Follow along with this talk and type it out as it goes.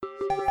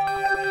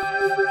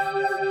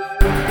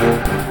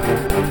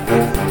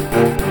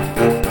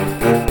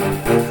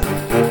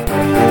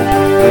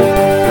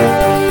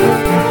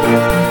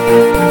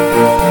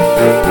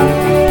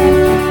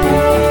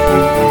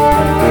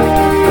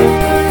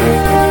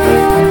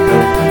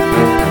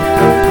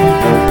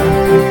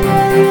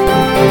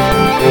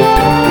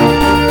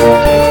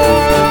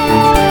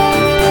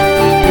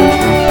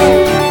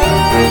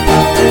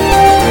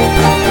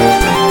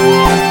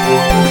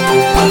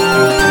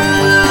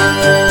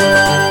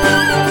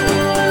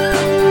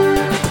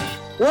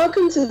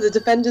to the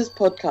Defenders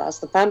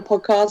podcast, the fan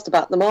podcast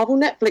about the Marvel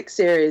Netflix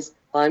series.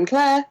 I'm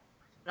Claire.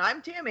 And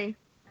I'm Tammy.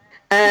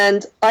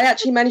 And I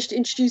actually managed to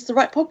introduce the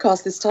right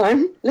podcast this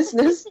time,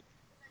 listeners,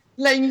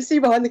 letting you see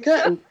behind the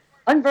curtain.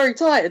 I'm very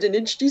tired and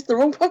introduced the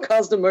wrong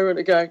podcast a moment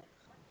ago.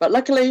 But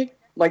luckily,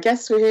 my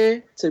guests were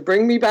here to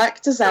bring me back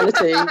to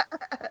sanity.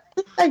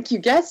 Thank you,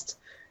 guest.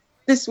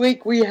 This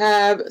week we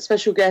have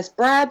special guest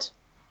Brad.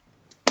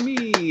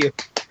 Me.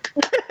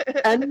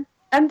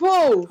 And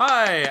Paul.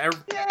 Hi.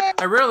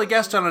 I rarely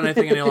guest on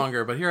anything any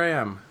longer, but here I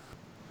am.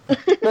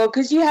 Well,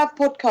 because you have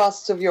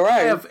podcasts of your own.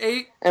 I have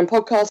 8. And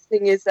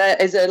podcasting is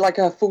like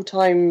a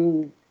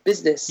full-time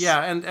business.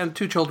 Yeah, and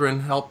 2 children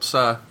helps,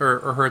 or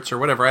hurts, or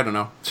whatever, I don't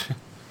know.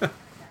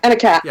 And a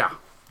cat. Yeah,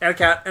 and a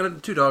cat,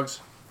 and 2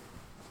 dogs.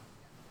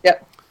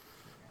 Yep.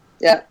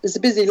 Yeah, it's a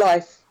busy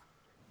life.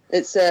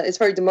 It's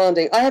very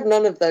demanding. I have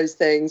none of those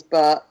things,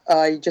 but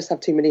I just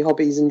have too many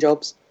hobbies and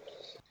jobs.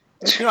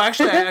 You know,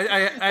 actually,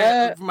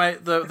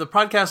 the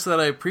podcast that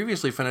I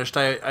previously finished,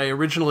 I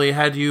originally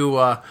had you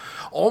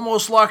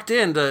almost locked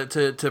in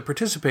to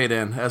participate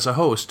in as a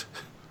host.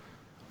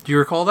 Do you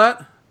recall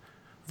that?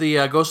 The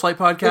Ghostlight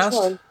podcast? Which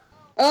one?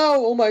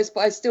 Oh, almost,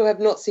 but I still have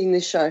not seen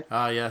this show.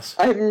 Ah, yes.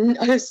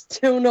 I've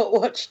still not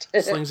watched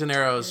it. Slings and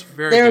Arrows,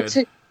 very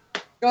good.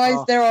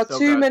 There are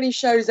too many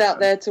shows out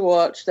there to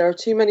watch. There are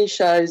too many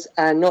shows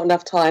and not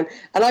enough time.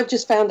 And I've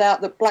just found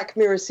out that Black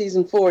Mirror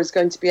Season 4 is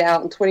going to be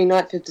out on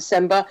 29th of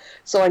December.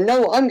 So I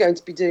know what I'm going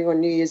to be doing on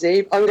New Year's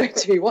Eve. I'm going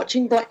to be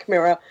watching Black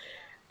Mirror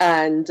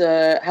and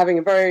having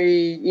a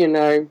very,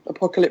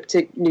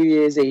 apocalyptic New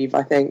Year's Eve,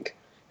 I think.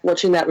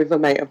 Watching that with a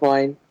mate of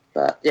mine.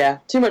 But, yeah,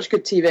 too much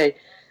good TV.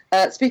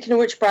 Speaking of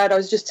which, Brad, I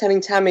was just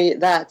telling Tammy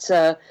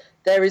that...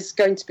 there is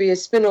going to be a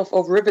spin-off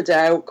of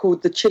Riverdale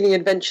called The Chilling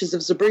Adventures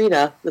of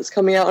Sabrina that's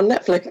coming out on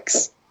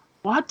Netflix.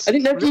 What? I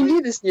didn't know if you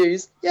knew this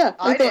news. Yeah.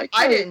 I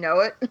didn't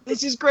know it.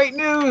 This is great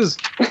news.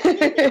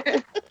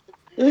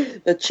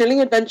 The Chilling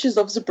Adventures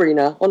of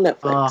Sabrina on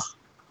Netflix.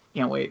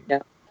 Can't wait. Yeah.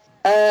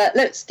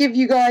 Let's give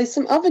you guys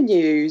some other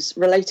news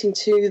relating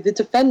to the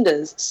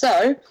Defenders.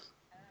 So,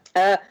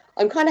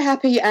 I'm kind of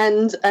happy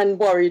and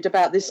worried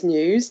about this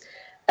news.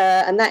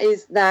 And that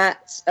is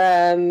that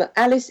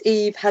Alice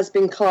Eve has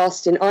been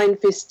cast in Iron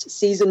Fist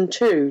Season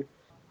 2.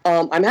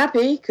 I'm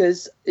happy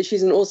because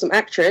she's an awesome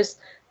actress,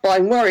 but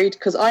I'm worried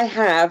because I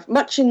have,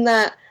 much in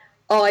that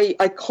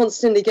I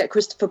constantly get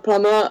Christopher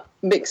Plummer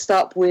mixed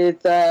up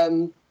with,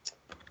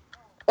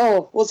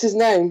 what's his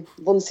name?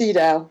 Von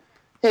Sydow.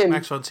 Him.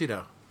 Max von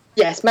Sydow.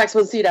 Yes, Max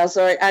von Sydow,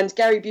 sorry. And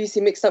Gary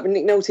Busey mixed up with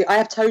Nick Nolte. I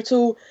have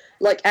total,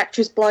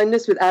 actress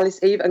blindness with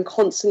Alice Eve and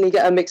constantly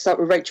get her mixed up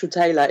with Rachel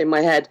Taylor in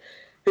my head,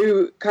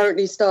 who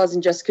currently stars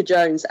in Jessica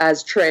Jones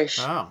as Trish.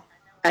 Oh.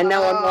 And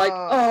now I'm like,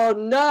 oh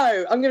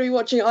no, I'm going to be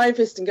watching Iron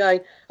Fist and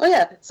going, oh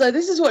yeah, so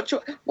this is what...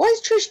 Why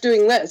is Trish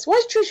doing this? Why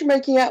is Trish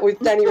making out with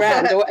Danny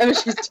Rand or whatever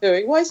she's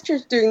doing? Why is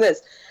Trish doing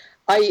this?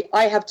 I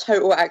have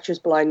total actress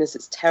blindness.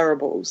 It's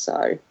terrible.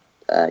 So,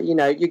 you're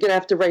going to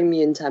have to rein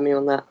me in, Tammy,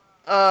 on that.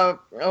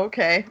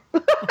 Okay.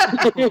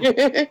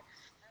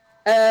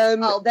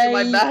 I'll do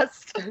my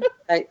best.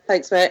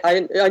 Thanks, mate.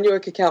 I knew I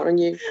could count on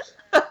you.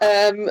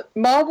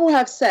 Marvel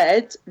have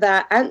said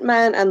that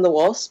Ant-Man and the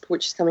Wasp,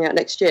 which is coming out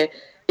next year,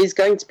 is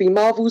going to be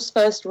Marvel's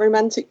first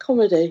romantic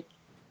comedy.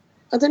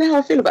 I don't know how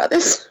I feel about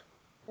this.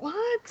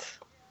 What?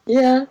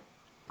 Yeah.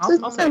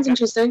 I'll sounds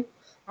interesting.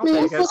 I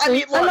like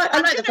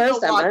the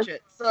first Ant-Man.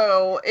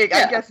 So I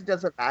guess it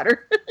doesn't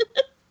matter.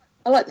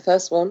 I like the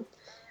first one.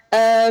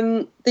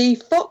 The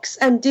Fox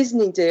and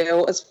Disney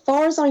deal, as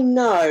far as I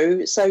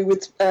know, so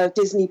with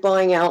Disney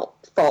buying out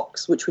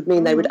Fox, which would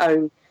mean they would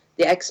own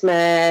the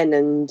X-Men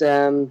and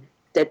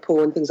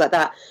Deadpool and things like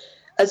that.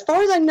 As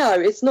far as I know,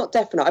 it's not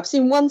definite. I've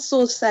seen one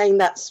source saying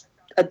that's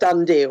a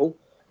done deal,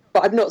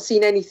 but I've not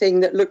seen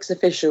anything that looks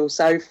official.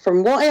 So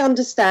from what I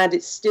understand,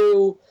 it's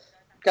still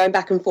going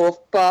back and forth,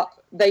 but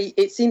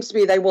it seems to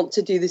be they want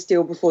to do this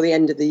deal before the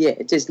end of the year.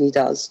 Disney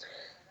does.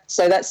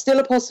 So that's still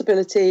a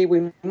possibility.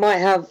 We might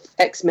have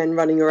X-Men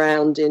running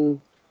around in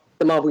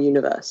the Marvel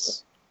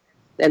Universe,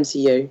 the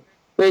MCU,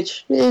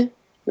 which,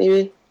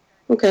 maybe.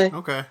 Okay.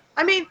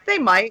 I mean, they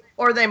might,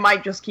 or they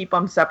might just keep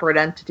them separate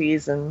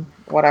entities and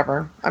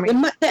whatever. I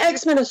mean, the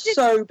X-Men are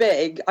so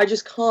big, I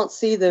just can't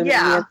see them in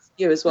the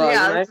MCU as well.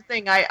 Yeah, that's the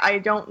thing. I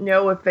don't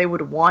know if they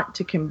would want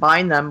to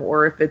combine them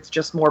or if it's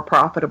just more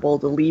profitable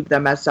to leave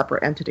them as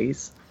separate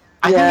entities.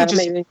 I think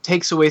it just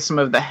takes away some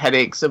of the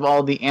headaches of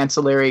all the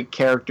ancillary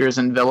characters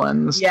and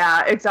villains.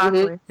 Yeah,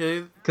 exactly.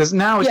 Because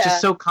now it's just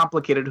so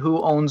complicated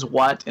who owns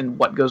what and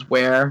what goes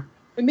where.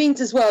 It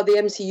means as well the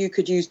MCU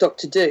could use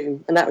Doctor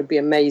Doom, and that would be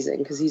amazing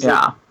because he's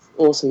an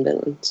awesome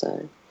villain.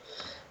 So,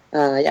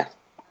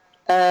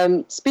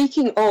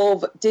 speaking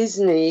of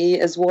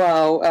Disney as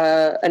well,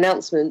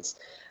 announcements.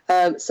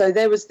 So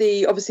there was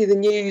obviously the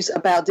news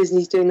about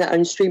Disney's doing their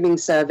own streaming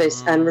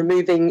service and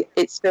removing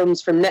its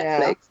films from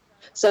Netflix. Yeah.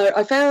 So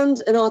I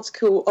found an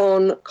article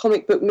on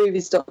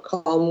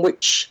comicbookmovies.com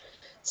which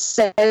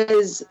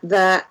says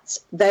that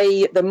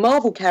the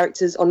Marvel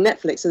characters on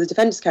Netflix, so the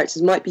Defenders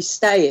characters, might be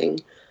staying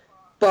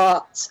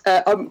But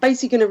I'm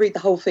basically going to read the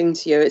whole thing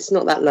to you. It's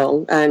not that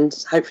long,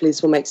 and hopefully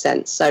this will make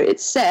sense. So it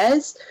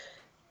says,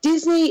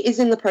 Disney is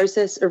in the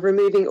process of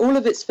removing all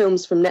of its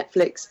films from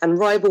Netflix and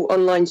rival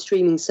online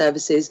streaming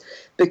services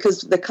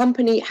because the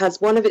company has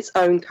one of its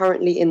own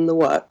currently in the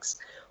works.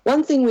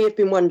 One thing we have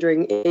been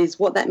wondering is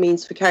what that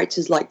means for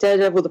characters like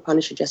Daredevil, the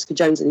Punisher, Jessica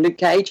Jones, and Luke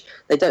Cage.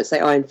 They don't say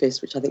Iron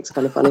Fist, which I think is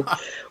kind of funny.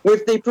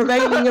 With the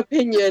prevailing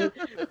opinion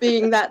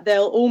being that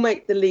they'll all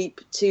make the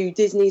leap to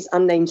Disney's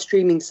unnamed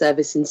streaming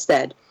service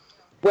instead.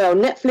 Well,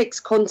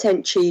 Netflix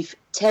content chief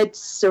Ted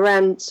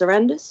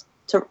Sarandis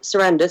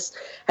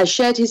has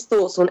shared his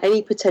thoughts on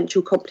any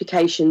potential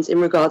complications in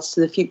regards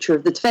to the future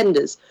of the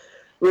Defenders,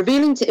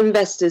 revealing to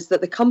investors that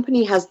the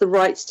company has the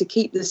rights to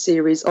keep the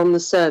series on the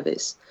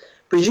service,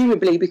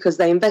 presumably because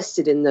they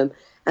invested in them,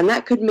 and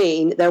that could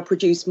mean they'll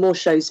produce more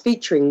shows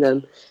featuring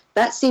them.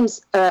 That,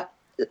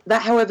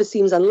 however,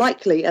 seems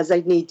unlikely, as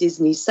they'd need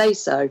Disney's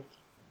say-so.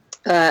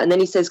 And then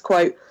he says,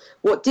 quote,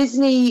 what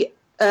Disney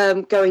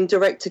going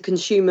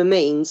direct-to-consumer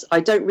means, I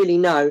don't really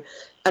know,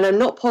 and I'm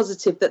not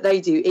positive that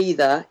they do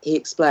either, he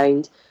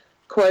explained.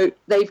 Quote,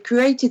 they've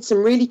created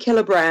some really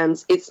killer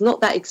brands. It's not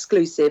that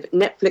exclusive.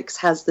 Netflix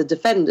has the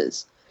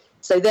Defenders.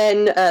 So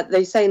then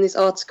they say in this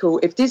article,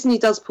 if Disney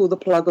does pull the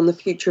plug on the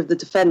future of the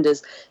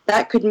Defenders,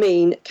 that could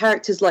mean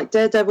characters like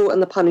Daredevil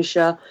and the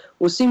Punisher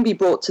will soon be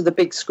brought to the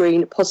big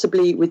screen,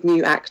 possibly with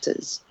new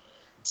actors.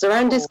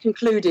 Sarandis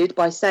concluded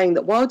by saying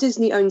that while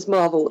Disney owns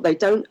Marvel, they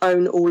don't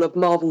own all of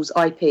Marvel's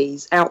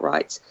IPs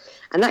outright.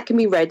 And that can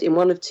be read in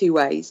one of two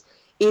ways.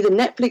 Either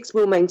Netflix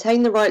will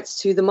maintain the rights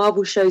to the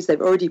Marvel shows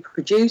they've already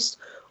produced,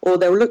 or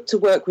they'll look to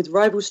work with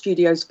rival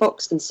studios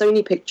Fox and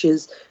Sony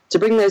Pictures to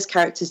bring those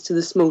characters to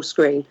the small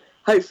screen.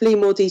 Hopefully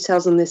more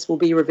details on this will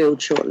be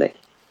revealed shortly.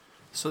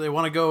 So they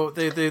want to go.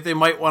 They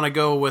might want to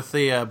go with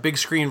the big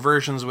screen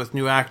versions with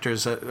new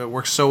actors that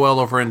works so well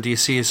over in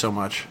DC so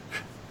much.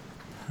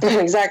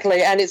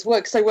 Exactly, and it's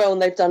worked so well,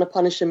 and they've done a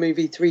Punisher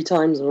movie 3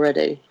 times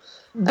already.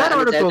 That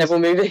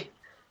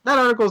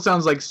article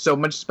sounds like so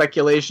much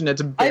speculation.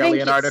 It's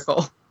barely an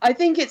article. I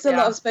think it's a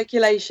lot of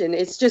speculation.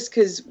 It's just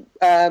because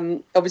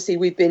obviously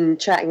we've been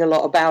chatting a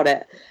lot about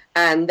it,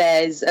 and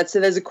there's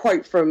a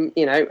quote from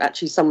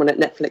actually someone at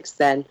Netflix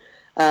then.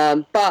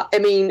 But I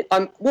mean,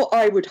 what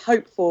I would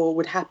hope for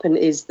would happen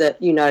is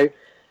that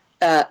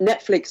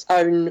Netflix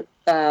own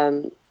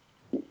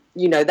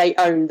they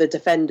own the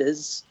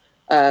Defenders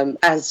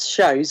as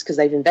shows because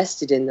they've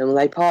invested in them,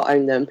 they part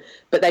own them,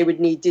 but they would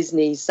need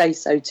Disney's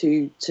say-so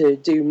to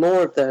do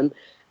more of them,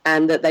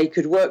 and that they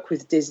could work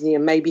with Disney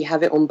and maybe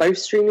have it on both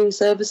streaming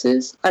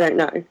services. I don't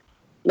know.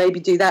 Maybe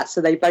do that so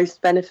they both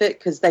benefit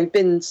because they've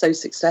been so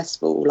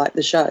successful, like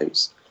the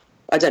shows.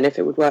 I don't know if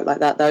it would work like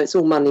that, though. It's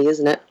all money,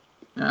 isn't it?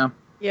 Yeah.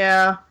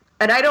 Yeah.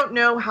 And I don't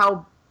know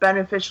how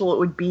beneficial it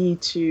would be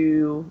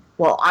to,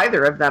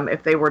 either of them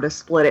if they were to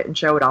split it and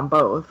show it on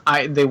both.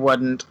 They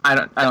wouldn't. I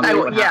don't know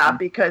what happened.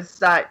 Because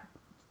that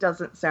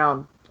doesn't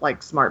sound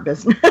like smart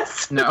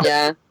business. No.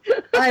 Yeah.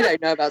 I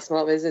don't know about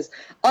smart business.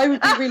 I would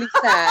be really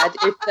sad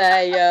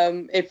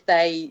if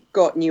they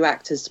got new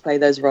actors to play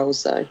those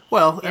roles, though.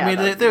 Well, I mean,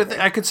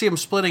 I could see them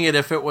splitting it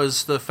if it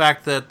was the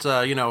fact that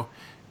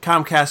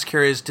Comcast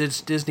carries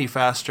Disney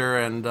faster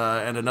and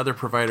another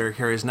provider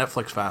carries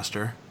Netflix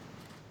faster.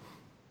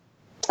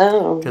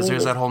 Oh. Because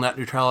there's that whole net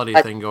neutrality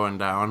thing going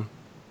down.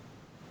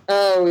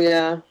 Oh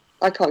yeah,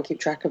 I can't keep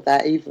track of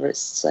that either.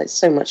 It's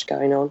so much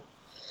going on.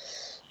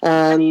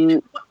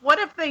 What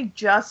if they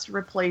just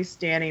replaced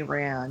Danny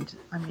Rand?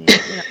 I mean,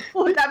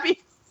 would that be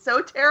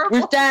so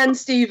terrible? With Dan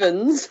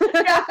Stevens.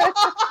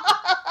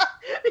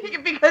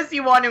 Because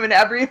you want him in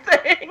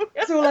everything.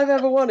 That's all I've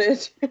ever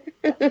wanted.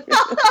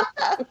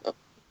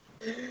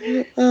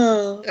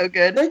 Oh, so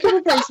good. They could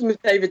replace him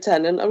with David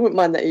Tennant. I wouldn't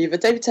mind that either.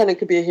 David Tennant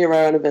could be a hero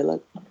and a villain.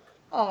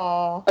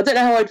 Aww. I don't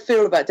know how I'd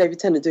feel about David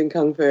Tennant doing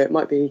Kung Fu. It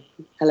might be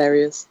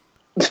hilarious.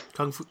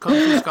 Kung Fu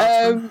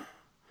Scotsman?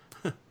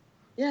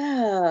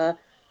 Yeah.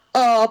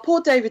 Oh,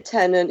 poor David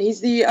Tennant.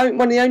 He's one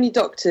of the only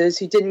doctors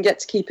who didn't get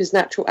to keep his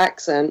natural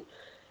accent,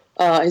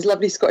 his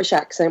lovely Scottish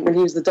accent when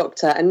he was the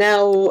doctor. And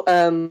now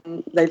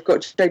they've got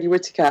Jodie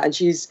Whittaker, and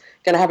she's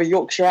going to have a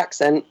Yorkshire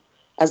accent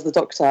as the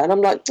doctor. And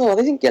I'm like, they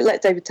didn't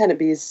let David Tennant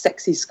be his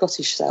sexy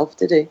Scottish self,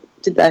 did he?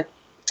 Did they?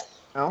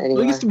 No. Anyway.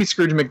 Well, he used to be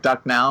Scrooge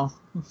McDuck now.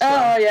 So.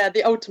 Oh, yeah,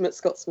 the ultimate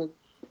Scotsman.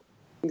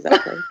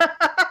 Exactly.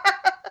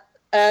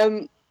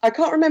 I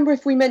can't remember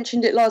if we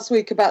mentioned it last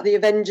week about the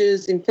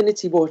Avengers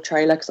Infinity War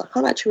trailer, because I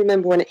can't actually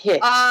remember when it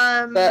hit.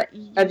 But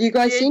have you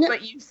guys seen it?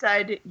 But you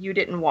said you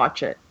didn't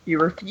watch it. You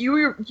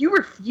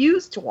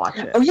refused to watch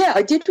it. Oh, yeah,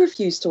 I did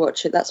refuse to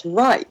watch it. That's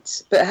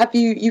right. But have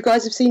you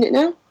guys have seen it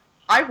now?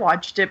 I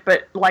watched it,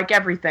 but like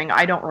everything,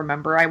 I don't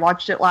remember. I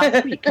watched it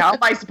last week. How am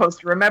I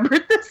supposed to remember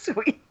it this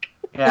week?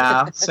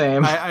 Yeah,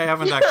 same. I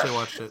haven't actually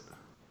watched it.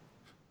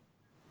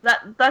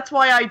 That's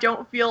why I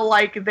don't feel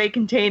like they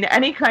contain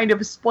any kind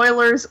of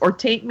spoilers or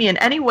taint me in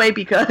any way,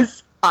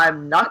 because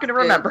I'm not going to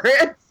remember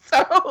it.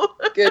 So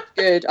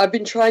Good. I've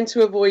been trying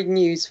to avoid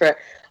news for it.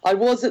 I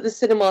was at the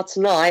cinema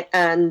tonight,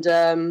 and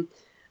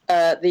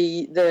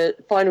the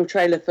final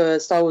trailer for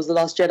Star Wars: The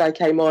Last Jedi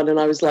came on, and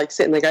I was like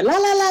sitting there going la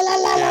la la la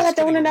la la. I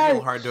don't want to know.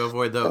 Real hard to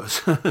avoid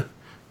those.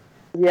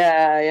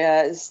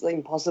 Yeah, it's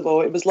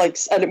impossible. It was like,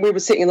 and we were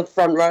sitting in the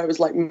front row. It was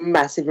like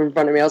massive in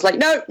front of me. I was like,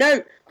 no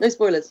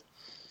spoilers.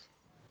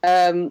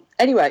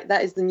 Anyway,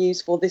 that is the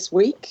news for this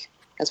week,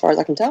 as far as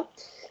I can tell.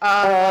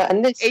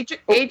 And this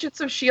Agents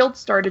of S.H.I.E.L.D.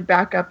 started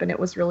back up, and it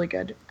was really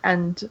good.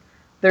 And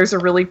there's a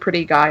really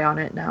pretty guy on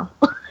it now.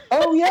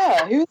 Oh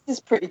yeah, who is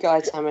this pretty guy,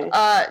 Tammy?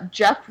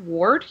 Jeff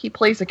Ward. He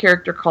plays a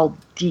character called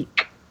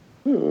Deke.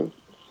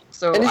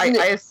 So and isn't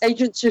it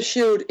Agents of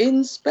S.H.I.E.L.D.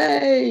 in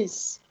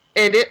space?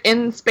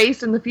 In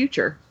space in the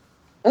future.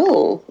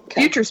 Oh,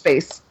 okay. Future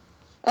space.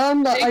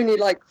 I'm only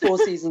like 4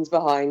 seasons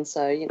behind,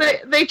 so you know.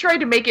 They tried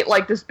to make it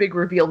like this big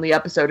reveal in the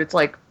episode. It's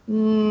like, I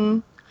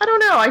don't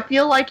know. I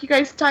feel like you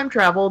guys time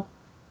traveled.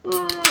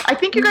 I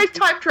think you guys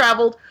time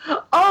traveled.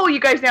 Oh, you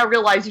guys now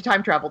realize you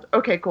time traveled.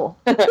 Okay, cool.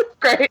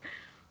 Great.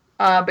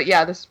 But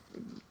yeah, this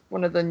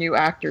one of the new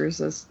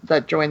actors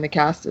that joined the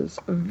cast is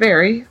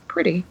very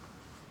pretty.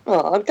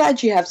 Oh, I'm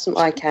glad you have some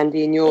eye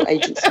candy in your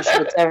Agents of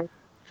S.H.I.E.L.D. there.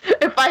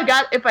 If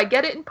I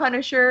get it in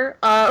Punisher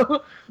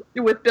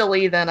with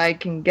Billy, then I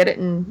can get it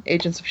in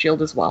Agents of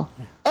S.H.I.E.L.D. as well.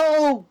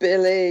 Oh,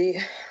 Billy.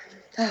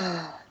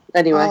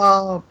 Anyway.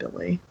 Oh,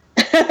 Billy.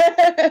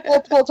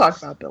 We'll talk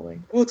about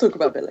Billy. We'll talk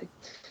about Billy.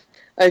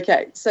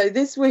 Okay, so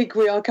this week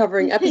we are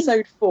covering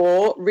episode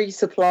 4,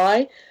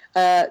 Resupply,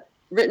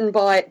 written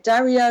by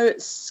Dario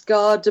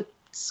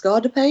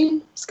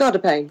Scardapane.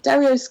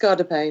 Dario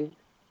Scardapane.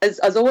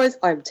 As always,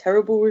 I'm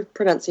terrible with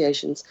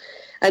pronunciations.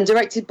 And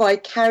directed by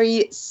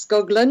Carrie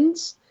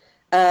Skoglund.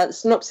 The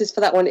synopsis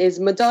for that one is: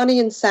 Madani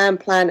and Sam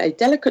plan a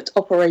delicate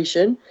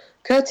operation.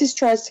 Curtis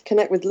tries to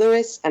connect with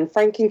Lewis, and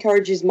Frank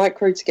encourages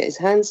Micro to get his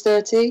hands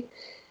dirty.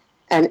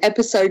 And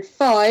episode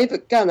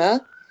 5,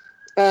 Gunner,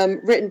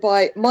 written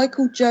by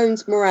Michael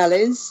Jones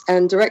Morales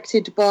and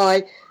directed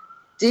by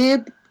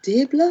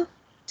Diabla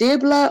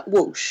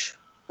Walsh.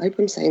 I hope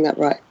I'm saying that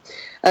right.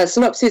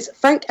 Synopsis: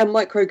 Frank and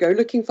Micro go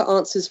looking for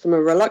answers from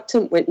a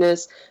reluctant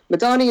witness.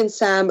 Madani and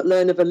Sam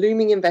learn of a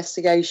looming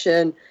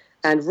investigation,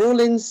 and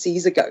Rawlins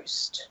sees a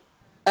ghost.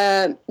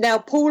 Now,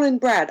 Paul and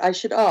Brad, I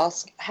should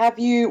ask,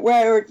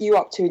 where are you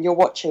up to in your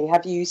watching?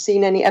 Have you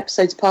seen any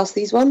episodes past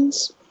these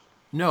ones?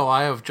 No,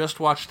 I have just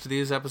watched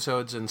these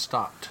episodes and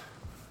stopped.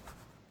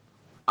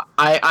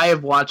 I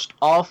have watched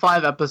all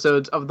 5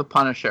 episodes of The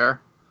Punisher.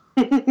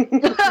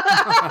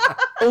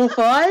 All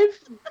 5?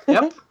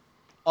 Yep.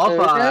 All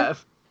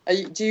 5.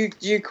 Do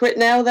you quit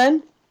now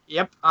then?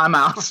 Yep, I'm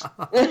out.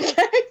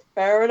 Okay,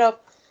 fair enough.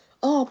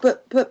 Oh,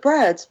 but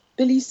Brad,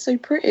 Billy's so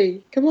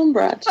pretty. Come on,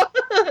 Brad.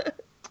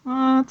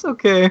 It's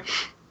okay.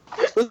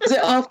 Was it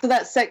after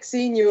that sex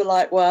scene you were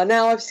like, well,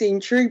 now I've seen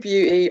true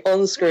beauty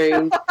on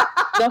screen.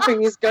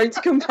 Nothing is going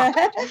to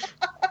compare?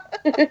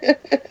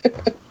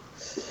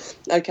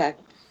 Okay.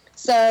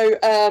 So,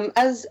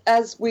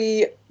 as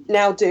we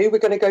now do, we're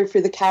going to go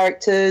through the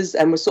characters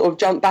and we'll sort of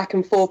jump back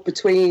and forth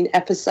between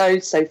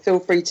episodes, so feel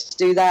free to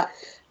do that.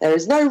 There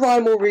is no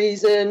rhyme or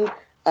reason.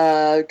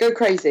 Go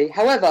crazy.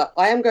 However,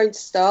 I am going to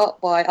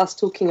start by us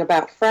talking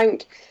about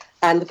Frank,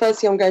 and the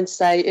first thing I'm going to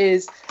say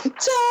is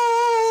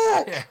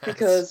Turk! Yes.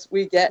 Because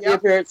we get the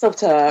appearance of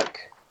Turk,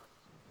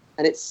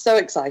 and it's so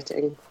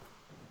exciting.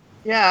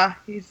 Yeah,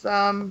 he's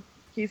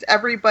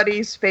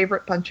everybody's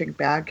favorite punching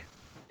bag.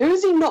 Who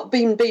has he not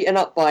been beaten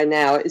up by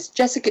now? It's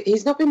Jessica.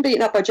 He's not been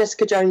beaten up by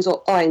Jessica Jones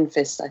or Iron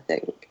Fist, I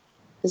think.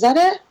 Is that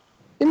it?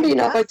 Been beaten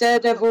up by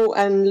Daredevil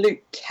and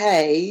Luke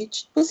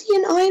Cage. Was he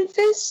in Iron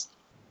Fist?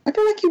 I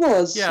feel like he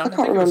was. Yeah, I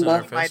can't remember.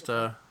 Iron Fist,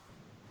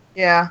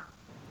 yeah.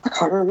 I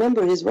can't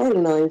remember his role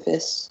in Iron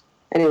Fist.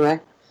 Anyway,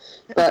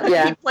 but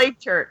yeah. He played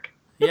Turk.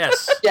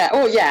 Yes. Yeah.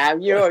 Oh yeah.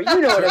 You know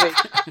what I mean.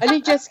 I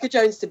need Jessica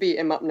Jones to beat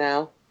him up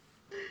now.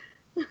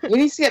 He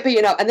needs to get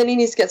beaten up, and then he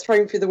needs to get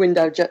thrown through the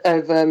window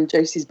of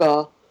Josie's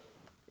bar.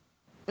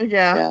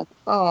 Yeah.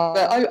 Oh.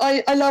 But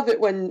I love it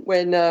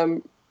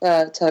when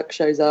Turk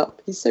shows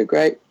up. He's so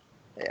great.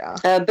 Yeah.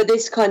 But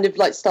this kind of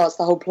like starts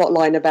the whole plot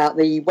line about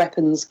the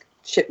weapons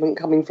shipment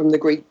coming from the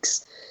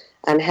Greeks,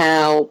 and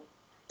how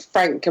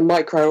Frank and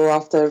Micro are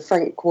after.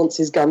 Frank wants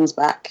his guns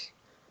back.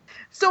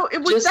 So it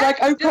was just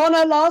like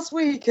O'Connor last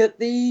week at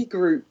the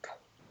group.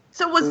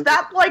 So was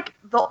that like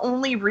the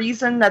only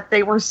reason that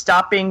they were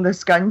stopping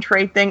this gun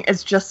trade thing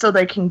is just so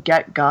they can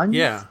get guns?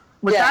 Yeah.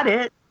 Was that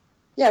it?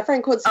 Yeah,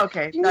 Frank wants.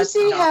 Okay. Can you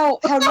see how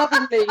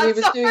lovingly he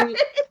was doing?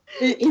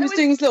 He was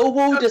doing his little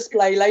wall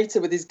display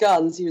later with his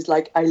guns. He was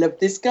like, "I love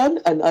this gun,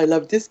 and I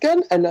love this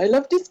gun, and I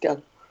love this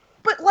gun."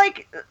 But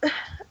like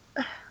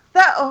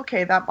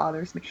that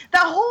bothers me.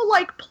 That whole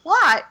like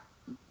plot,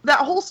 that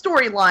whole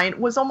storyline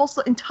was almost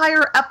the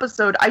entire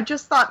episode. I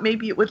just thought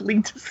maybe it would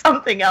lead to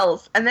something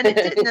else, and then it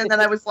didn't. And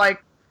then I was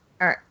like,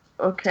 "All right,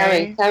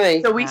 okay."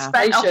 Tammy, so we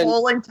spent a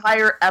whole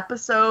entire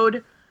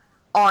episode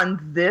on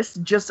this.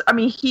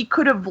 He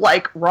could have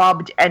like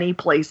robbed any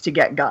place to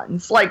get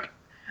guns. Like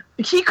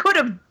he could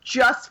have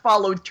just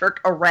followed Turk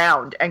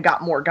around and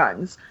got more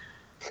guns.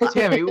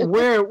 Tammy,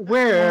 where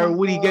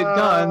would he get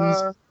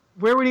guns?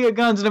 Where would he get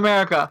guns in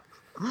America?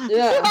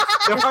 Yeah.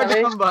 They're hard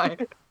to come by.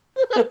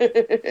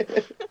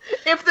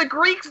 If the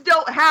Greeks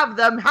don't have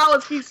them, how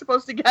is he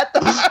supposed to get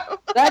them?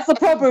 That's the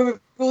problem with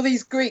all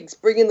these Greeks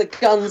bringing the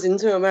guns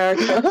into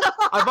America.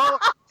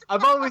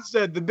 I've always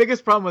said the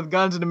biggest problem with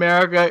guns in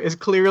America is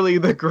clearly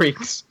the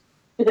Greeks.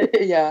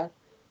 Yeah.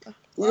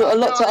 You got a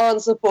lot to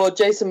answer for,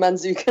 Jason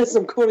Mantzoukas.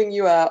 I'm calling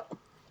you out.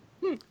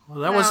 Well,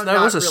 that was a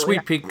really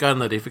sweet pink gun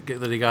that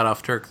he got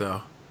off Turk,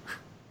 though.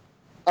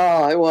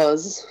 Oh, it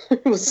was.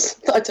 It was.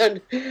 I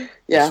don't.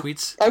 Yeah.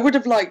 Sweets. I would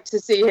have liked to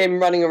see him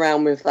running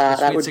around with that.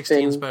 That Sweet would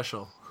 16 been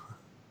special.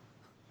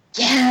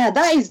 Yeah,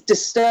 that is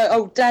disturbing.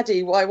 Oh,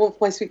 Daddy, what I want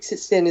for my Sweet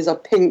 16 is a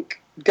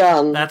pink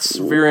gun. That's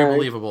very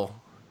believable.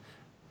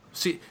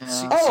 See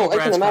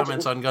Brad's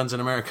comments on guns in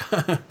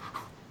America.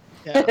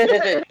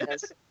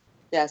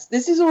 Yes,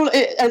 this is all.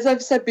 As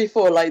I've said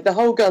before, like the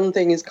whole gun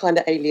thing is kind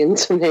of alien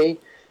to me.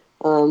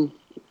 You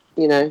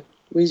know,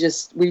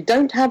 we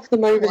don't have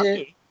them over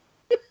here.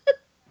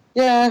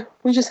 Yeah,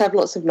 we just have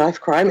lots of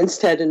knife crime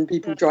instead, and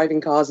people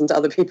driving cars into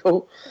other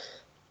people.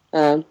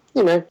 You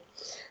know,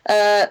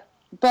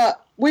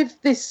 but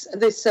with this,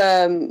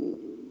 him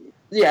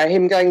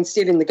going and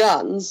stealing the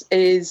guns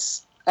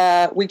is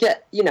we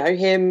get, you know,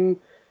 him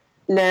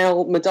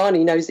now.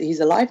 Madani knows that he's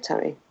alive,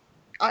 Tammy.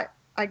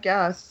 I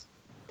guess.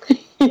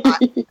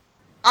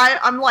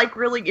 I'm like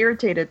really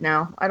irritated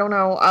now. I don't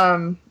know.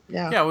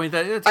 Yeah. Yeah, I mean,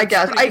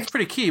 it's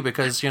pretty key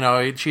because, you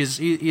know,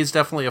 he's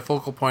definitely a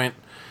focal point.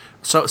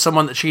 So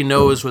someone that she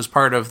knows was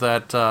part of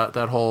that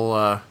whole.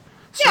 Yeah,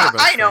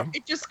 I know.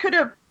 It just could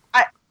have.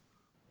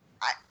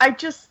 I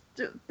just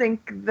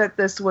think that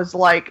this was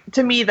like,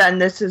 to me. Then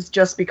this has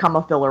just become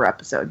a filler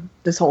episode.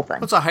 This whole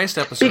thing. It's a heist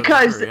episode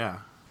because sure, yeah.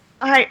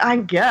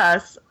 I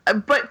guess,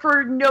 but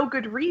for no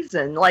good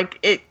reason. Like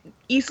it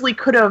easily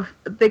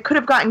they could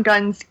have gotten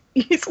guns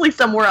easily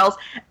somewhere else,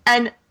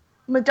 and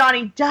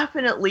Madani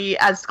definitely,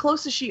 as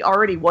close as she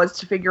already was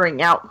to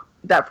figuring out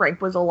that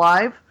Frank was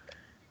alive,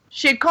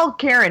 she had called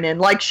Karen in,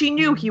 like she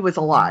knew he was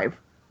alive.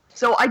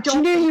 So I don't.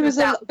 She knew he was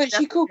alive, but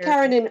necessary. she called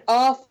Karen in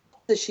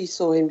after she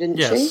saw him, didn't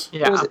she?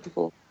 Yeah. Or was it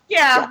before?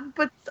 Yeah,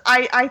 but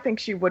I think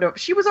she would have.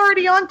 She was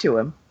already on to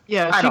him.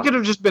 Yeah, she could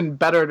have just been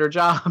better at her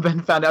job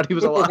and found out he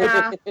was alive.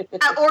 Yeah.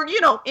 Or, you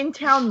know, in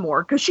town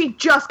more, because she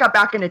just got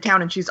back into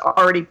town and she's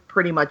already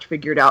pretty much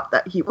figured out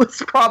that he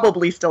was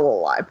probably still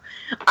alive.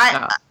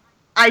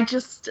 I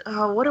just,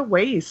 what a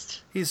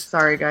waste.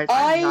 Sorry, guys.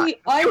 I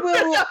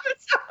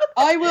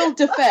will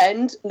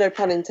defend, no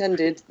pun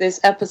intended,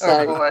 this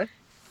episode.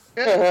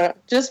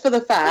 Just for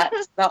the fact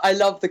that I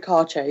love the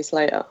car chase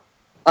later.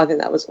 I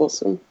think that was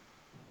awesome.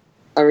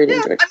 I really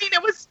enjoyed it. I mean,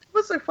 it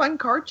was a fun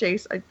car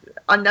chase.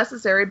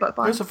 Unnecessary, but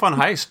fun. It was a fun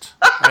heist,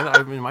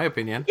 in my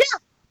opinion.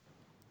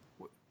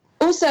 Yeah.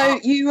 Also,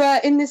 you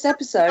in this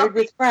episode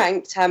with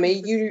Frank,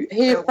 Tammy, you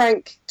hear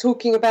Frank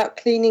talking about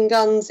cleaning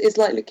guns is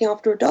like looking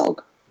after a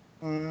dog.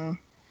 You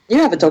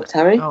have a dog,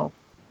 Tammy. Oh.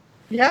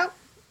 Yeah,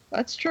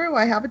 that's true.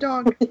 I have a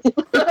dog.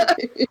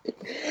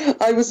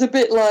 I was a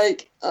bit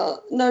like,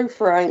 no,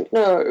 Frank,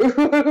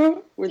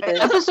 no. With this.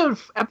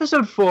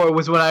 Episode 4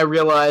 was when I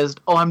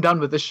realized, I'm done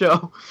with the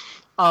show.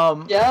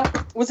 Yeah?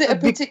 Was it a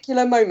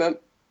particular moment?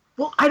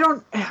 Well,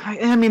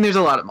 I mean, there's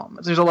a lot of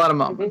moments.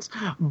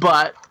 Mm-hmm.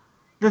 But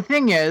the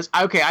thing is,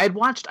 okay, I had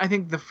watched, I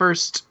think, the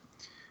first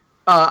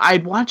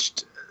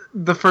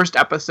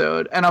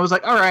episode, and I was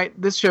like, all right,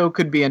 this show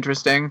could be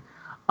interesting.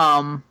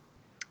 And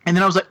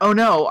then I was like, oh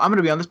no, I'm going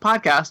to be on this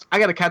podcast. I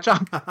got to catch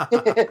up.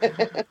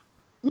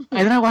 And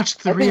then I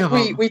watched 3 of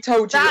them. We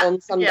told you on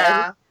Sunday.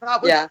 Yeah,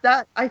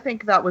 that I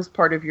think that was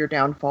part of your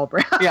downfall,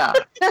 Brad. Yeah.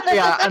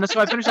 And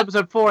so I finished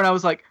episode 4, and I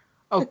was like,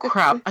 oh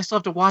crap, I still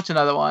have to watch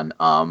another one.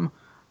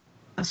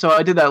 So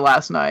I did that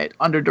last night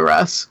under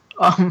duress.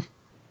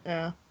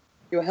 Yeah.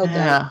 You were held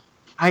down.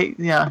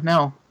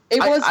 No. It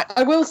was.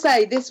 I will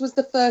say this was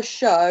the first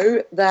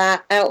show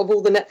that, out of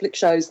all the Netflix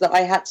shows, that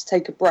I had to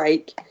take a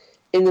break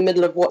in the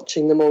middle of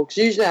watching them all. Because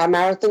usually I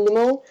marathon them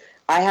all.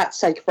 I had to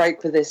take a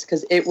break for this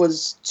because it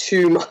was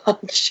too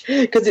much.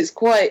 Because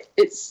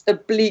it's a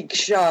bleak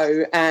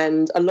show,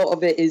 and a lot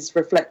of it is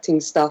reflecting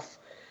stuff,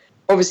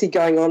 obviously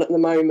going on at the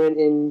moment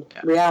in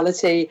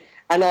reality.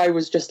 And I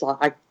was just like,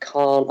 I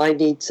can't. I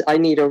need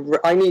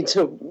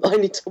to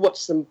watch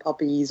some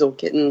puppies or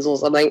kittens or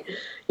something,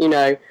 you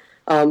know.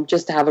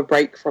 Just to have a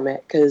break from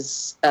it,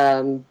 because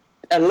I've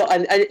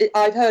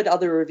heard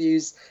other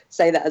reviews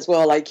say that as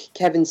well. Like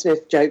Kevin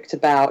Smith joked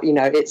about, you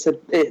know, it's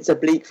a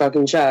bleak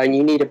fucking show, and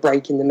you need a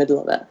break in the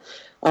middle of it.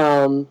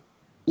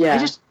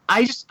 Yeah.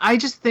 I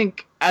just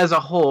think as a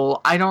whole,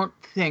 I don't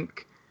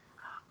think.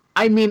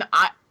 I mean,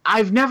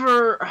 I've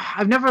never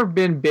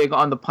been big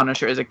on the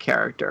Punisher as a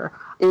character.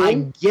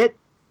 Mm-hmm.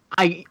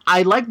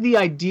 I like the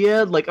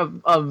idea, like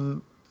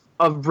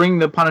of bringing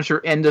the Punisher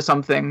into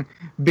something,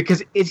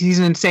 because he's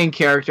an insane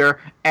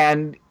character,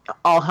 and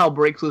all hell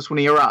breaks loose when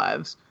he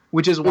arrives,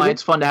 which is why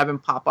it's fun to have him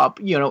pop up,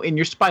 you know, in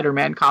your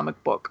Spider-Man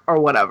comic book or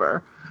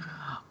whatever.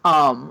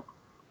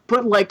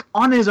 But like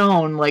on his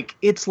own, like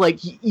it's like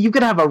you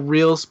could have a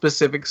real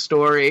specific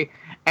story,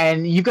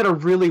 and you got to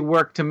really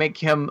work to make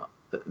him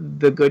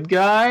the good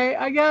guy,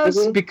 I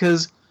guess,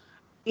 because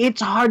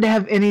it's hard to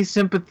have any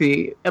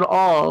sympathy at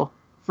all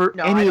for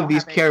any of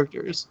these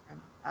characters.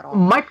 At all.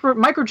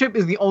 Microchip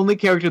is the only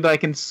character that I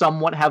can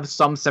somewhat have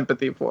some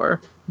sympathy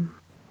for.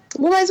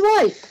 Well, his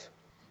wife.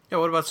 Yeah,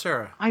 what about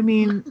Sarah? I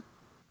mean,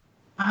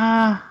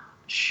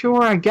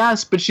 sure, I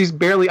guess, but she's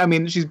barely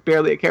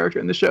a character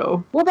in the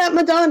show. What about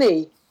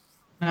Madani?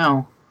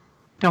 No,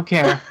 don't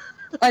care.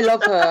 I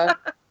love her.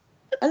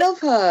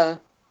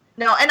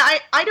 No, and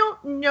I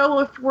don't know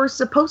if we're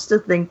supposed to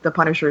think the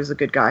Punisher is a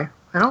good guy.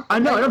 I don't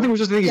think we're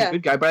supposed to think he's a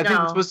good guy, but I think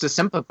we're supposed to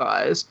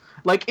sympathize.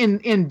 Like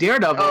in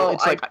Daredevil,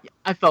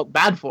 I felt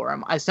bad for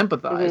him. I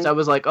sympathized. I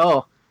was like,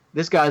 oh,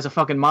 this guy's a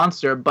fucking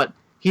monster, but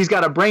he's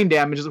got a brain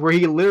damage where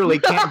he literally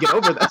can't get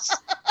over this.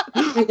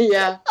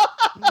 Yeah.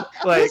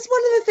 Like, that's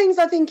one of the things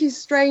I think is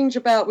strange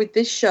about with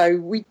this show.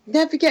 We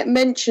never get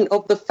mention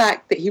of the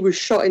fact that he was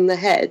shot in the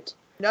head.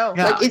 No.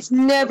 Yeah. Like, it's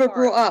never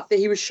brought up that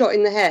he was shot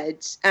in the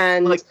head.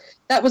 And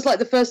that was like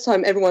the first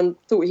time everyone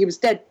thought he was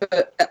dead.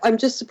 But I'm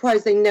just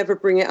surprised they never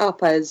bring it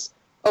up as,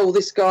 oh,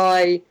 this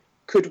guy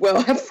could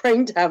well have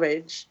brain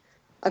damage.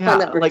 I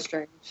find that really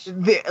strange.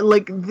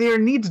 There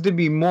needs to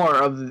be more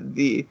of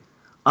the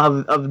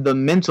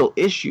mental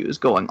issues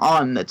going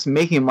on that's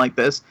making him like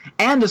this,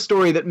 and a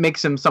story that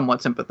makes him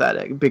somewhat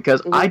sympathetic,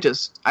 because I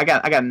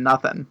got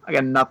nothing. I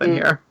got nothing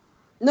here.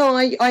 No,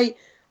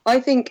 I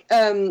think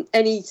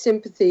any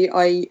sympathy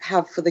I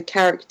have for the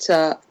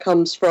character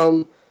comes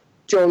from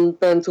John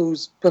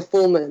Bernthal's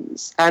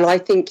performance, and I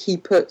think he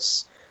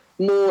puts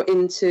more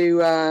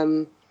into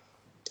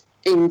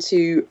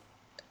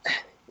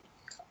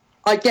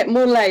I get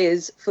more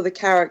layers for the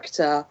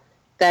character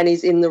than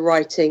is in the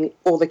writing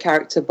or the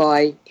character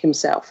by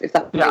himself, if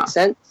that makes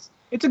sense.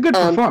 It's a good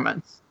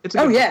performance.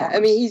 I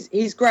mean,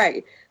 he's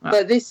great. Yeah.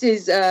 But this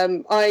is,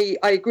 I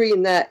agree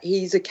in that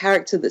he's a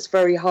character that's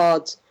very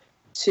hard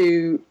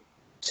to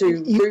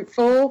root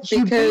for,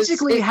 because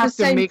it's the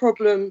same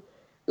problem.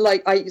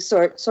 Like,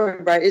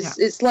 sorry, Brad.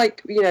 It's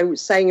like,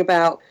 saying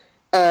about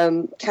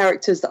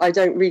characters that I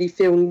don't really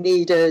feel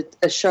need a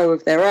show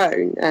of their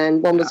own,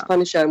 and one was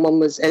Punisher and one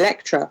was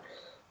Elektra,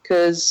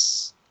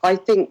 because I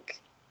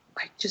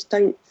just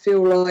don't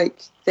feel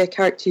like they're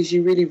characters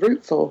you really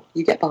root for,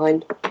 you get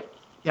behind.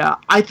 Yeah,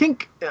 I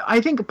think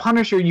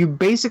Punisher, you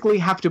basically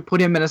have to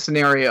put him in a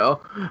scenario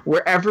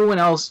where everyone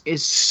else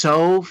is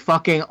so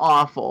fucking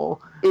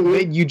awful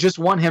that you just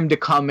want him to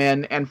come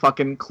in and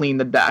fucking clean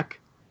the deck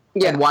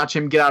and watch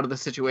him get out of the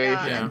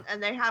situation. Yeah,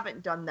 and they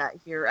haven't done that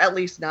here, at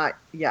least not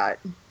yet.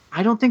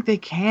 I don't think they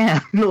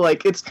can.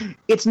 Like,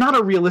 it's not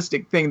a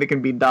realistic thing that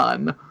can be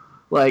done.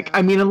 Like,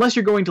 I mean, unless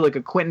you're going to like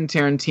a Quentin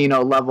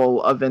Tarantino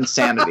level of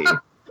insanity.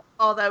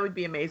 Oh, that would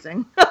be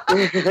amazing.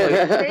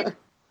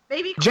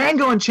 Maybe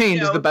Django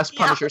Unchained is the best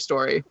Punisher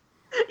story.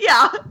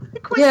 Yeah,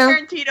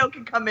 Quentin Tarantino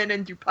can come in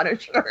and do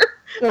Punisher.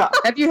 Yeah.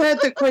 Have you heard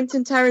that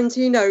Quentin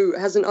Tarantino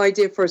has an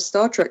idea for a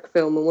Star Trek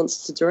film and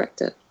wants to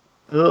direct it?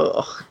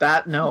 Ugh,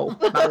 no.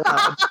 Not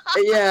allowed.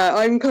 Yeah,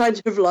 I'm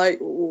kind of like,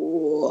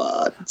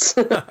 what?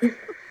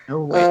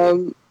 No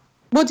way.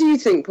 What do you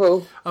think,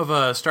 Paul?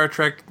 Of Star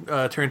Trek,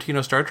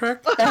 Tarantino Star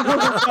Trek?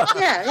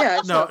 Yeah.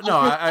 No.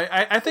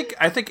 I think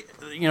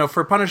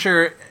for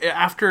Punisher,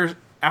 after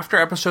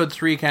episode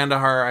 3,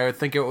 Kandahar, I would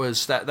think it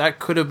was that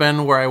could have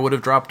been where I would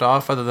have dropped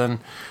off, other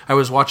than I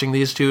was watching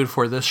these two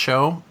for this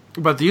show.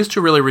 But these two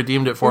really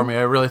redeemed it for me.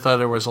 I really thought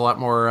there was a lot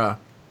more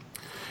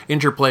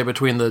interplay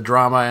between the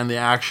drama and the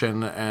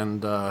action,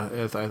 and I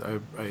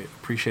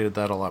appreciated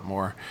that a lot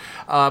more.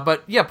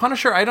 But yeah,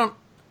 Punisher,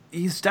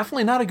 he's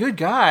definitely not a good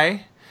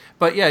guy.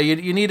 But yeah,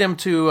 you need him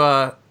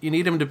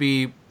to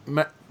be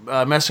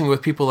messing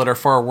with people that are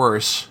far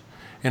worse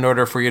in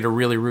order for you to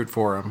really root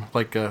for him,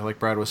 like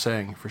Brad was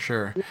saying, for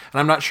sure. And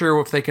I'm not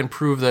sure if they can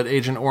prove that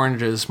Agent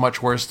Orange is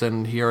much worse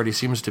than he already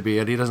seems to be,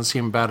 and he doesn't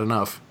seem bad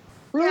enough.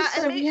 Yeah,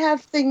 so we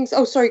have things.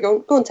 Oh, sorry,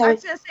 go on, Tammy. I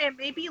was gonna say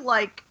maybe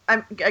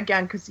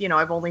because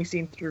I've only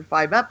seen through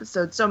 5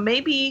 episodes, so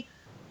maybe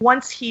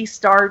once he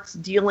starts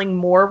dealing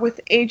more with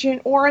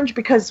Agent Orange,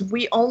 because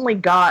we only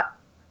got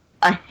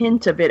a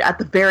hint of it at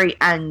the very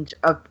end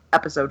of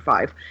episode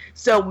 5.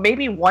 So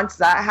maybe once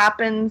that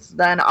happens,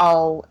 then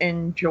I'll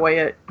enjoy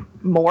it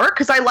more,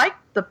 because I like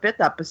the 5th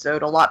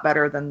episode a lot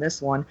better than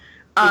this one.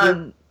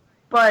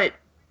 But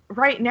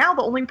right now,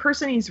 the only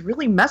person he's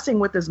really messing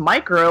with is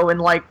Micro,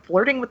 and like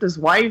flirting with his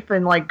wife,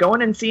 and like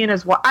going and seeing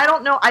his wife. I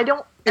don't know. I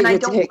don't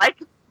like.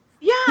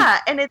 Yeah,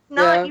 and it's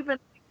not even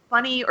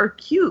funny or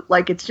cute.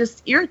 Like, it's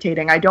just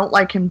irritating. I don't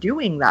like him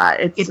doing that.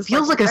 It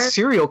feels like a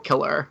serial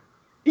killer.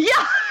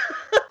 Yeah.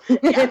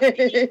 Yeah,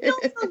 he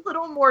feels a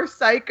little more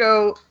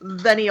psycho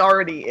than he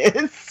already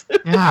is.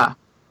 Yeah.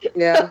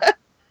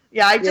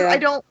 I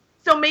don't.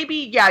 So maybe,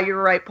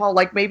 you're right, Paul.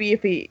 Like,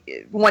 maybe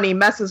when he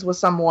messes with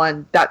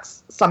someone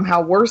that's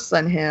somehow worse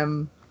than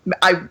him,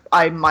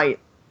 I might.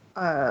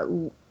 I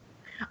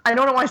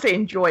don't want to say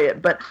enjoy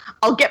it, but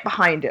I'll get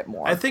behind it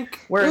more. I think.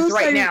 Whereas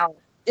right now,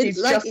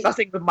 he's just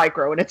messing with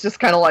Micro, and it's just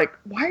kind of like,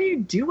 why are you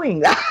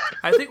doing that?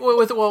 I think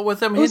with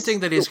them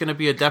hinting that he's going to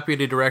be a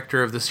deputy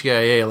director of the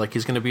CIA, like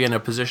he's going to be in a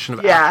position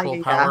of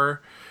actual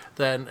power,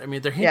 then I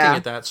mean they're hinting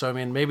at that. So I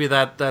mean maybe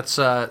that's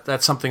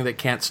something that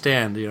can't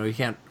stand. You know,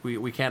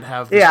 we can't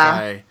have this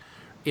guy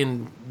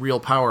in real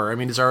power. I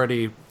mean, he's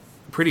already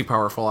pretty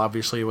powerful,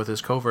 obviously, with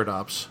his covert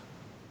ops.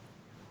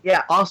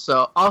 Yeah.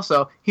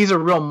 Also, he's a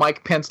real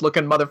Mike Pence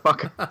looking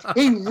motherfucker.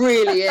 He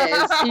really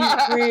is. He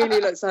really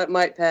looks like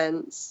Mike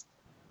Pence.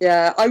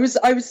 Yeah, I was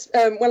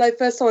when I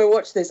first time I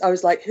watched this, I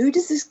was like, who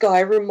does this guy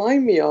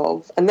remind me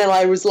of? And then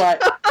I was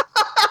like,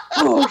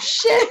 oh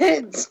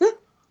shit!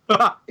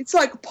 It's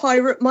like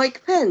pirate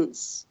Mike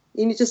Pence.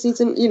 You just need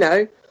to,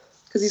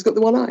 because he's got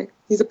the one eye.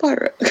 He's a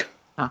pirate.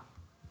 Huh.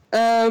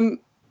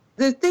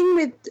 The thing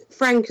with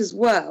Frank as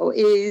well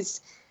is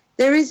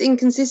there is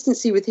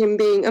inconsistency with him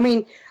being. I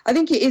mean, I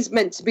think it is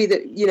meant to be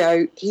that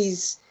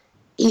he's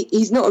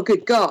not a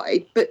good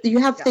guy, but you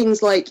have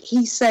things like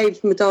he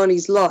saved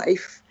Madani's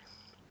life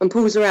and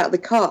pulls her out of the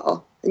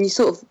car, and you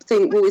sort of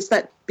think, well, is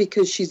that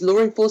because she's law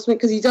enforcement?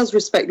 Because he does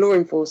respect law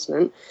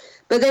enforcement,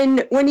 but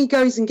then when he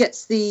goes and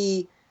gets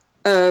the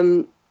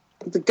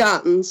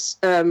guns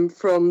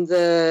from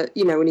the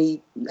when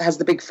he has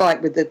the big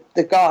fight with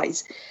the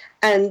guys.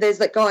 And there's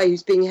that guy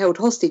who's being held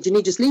hostage, and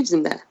he just leaves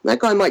him there. That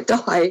guy might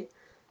die,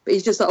 but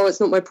he's just like, oh, it's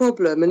not my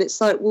problem. And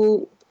it's like,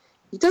 well,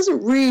 he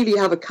doesn't really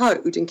have a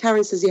code. And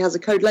Karen says he has a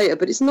code later,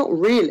 but it's not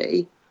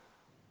really.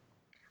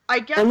 I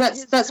guess, and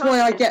that's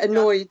why I get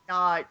annoyed.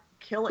 Not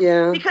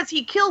killing, because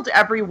he killed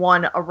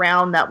everyone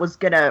around that was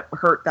gonna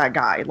hurt that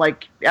guy.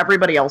 Like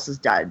everybody else is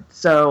dead.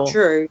 So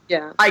true,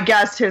 yeah. I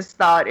guess his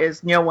thought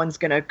is no one's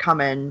gonna come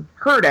and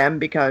hurt him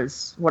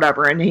because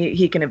whatever, and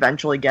he can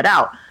eventually get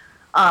out.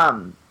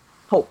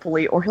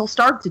 Hopefully, or he'll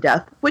starve to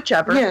death,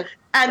 whichever. Yeah.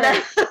 And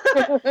then,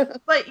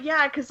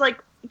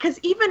 because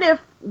even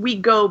if we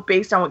go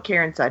based on what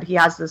Karen said, he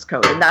has this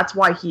code, and that's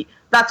why he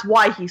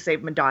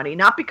saved Madani,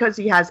 not because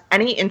he has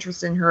any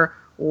interest in her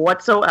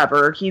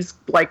whatsoever. He's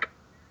like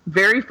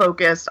very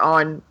focused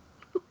on,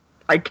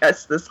 I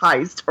guess, this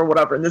heist or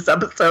whatever in this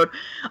episode.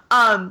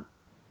 I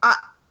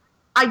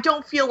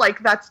don't feel like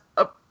that's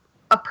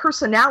a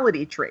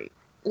personality trait.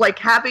 Like,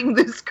 having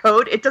this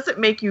code, it doesn't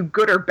make you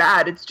good or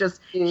bad. It's just,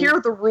 here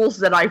are the rules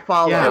that I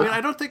follow. Yeah, I mean, I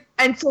don't think...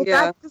 And so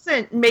that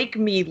doesn't make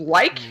me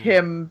like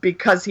him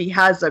because he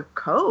has a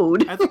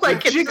code. I think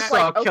like, it's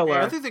Jigsaw killer.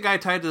 I think the guy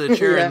tied to the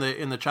chair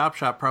in the chop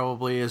shop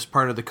probably is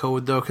part of the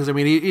code, though, because, I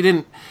mean,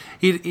 he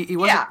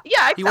wasn't...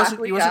 He wasn't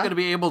going to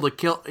be able to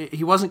kill...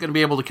 He wasn't going to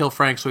be able to kill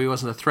Frank, so he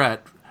wasn't a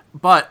threat.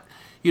 But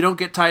you don't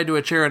get tied to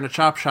a chair in a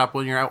chop shop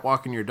when you're out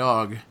walking your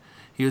dog.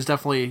 He was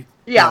definitely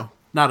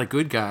not a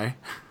good guy.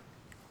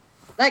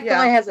 That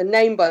guy has a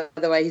name, by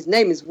the way. His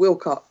name is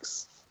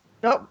Wilcox.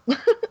 Nope.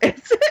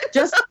 Is it?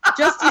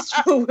 Justice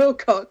for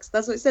Wilcox.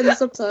 That's what it said in the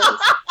subtitles.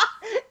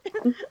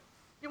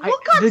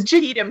 Wilcox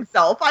peed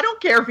himself. I don't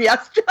care if he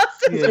has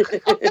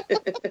justice.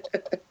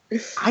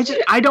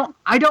 I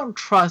don't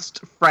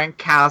trust Frank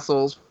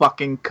Castle's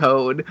fucking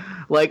code.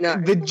 Like,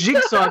 the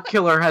Jigsaw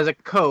killer has a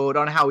code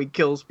on how he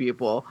kills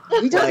people.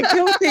 He doesn't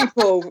kill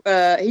people.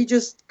 He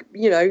just,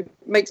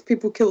 makes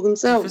people kill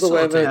themselves or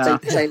whatever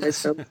they say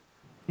this film.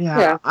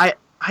 Yeah.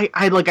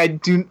 I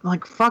do,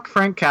 like, fuck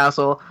Frank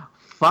Castle,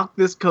 fuck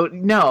this code.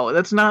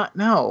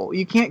 No,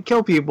 you can't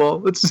kill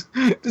people. It's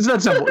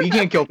not simple. You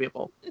can't kill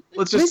people.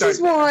 Let's just This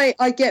is why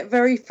I get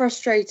very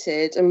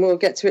frustrated, and we'll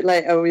get to it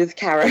later with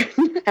Karen,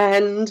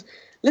 and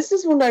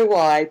listeners will know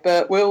why,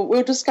 but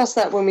we'll discuss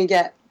that when we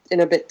get in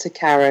a bit to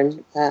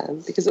Karen,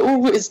 because it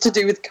all is to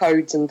do with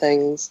codes and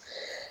things.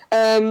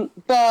 But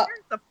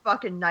Karen's a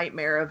fucking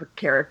nightmare of a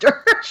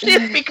character. She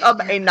has become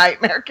a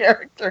nightmare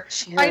character.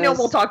 I know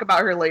we'll talk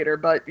about her later,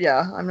 but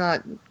yeah,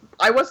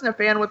 I wasn't a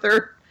fan with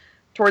her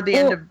toward the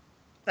end of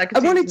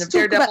second season of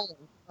Daredevil.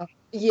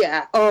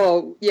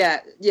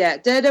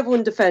 Daredevil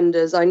and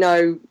Defenders. I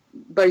know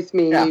both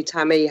me and you,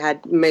 Tammy,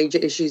 had major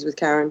issues with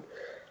Karen.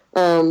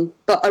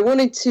 But I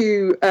wanted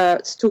to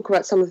talk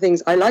about some of the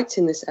things I liked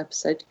in this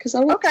episode, because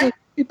I want to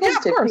be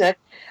positive.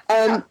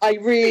 I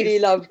really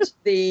loved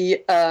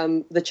the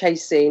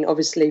chase scene,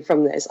 obviously,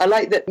 from this. I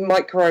like that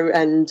Micro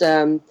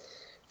and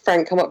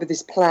Frank come up with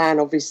this plan,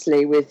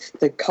 obviously, with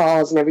the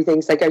cars and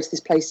everything. So they go to this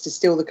place to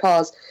steal the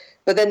cars.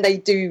 But then they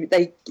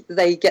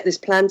get this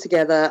plan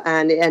together,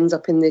 and it ends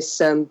up in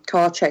this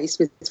car chase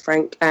with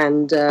Frank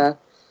and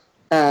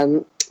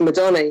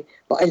Madani.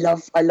 But I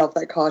love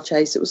that car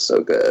chase. It was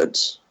so good.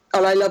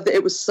 And I love that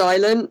it was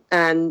silent,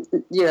 and,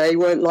 they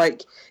weren't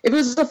like... If it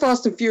was a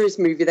Fast and Furious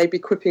movie, they'd be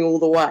quipping all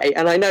the way.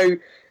 And I know,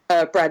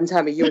 Brad and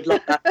Tammy, you would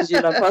love that, because you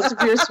love Fast and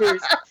Furious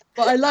movies.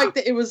 But I liked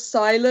that it was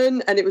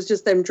silent, and it was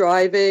just them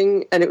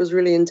driving, and it was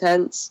really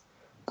intense.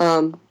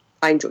 I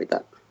enjoyed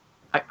that.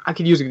 I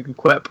could use a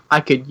quip. I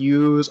could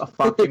use a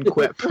fucking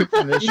quip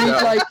in this show. You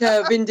need, like,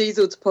 Vin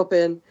Diesel to pop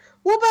in.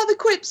 What about the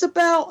quips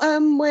about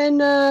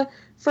when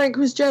Frank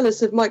was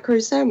jealous of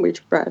Micro's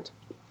sandwich, Brad?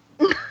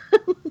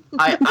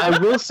 I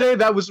will say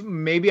that was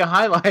maybe a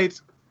highlight.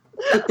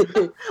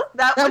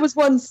 that was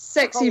one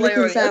sexy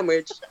looking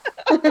sandwich.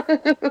 I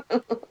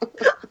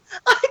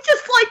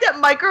just like that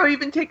Micro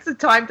even takes the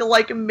time to,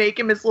 like, make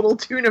him his little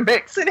tuna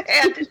mix and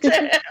hand it to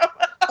him.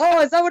 Oh,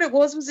 is that what it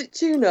was? Was it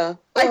tuna?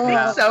 I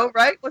think so,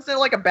 right? Was it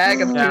like a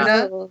bag of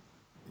tuna?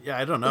 Yeah,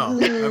 I don't know.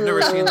 I've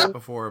never seen that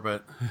before,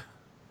 but...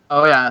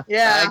 Oh, yeah.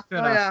 Yeah. Bag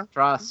tuna. Oh, yeah.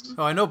 Trust.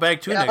 Oh, I know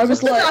bag tuna I was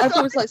exists. like, I thought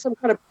it was like some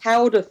kind of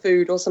powder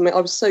food or something. I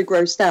was so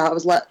grossed out. I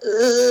was like,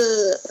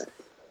 ugh.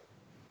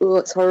 Oh,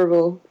 it's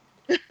horrible.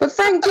 But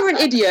Frank, you're an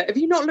idiot. Have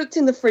you not looked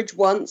in the fridge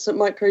once at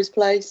Micro's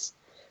place?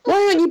 Why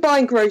aren't you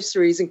buying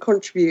groceries and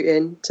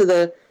contributing to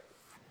the,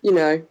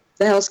 the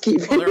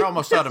housekeeping? Well, they're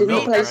almost out of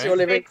milk, place you're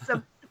right? living?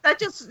 That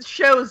just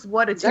shows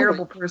what a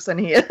terrible person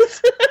he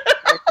is.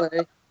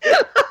 Exactly.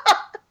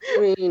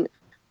 I mean,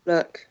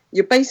 look,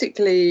 you're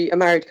basically a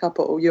married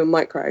couple. You're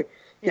Micro.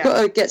 You've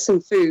got to get some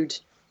food.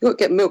 You've got to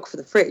get milk for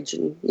the fridge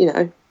and,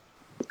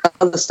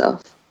 other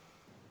stuff.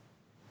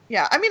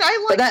 Yeah, I mean,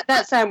 I like... But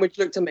that sandwich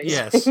looked amazing.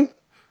 Yes.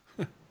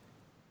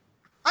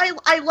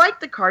 I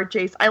like the car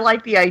chase. I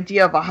like the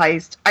idea of a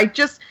heist.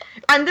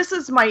 And this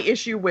is my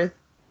issue with,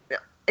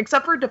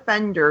 except for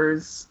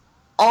Defenders,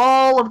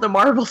 all of the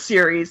Marvel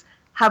series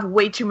have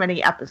way too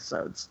many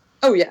episodes.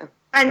 Oh, yeah.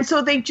 And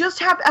so they just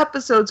have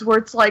episodes where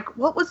it's like,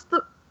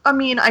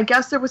 I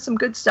guess there was some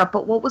good stuff,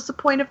 but what was the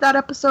point of that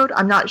episode?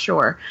 I'm not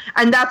sure.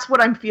 And that's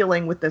what I'm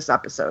feeling with this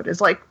episode. Is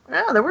like,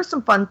 yeah, there were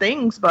some fun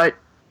things, but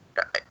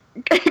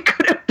it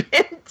could have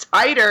been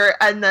tighter.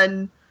 And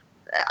then,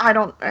 I'm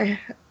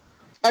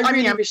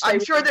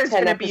sure there's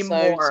going to be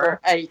more.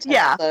 8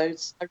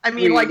 episodes.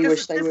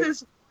 This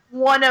is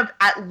one of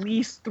at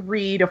least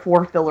 3 to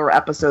 4 filler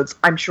episodes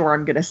I'm sure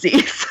I'm going to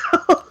see.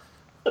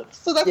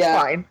 So that's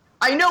fine.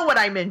 I know what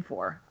I'm in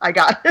for. I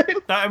got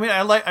it. I mean,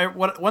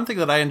 one thing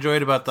that I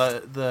enjoyed about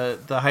the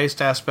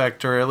heist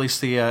aspect, or at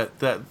least the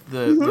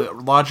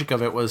logic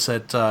of it, was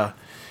that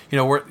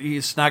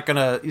he's not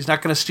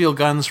gonna steal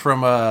guns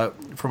from a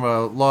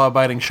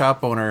law-abiding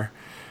shop owner.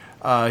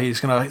 He's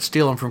gonna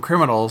steal them from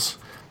criminals.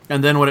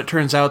 And then when it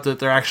turns out that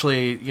they're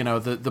actually,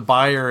 the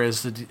buyer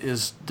is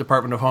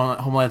Department of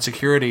Homeland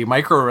Security,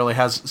 Micro really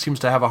seems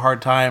to have a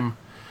hard time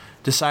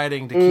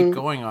deciding to keep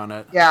going on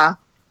it. Yeah.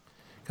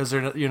 Because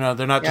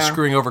they're not just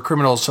screwing over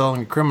criminals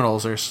selling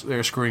criminals.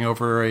 They're screwing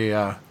over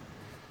an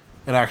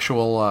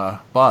actual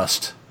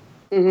bust.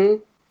 Mm-hmm.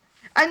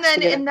 And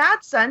then in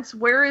that sense,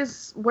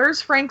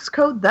 where's Frank's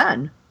code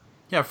then?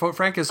 Yeah,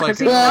 Frank is like,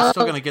 still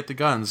going to get the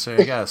guns, I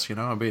guess.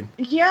 I mean,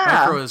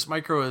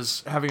 Micro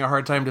is having a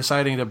hard time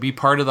deciding to be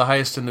part of the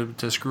heist and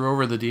to screw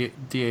over the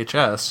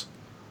DHS.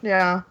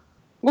 Yeah.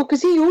 Well,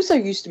 because he also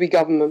used to be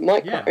government,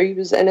 Micro. Yeah. He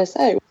was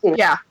NSA, wasn't he?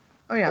 Yeah.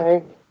 Oh, yeah.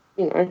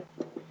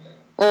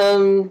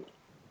 So,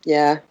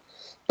 yeah.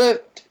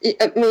 But,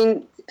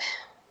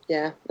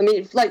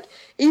 like,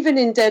 even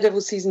in Daredevil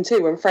Season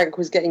 2, when Frank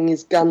was getting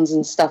his guns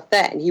and stuff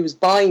then, he was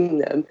buying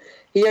them.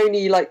 He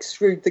only, like,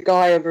 screwed the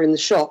guy over in the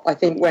shop, I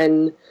think,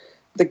 when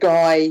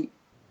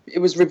it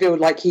was revealed,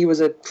 like, he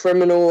was a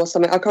criminal or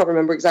something. I can't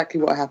remember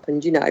exactly what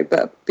happened,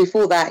 but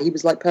before that, he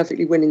was, like,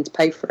 perfectly willing to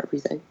pay for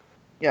everything.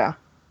 Yeah.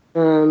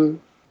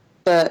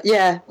 But,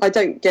 yeah, I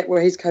don't get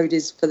where his code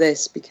is for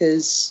this,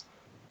 because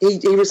he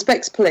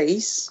respects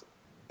police,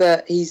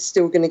 but he's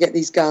still going to get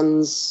these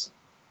guns.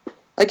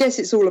 I guess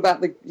it's all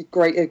about the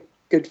greater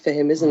good for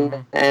him, isn't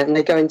it? And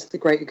they go into the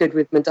greater good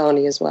with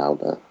Madani as well,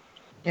 but...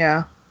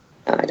 Yeah.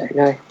 I don't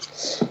know.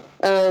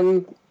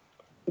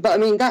 But I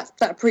mean,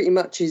 that pretty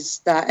much is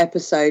that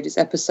episode. It's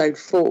episode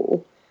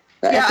 4.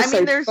 But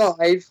episode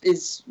 5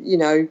 is,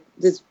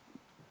 there's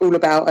all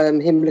about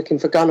him looking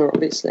for Gunner,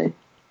 obviously.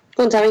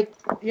 Go on, Tammy.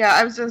 Yeah,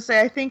 I was going to say,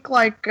 I think,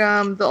 like,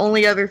 the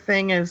only other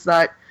thing is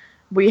that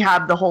we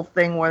have the whole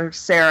thing where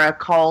Sarah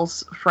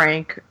calls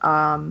Frank,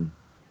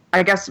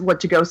 I guess,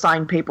 to go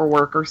sign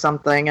paperwork or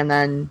something, and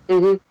then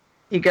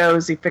he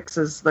goes, he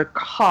fixes the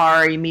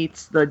car, he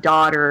meets the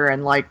daughter,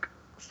 and, like,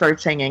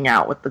 starts hanging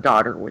out with the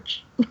daughter,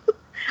 which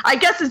I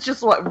guess is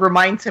just what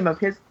reminds him of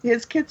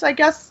his kids, I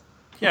guess.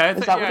 Yeah,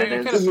 is that what it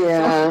is? It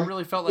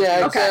really felt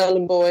like girl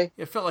and boy.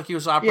 It felt like he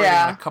was operating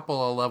on a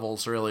couple of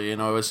levels, really. He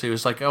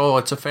was like, oh,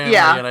 it's a family,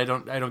 and I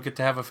don't get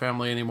to have a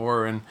family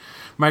anymore, and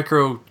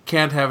Micro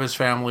can't have his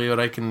family, but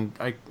I can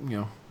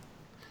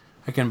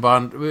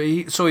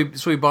bond. So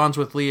he bonds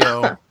with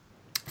Leo.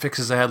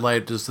 Fixes the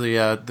headlight, does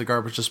the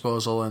garbage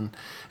disposal, and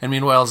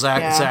meanwhile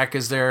Zach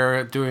is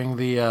there doing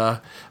the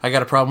I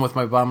got a problem with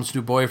my mom's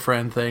new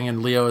boyfriend thing,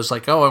 and Leo is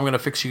like, oh, I'm going to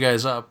fix you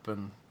guys up,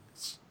 and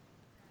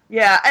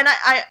and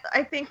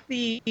I think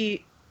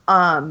the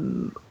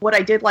what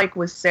I did like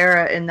was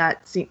Sarah in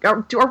that scene.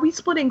 Are we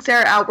splitting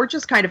Sarah out? We're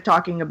just kind of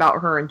talking about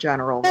her in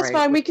general. That's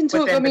fine. We can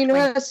talk.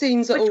 Her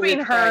scenes are all between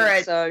her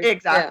and so,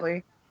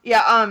 exactly.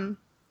 Yeah.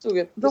 It's all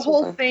good. The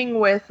whole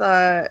thing with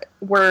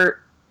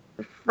where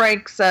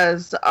Frank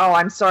says, "Oh,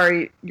 I'm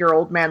sorry, your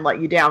old man let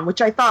you down,"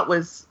 which I thought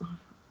was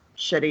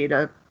shitty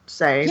to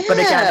say.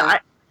 Yeah.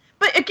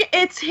 But again,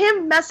 it's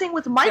him messing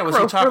with Micro. Was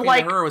he talking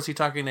to her or was he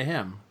talking to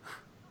him?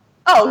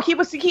 Oh,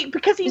 because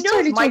he knows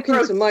totally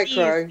Micro.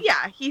 Micro.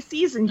 He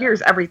sees and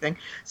hears everything.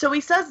 So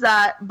he says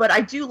that, but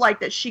I do like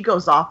that she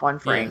goes off on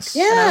Frank.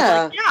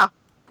 Yes. Yeah.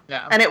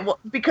 Yeah. And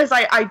because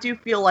I do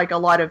feel like a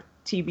lot of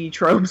TV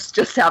tropes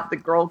just have the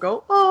girl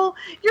go, "Oh,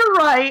 you're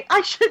right.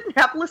 I shouldn't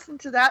have listened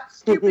to that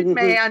stupid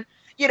man."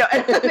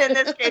 And in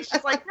this case,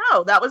 she's like,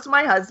 no, that was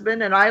my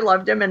husband, and I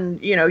loved him,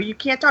 and you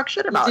can't talk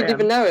shit about him. You didn't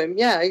even know him.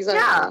 Yeah,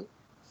 exactly. Yeah.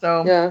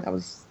 So that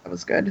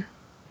was good.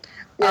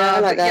 Yeah, I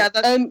like that.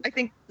 Yeah, I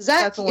think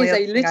Zach is a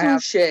little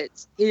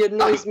shit. He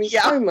annoys me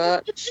so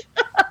much.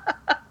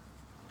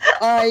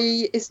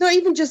 It's not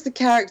even just the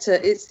character,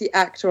 it's the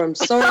actor. I'm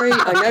sorry.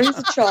 I know he's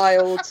a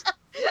child.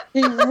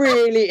 He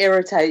really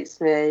irritates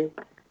me.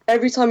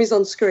 Every time he's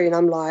on screen,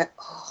 I'm like,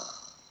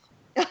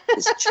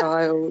 this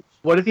child.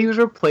 What if he was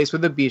replaced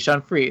with a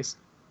Bichon Frise?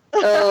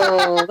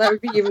 Oh, that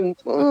would be even...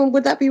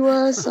 would that be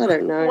worse? I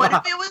don't know. What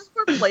if it was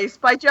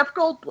replaced by Jeff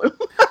Goldblum?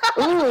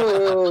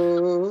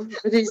 Oh,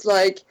 but he's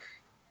like,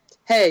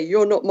 hey,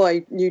 you're not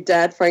my new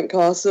dad, Frank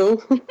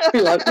Castle.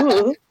 You're like,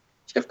 oh,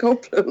 Jeff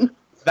Goldblum.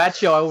 That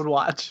show I would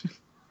watch.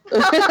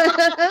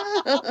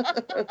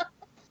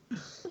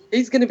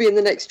 He's going to be in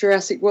the next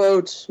Jurassic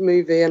World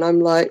movie, and I'm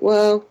like,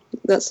 well,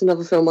 that's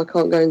another film I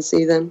can't go and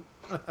see then.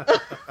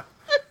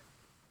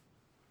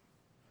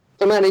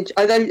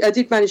 I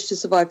did manage to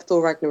survive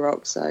Thor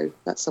Ragnarok, so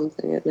that's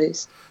something at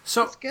least.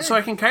 So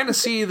I can kind of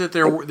see that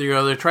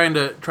they're trying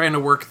to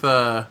work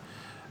the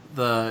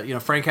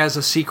Frank has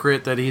a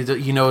secret that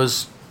he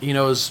knows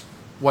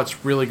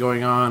what's really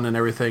going on and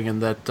everything,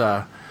 and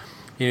that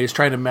he's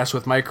trying to mess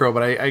with Micro.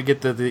 But I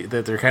get that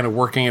they're kind of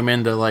working him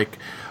into like,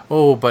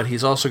 oh, but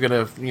he's also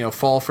gonna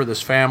fall for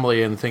this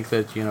family and think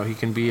that he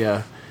can be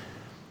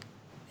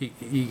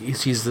he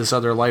sees this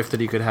other life that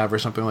he could have or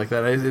something like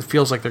that. It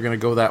feels like they're gonna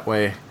go that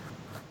way.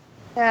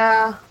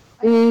 Yeah,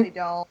 I really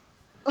don't.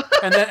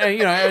 And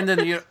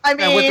then I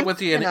mean, with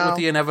the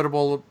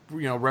inevitable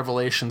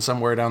revelation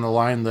somewhere down the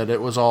line that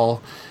it was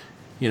all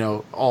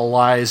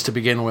lies to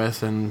begin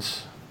with, and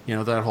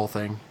that whole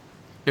thing.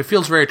 It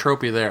feels very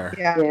tropey there.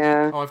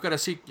 Yeah. Oh, I've got to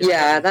see.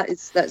 Yeah,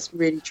 that's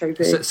really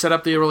tropey. Set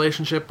up the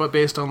relationship, but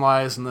based on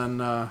lies, and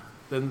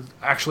then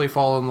actually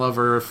fall in love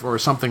or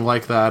something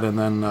like that, and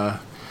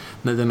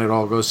then it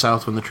all goes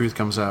south when the truth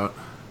comes out.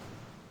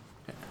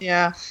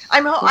 Yeah,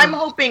 I'm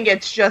hoping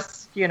it's just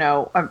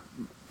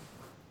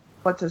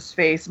what's his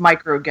face,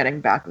 Micro getting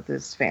back with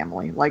his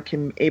family, like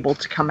him able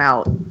to come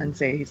out and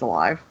say he's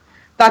alive.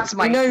 That's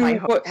my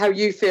hope. How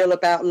you feel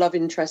about love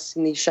interests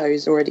in these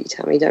shows already,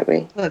 Tammy, don't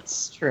we?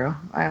 That's true.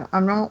 I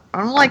don't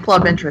like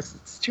love interests.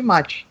 It's too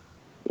much.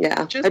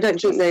 Yeah, I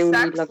don't think they all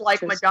need love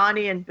like interests.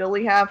 Madani and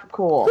Billy have.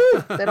 Cool.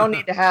 They don't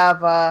need to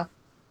have.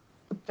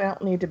 They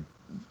don't need to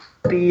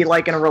be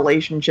like in a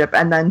relationship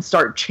and then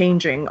start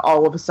changing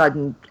all of a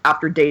sudden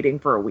after dating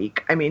for a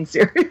week. I mean,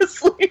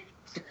 seriously.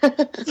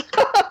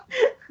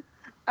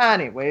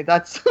 Anyway,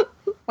 that's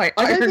my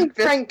I don't think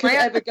Frank could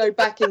ever go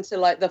back into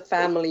like the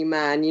family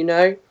man,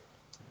 the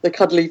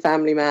cuddly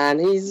family man.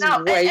 He's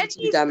way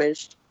too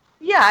damaged.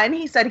 Yeah, and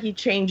he said he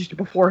changed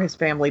before his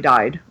family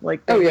died.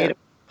 Like they made a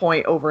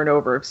point over and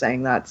over of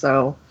saying that.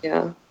 So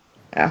yeah.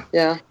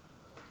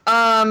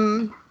 All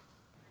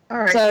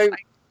right. So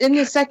in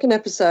the second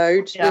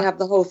episode, we have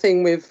the whole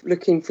thing with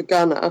looking for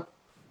Gunnar.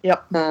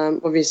 Yep.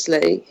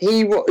 Obviously,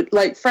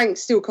 Frank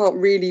still can't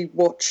really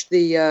watch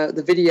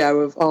the video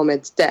of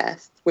Ahmed's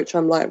death, which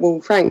I'm like,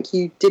 well, Frank,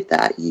 you did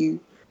that. You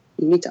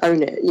need to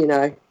own it. And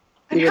how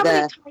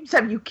many times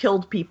have you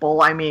killed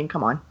people? I mean,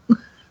 come on.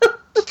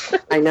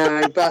 I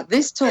know, but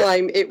this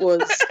time it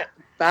was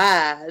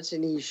bad,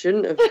 and he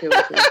shouldn't have killed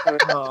him.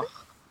 Oh.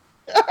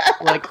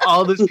 Like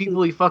all those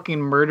people he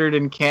fucking murdered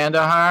in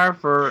Kandahar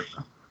for.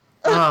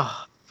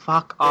 Oh,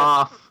 fuck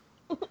off.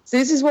 So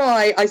this is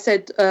why I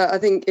said, I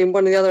think in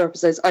one of the other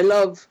episodes, I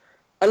love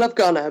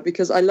Gunnar,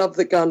 because I love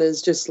that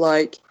Gunnar's just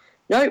like,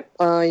 nope,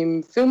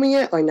 I'm filming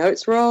it. I know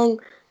it's wrong.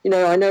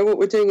 I know what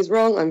we're doing is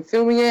wrong. I'm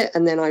filming it,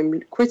 and then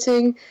I'm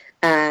quitting,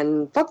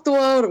 and fuck the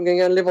world. I'm going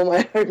to go live on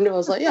my own. And I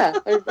was like, yeah,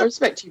 I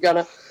respect you,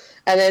 Gunnar.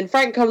 And then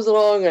Frank comes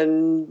along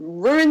and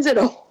ruins it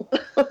all.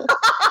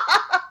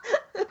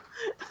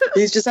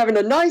 He's just having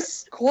a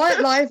nice, quiet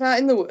life out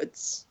in the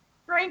woods.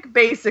 Frank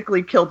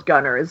basically killed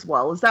Gunnar as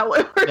well. Is that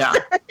what we're saying?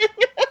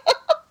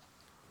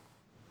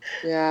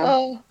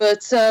 Yeah.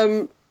 But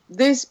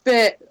this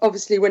bit,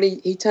 obviously, when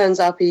he turns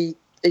up, he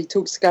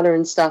talks to Gunnar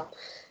and stuff.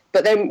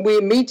 But then we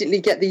immediately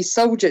get these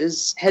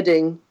soldiers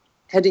heading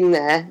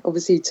there,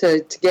 obviously,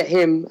 to get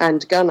him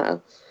and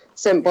Gunnar,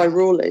 sent by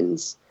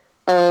Rawlins.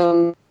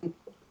 But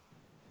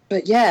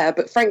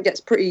Frank gets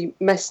pretty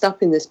messed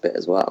up in this bit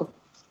as well.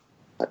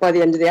 Like by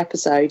the end of the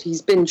episode,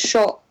 he's been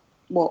shot.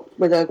 What,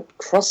 with a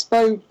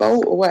crossbow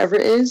bolt or whatever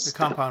it is? The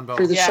compound bolt.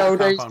 Through the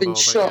shoulder, he's been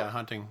shot.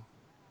 Hunting.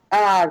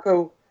 Ah,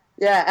 cool.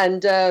 Yeah,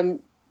 and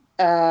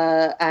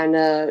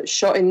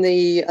shot in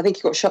the... I think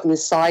he got shot in the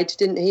side,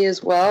 didn't he,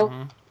 as well?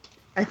 Mm-hmm.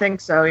 I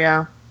think so,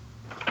 yeah.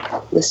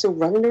 They're still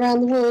running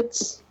around the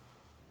woods.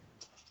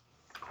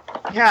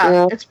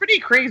 Yeah, it's pretty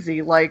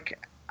crazy, like,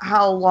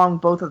 how long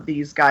both of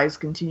these guys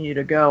continue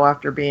to go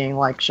after being,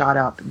 like, shot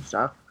up and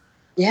stuff.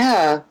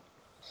 Yeah.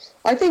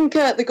 I think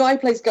the guy who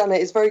plays Gunnar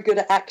is very good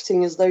at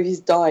acting as though he's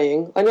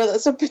dying. I know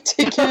that's a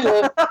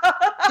particular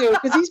skill,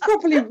 because he's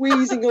probably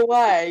wheezing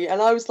away,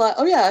 and I was like,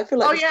 oh yeah, I feel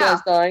like this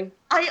guy's dying.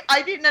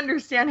 I didn't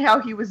understand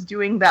how he was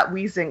doing that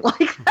wheezing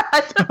like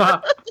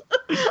that.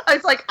 I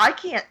was like,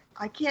 I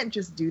I can't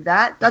just do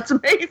that. That's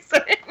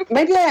amazing.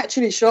 Maybe I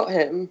actually shot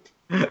him.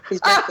 He's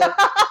back there.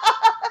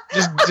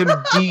 Just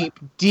some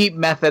deep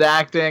method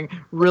acting.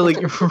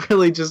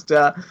 Really just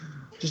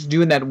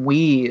doing that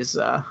wheeze.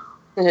 Yeah.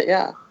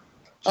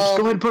 Just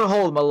go ahead and put a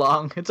hole in my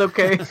lung. It's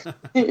okay.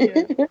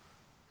 Yeah.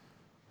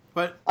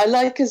 But I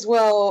like as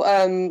well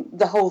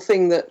the whole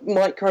thing that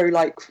Micro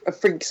like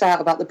freaks out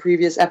about the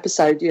previous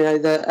episode. You know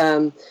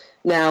that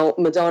now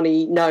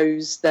Madani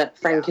knows that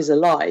Frank is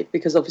alive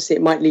because obviously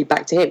it might lead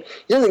back to him.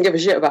 He doesn't give a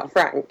shit about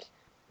Frank.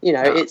 You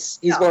know, he's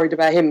worried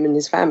about him and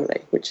his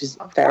family, which is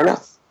fair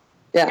enough.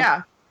 Yeah.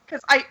 Yeah,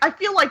 because I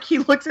feel like he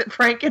looks at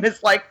Frank and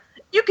is like,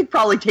 you could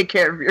probably take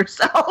care of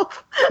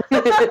yourself.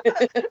 But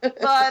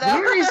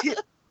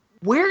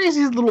where is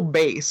his little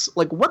base?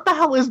 Like, what the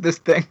hell is this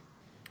thing?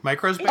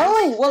 Micro's base?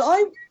 Oh,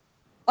 well,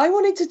 I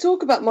wanted to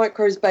talk about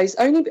Micro's base,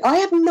 only I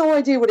have no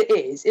idea what it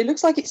is. It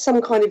looks like it's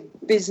some kind of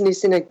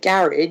business in a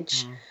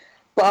garage,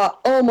 but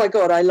oh my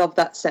god, I love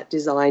that set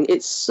design.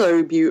 It's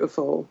so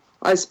beautiful.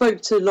 I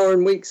spoke to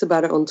Lauren Weeks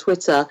about it on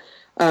Twitter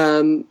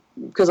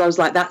because I was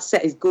like, that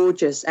set is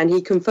gorgeous, and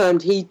he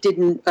confirmed he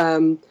didn't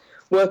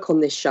work on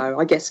this show,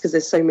 I guess because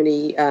there's so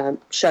many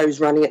shows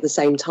running at the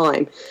same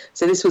time.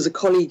 So this was a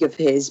colleague of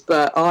his,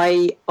 but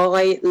I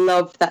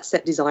love that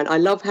set design. I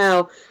love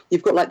how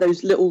you've got like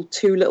those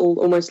two little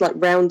almost like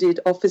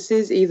rounded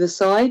offices either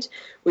side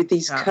with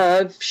these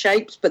curve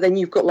shapes, but then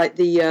you've got like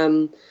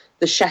the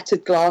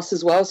shattered glass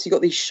as well. So you've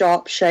got these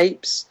sharp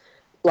shapes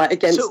like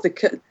against the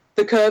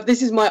curve.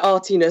 This is my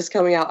artiness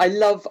coming out. I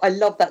love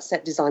that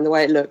set design, the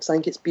way it looks. I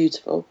think it's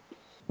beautiful.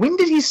 When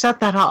did he set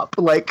that up?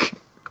 Like,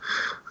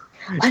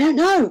 I don't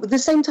know. At the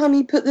same time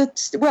he put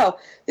this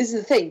is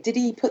the thing. Did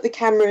he put the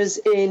cameras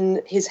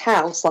in his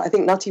house? Like I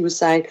think Nutty was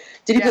saying,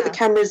 did he put the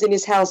cameras in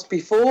his house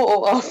before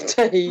or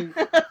after he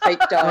fake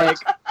died?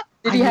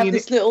 Did he have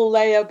this little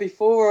layer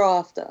before or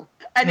after?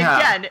 And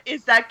again,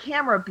 is that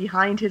camera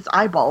behind his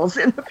eyeballs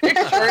in the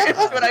picture? Is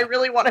what I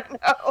really want to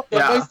know. The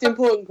most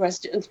important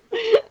question.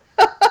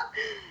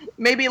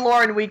 Maybe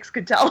Lauren Weeks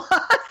could tell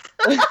us.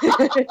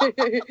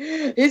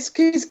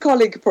 his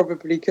colleague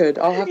probably could.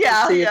 I'll have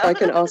to see if I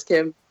can ask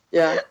him.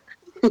 Yeah.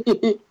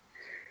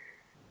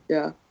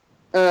 Yeah.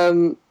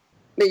 But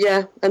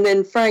yeah, and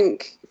then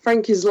Frank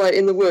is like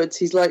in the woods.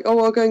 He's like,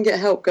 oh, I'll go and get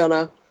help,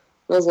 Gunner. And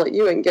I was like,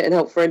 you ain't getting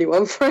help for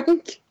anyone,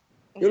 Frank.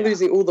 You're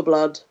losing all the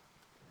blood.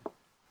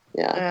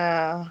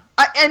 Yeah.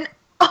 And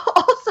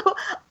also,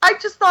 I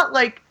just thought,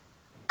 like,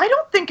 I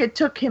don't think it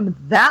took him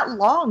that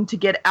long to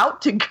get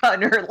out to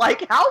Gunner.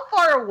 Like, how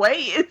far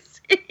away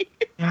is he?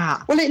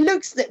 Yeah. Well, it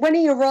looks that when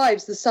he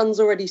arrives, the sun's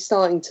already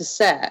starting to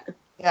set.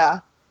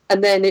 Yeah.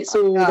 And then it's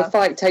all, the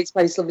fight takes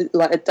place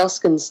like at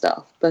dusk and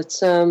stuff. But,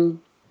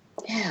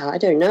 yeah, I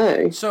don't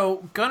know.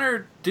 So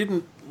Gunner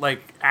didn't,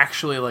 like,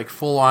 actually, like,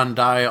 full-on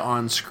die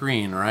on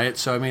screen, right?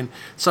 So, I mean,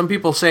 some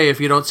people say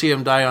if you don't see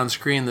him die on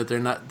screen that they're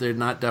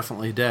not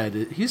definitely dead.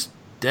 He's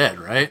dead,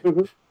 right?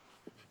 Mm-hmm.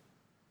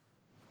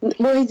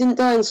 Well, he didn't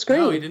die on screen.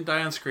 No, he didn't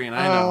die on screen.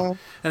 I know,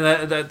 and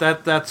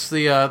that's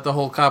the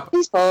whole cop.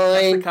 He's fine.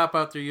 That's the cop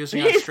out there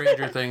using on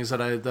Stranger Things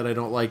that I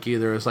don't like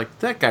either. It's like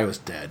that guy was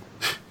dead.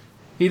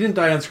 He didn't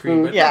die on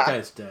screen, but that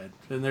guy's dead.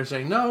 And they're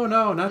saying no,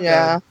 not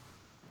dead.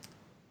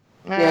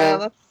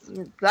 Yeah,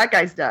 that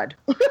guy's dead.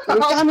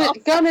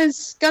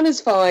 Gunner's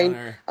fine.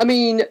 Gunner. I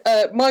mean,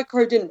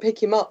 Micro didn't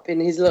pick him up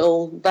in his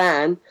little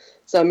van,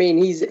 so I mean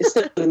he's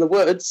still in the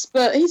woods,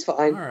 but he's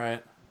fine. All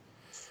right.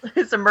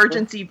 His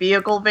emergency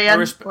vehicle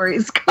van where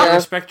he's I gone.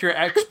 respect your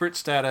expert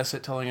status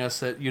at telling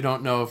us that you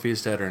don't know if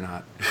he's dead or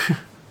not.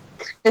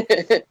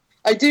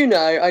 I do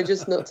know, I'm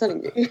just not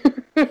telling you.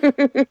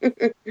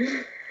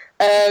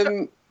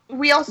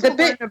 We also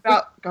learned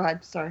about... Go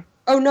ahead, sorry.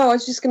 Oh, no, I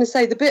was just going to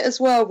say, the bit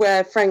as well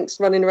where Frank's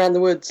running around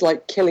the woods,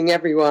 like, killing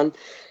everyone,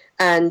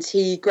 and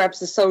he grabs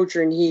the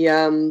soldier and he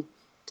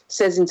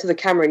says into the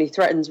camera and he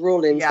threatens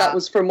Rawlins. Yeah. That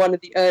was from one of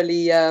the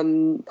early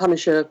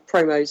Punisher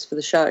promos for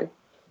the show.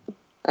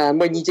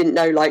 When you didn't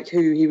know, like,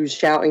 who he was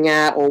shouting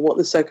at or what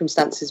the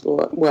circumstances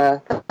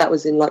were. That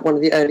was in, like, one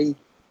of the early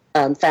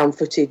found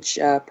footage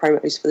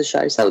promos for the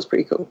show. So that was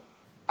pretty cool.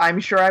 I'm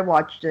sure I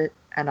watched it,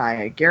 and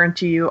I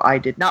guarantee you I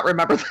did not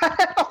remember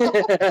that.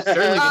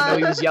 Certainly didn't know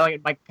he was yelling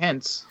at Mike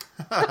Pence.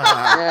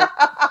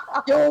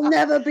 You'll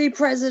never be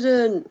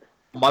president.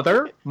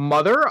 Mother,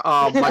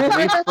 I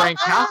believe Frank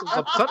Castle's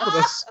upset with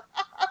us.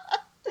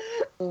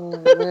 Oh,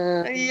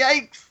 man.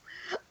 Yikes.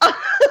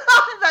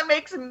 That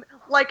makes him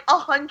like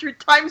 100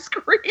 times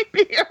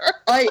creepier.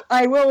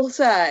 I will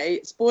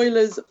say,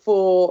 spoilers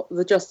for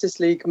the Justice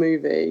League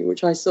movie,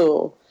 which I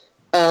saw,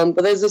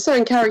 but there's a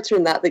certain character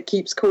in that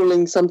keeps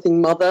calling something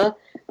mother,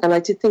 and I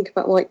did think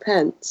about Mike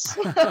Pence.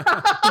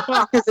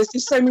 Because there's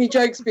just so many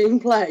jokes being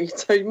played.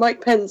 So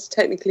Mike Pence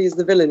technically is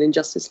the villain in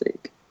Justice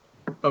League.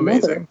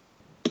 Amazing.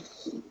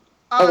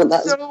 So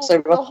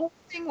the whole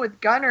thing with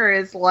Gunner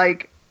is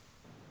like,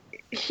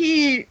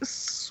 he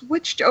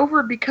switched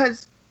over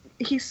because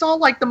he saw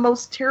like the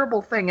most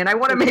terrible thing, and I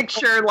want to make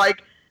sure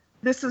like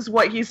this is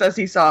what he says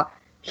he saw.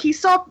 He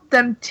saw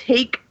them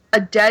take a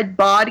dead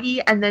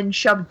body and then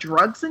shove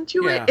drugs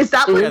into it. Is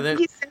that what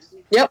he said?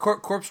 Yep.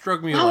 Corpse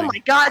drug muling. Oh my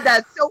god,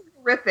 that's so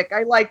horrific.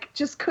 I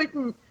just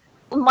couldn't.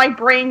 My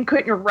brain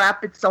couldn't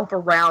wrap itself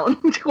around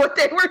what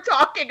they were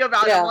talking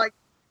about. Yeah. I'm like,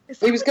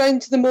 he was going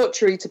to the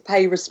mortuary to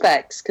pay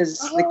respects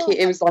because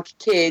it was like a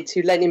kid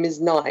who lent him his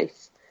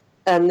knife,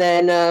 and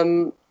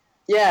then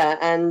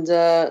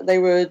they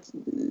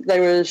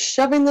were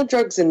shoving the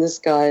drugs in this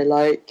guy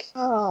like.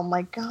 Oh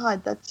my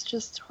god, that's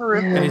just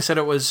horrific. And he said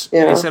it was.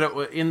 Yeah. He said it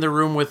was in the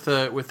room with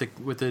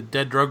the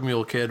dead drug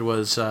mule kid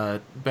was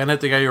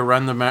Bennett, the guy who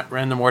ran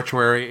the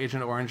mortuary,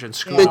 Agent Orange, and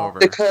Schoonover.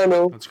 The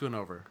Colonel. And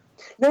Schoonover.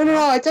 No.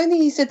 I don't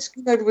think he said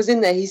Schoonover was in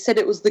there. He said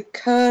it was the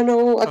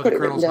Colonel. I've got it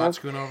written down. Not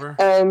Schoonover.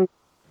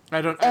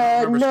 I don't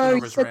remember no,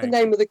 Schoonover's he said rank. the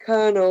name of the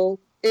Colonel.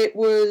 It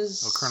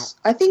was. Colonel.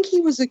 I think he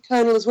was a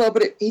Colonel as well,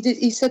 but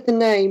he said the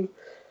name.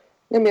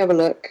 Let me have a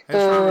look. I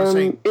just remember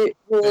saying it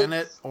was,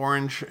 Bennett,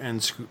 Orange,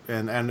 and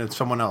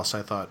someone else.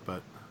 I thought,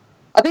 but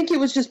I think it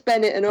was just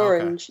Bennett and Okay.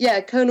 Orange.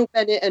 Yeah, Colonel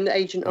Bennett and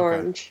Agent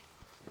Orange.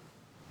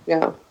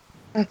 Yeah,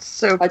 That's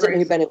so I don't know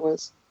who crazy. Bennett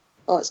was.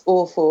 Oh, it's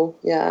awful.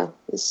 Yeah,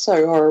 it's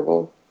so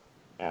horrible.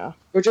 Yeah.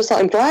 We're just like,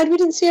 I'm glad we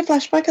didn't see a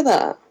flashback of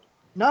that.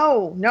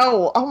 No.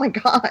 Oh my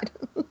god.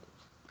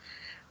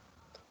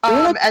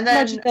 I And then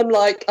imagine them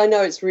like, I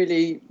know it's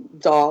really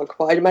dark,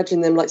 but I'd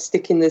imagine them like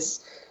sticking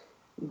this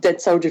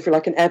dead soldier through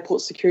like an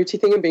airport security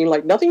thing and being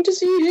like, nothing to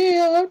see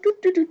here.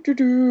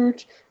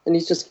 And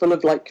he's just full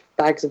of like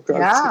bags of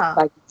drugs, Yeah.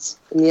 bags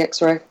in the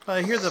X-ray.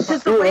 I hear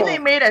because the way they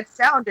made it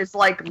sound is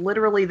like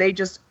literally they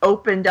just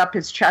opened up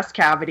his chest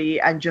cavity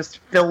and just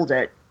filled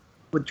it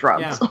with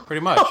drugs. Yeah,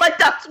 pretty much. Like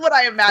that's what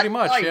I imagine.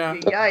 Pretty much, yeah.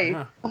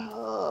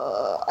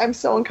 Yikes. I'm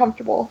so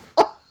uncomfortable.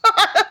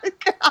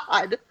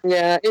 God.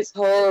 Yeah, it's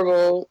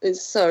horrible.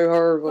 It's so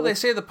horrible. Well, they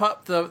say the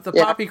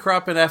poppy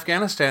crop in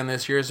Afghanistan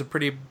this year is a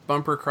pretty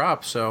bumper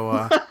crop.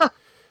 So,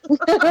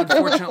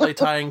 unfortunately,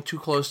 tying too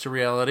close to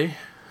reality.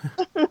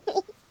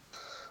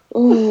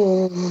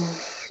 Oh,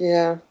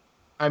 yeah.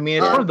 I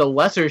mean, it's one of the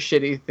lesser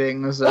shitty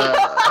things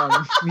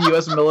the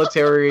U.S.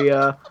 military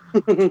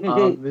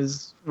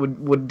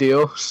would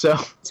do. So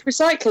It's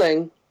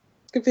recycling.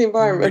 It's good for the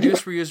environment.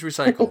 Reduce, reuse,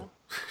 recycle.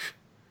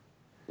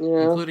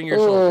 Yeah. Including your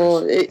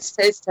soldiers.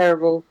 It's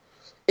terrible.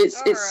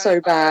 It's so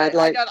bad.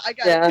 Right. Like, I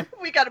got yeah.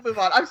 We got to move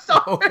on. I'm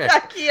sorry. Okay. I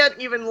can't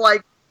even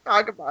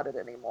talk about it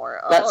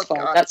anymore. That's Oh, fine.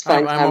 God. That's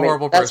fine. I'm a Tammy.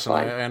 horrible That's person.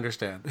 fine. I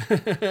understand.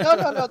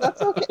 No,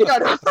 that's okay.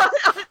 No.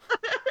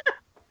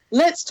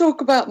 Let's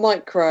talk about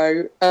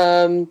Micro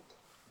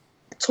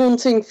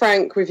taunting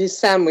Frank with his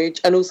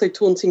sandwich, and also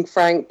taunting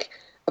Frank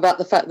about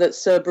the fact that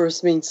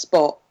Cerberus means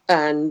spot,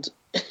 and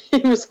he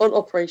was on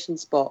Operation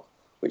Spot,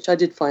 which I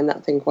did find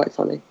that thing quite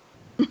funny.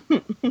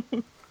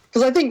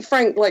 Because I think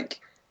Frank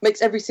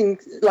makes everything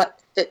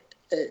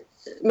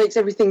makes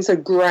everything so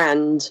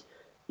grand,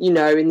 in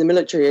the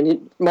military,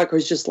 and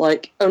Micro's just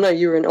like, oh no,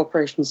 you're in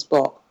Operation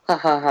Spot, ha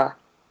ha ha,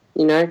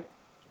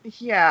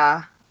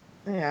 Yeah.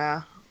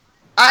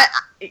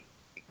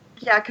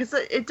 Because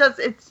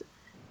it's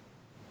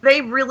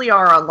they really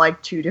are on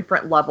two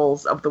different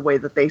levels of the way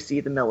that they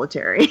see the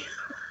military.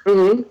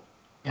 Mm-hmm.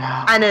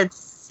 yeah, and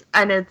it's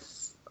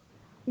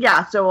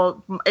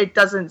so it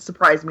doesn't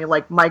surprise me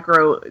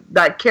Micro,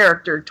 that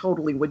character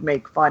totally would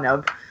make fun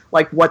of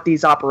what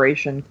these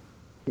operation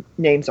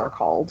names are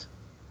called.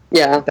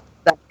 Yeah.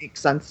 That makes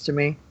sense to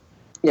me.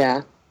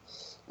 Yeah.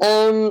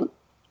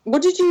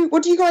 What do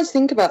you guys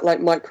think about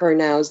Micro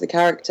now as the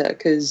character?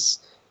 Because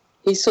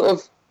he sort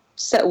of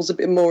settles a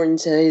bit more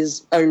into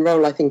his own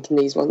role, I think, in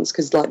these ones.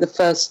 Because the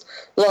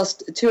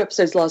last 2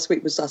 episodes last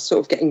week was us sort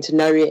of getting to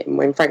know him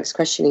when Frank's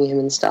questioning him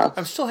and stuff.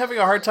 I'm still having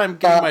a hard time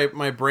getting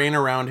my brain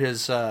around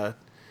his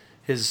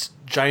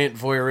giant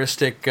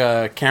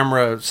voyeuristic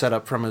camera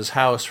setup from his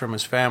house, from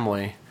his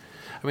family.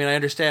 I mean, I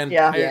understand.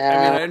 Yeah.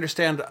 I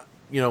understand.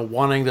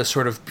 Wanting to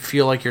sort of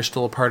feel like you're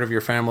still a part of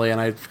your family, and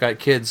I've got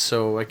kids,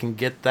 so I can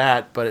get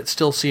that, but it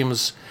still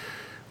seems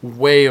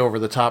way over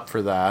the top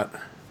for that.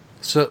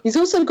 So He's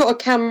also got a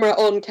camera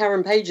on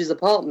Karen Page's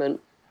apartment,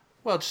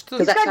 well, just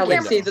because that's how we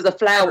see that the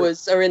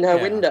flowers are in her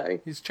window.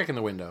 He's checking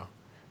the window,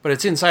 but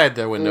it's inside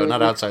the window,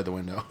 not outside the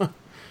window.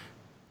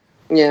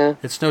 Yeah.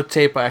 It's no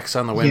tape X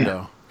on the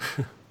window.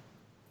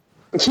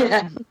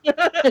 Yeah.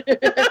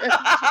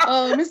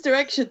 Oh, Mr.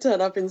 X should turn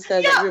up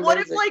instead. Yeah, That'd be what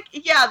if amazing.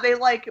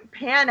 they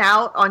pan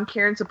out on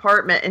Karen's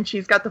apartment and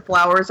she's got the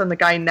flowers and the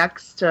guy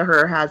next to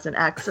her has an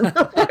X in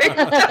the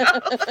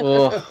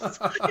window?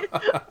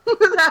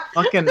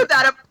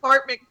 That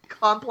apartment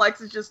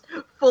complex is just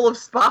full of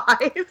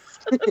spies.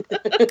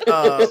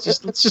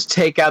 let's just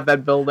take out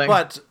that building.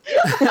 But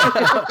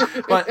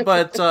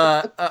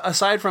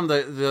aside from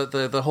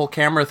the whole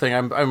camera thing,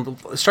 I'm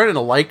starting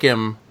to like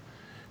him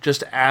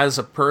just as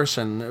a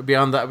person.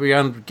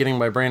 Beyond getting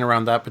my brain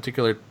around that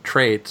particular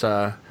trait,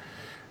 I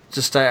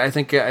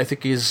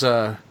think he's.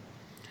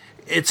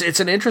 It's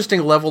an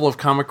interesting level of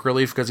comic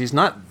relief because he's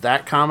not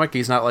that comic.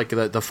 He's not like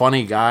the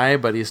funny guy,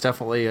 but he's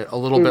definitely a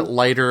little bit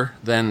lighter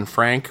than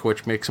Frank,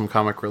 which makes him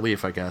comic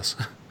relief, I guess.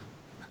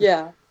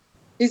 Yeah.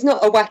 He's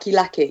not a wacky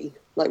lackey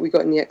like we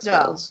got in the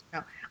X-Files.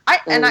 No.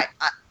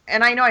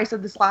 and I know I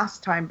said this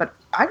last time, but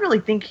I really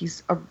think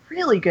he's a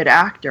really good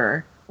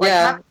actor. Like,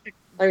 Yeah,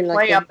 having to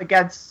play up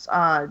against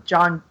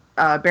John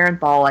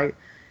Barenthal,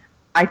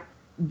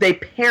 they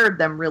paired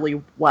them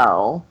really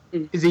well.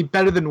 Is he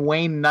better than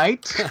Wayne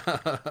Knight?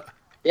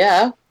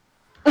 Yeah.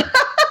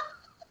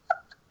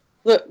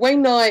 Look,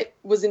 Wayne Knight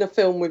was in a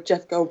film with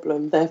Jeff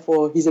Goldblum,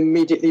 therefore he's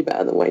immediately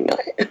better than Wayne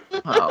Knight.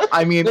 Oh,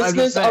 I mean,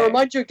 listeners, I'll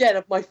remind you again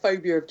of my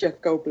phobia of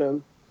Jeff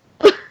Goldblum.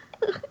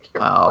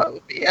 Wow.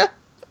 Yeah.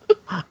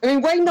 I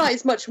mean, Wayne Knight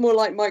is much more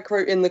like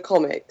Micro in the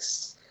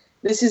comics.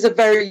 This is a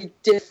very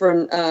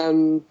different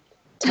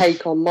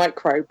take on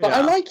Micro, but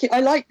I like it. I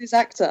like this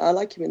actor. I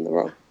like him in the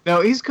role.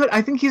 No, he's good.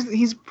 I think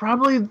he's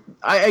probably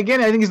I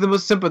think he's the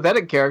most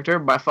sympathetic character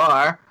by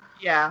far.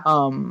 Yeah.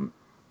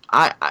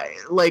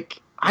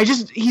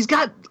 He's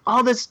got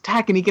all this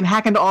tech and he can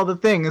hack into all the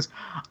things.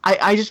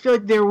 I just feel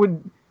like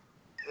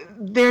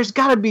there's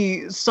got to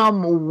be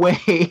some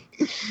way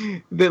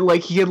that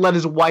like he could let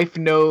his wife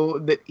know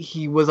that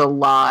he was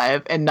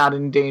alive and not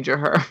endanger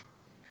her.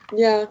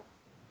 Yeah.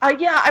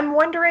 I'm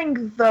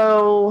wondering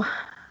though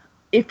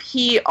if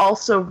he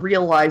also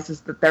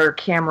realizes that there are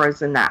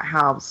cameras in that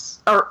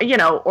house, or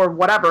or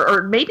whatever,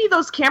 or maybe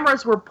those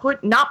cameras were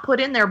not put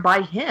in there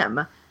by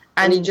him,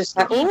 and he just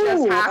hacked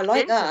I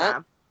like that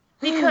them.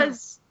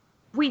 Because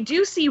we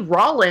do see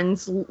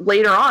Rollins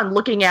later on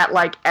looking at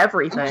like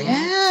everything.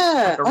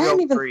 Yeah, I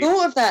hadn't even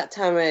thought of that,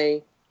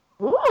 Tammy.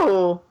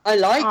 Ooh, I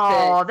like this.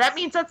 Oh, that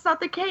means that's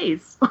not the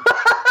case.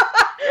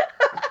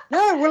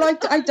 No, well,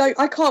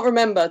 I can't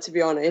remember, to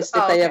be honest,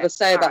 if they ever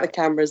say about the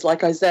cameras.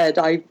 Like I said,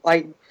 I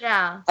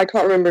can't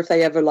remember if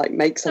they ever like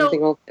make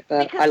something of it,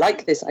 but I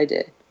like this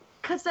idea.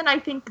 Because then I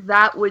think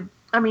that would,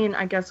 I mean,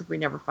 I guess if we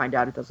never find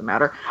out, it doesn't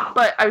matter.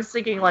 But I was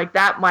thinking like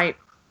that might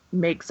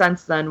make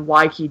sense then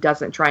why he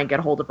doesn't try and get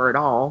a hold of her at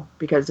all,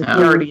 because if he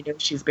already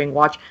knows she's being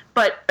watched.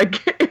 But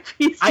again, if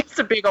he's just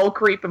a big old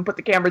creep and put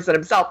the cameras in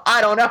himself, I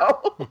don't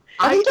know.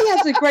 I think he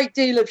has a great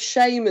deal of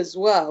shame as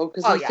well,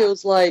 because he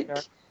feels like...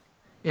 Sure.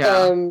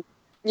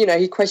 Yeah.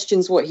 He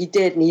questions what he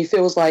did, and he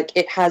feels like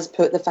it has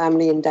put the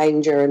family in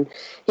danger, and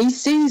he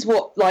sees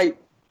what, like,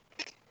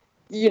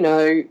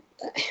 well,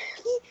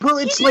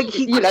 it's like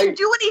he didn't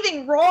do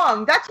anything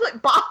wrong. That's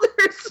what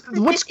bothers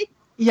me.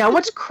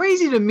 What's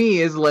crazy to me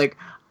is, like,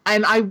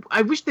 and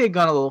I wish they had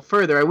gone a little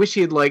further. I wish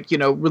he had, like,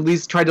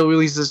 tried to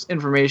release this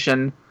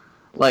information,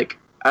 like,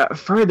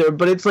 further,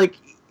 but it's like,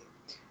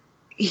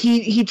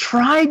 he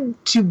tried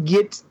to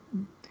get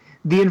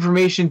the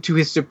information to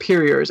his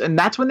superiors, and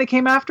that's when they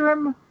came after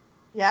him?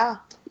 Yeah.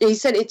 He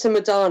sent it to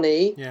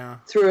Madani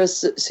through a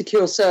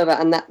secure server,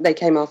 and that they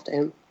came after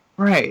him.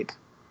 Right.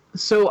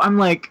 So I'm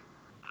like...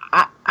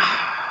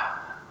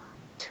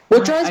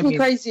 What drives me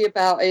crazy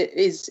about it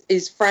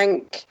is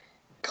Frank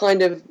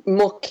kind of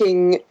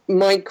mocking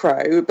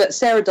Micro, but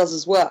Sarah does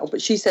as well,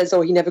 but she says,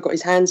 he never got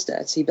his hands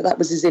dirty, but that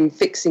was him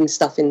fixing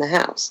stuff in the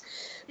house.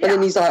 But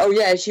then he's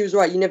like, she was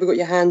right, you never got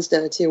your hands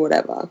dirty or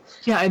whatever.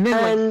 Yeah, and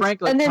then Frank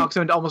talks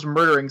him into almost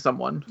murdering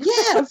someone.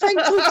 Yeah, and Frank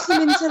talks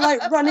him into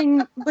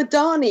running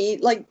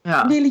Madani,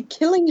 nearly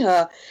killing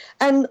her.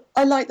 And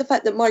I like the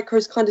fact that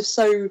Micro's kind of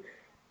so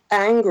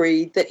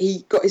angry that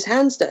he got his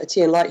hands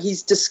dirty, and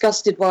he's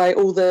disgusted by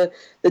all the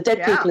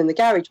dead people in the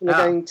garage when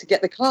they're going to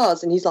get the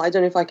cars, and he's like, I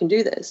don't know if I can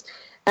do this.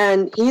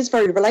 And he is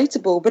very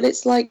relatable, but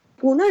it's like,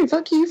 well, no,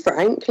 fuck you,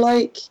 Frank.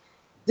 Like,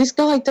 this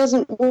guy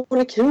doesn't want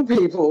to kill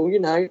people,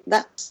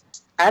 that's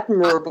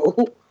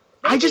admirable.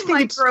 I just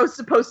think Micro's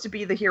supposed to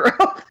be the hero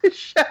of the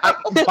show.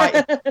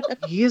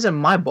 He is in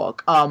my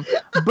book. But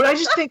I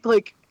just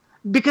think,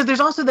 because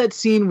there's also that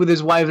scene with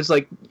his wife, it's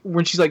like,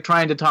 when she's,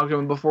 trying to talk to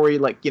him before he,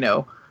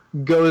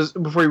 goes,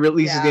 before he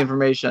releases the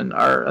information,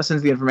 or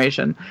sends the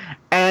information.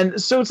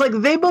 And so it's like,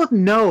 they both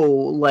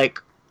know,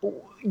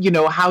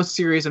 how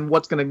serious and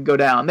what's going to go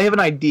down. They have an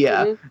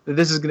idea that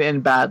this is going to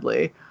end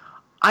badly.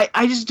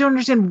 I just don't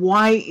understand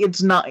why it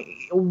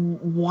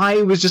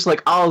was just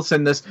like, I'll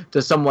send this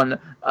to someone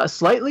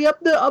slightly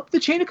up the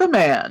chain of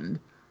command.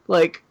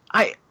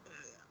 I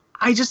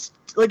just,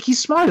 he's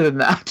smarter than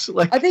that.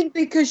 I think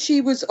because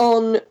she was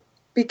in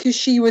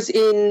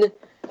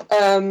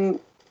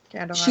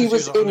Kandahar. She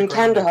was in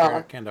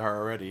Kandahar. Kandahar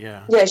already,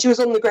 yeah. Yeah, she was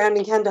on the ground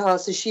in Kandahar,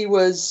 so she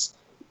was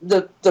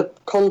the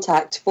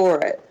contact for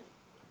it.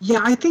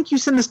 Yeah, I think you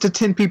send this to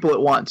 10 people at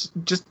once,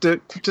 just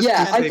to I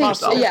think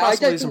yourself. Yeah, I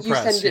don't think you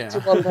send it to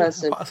one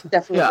person.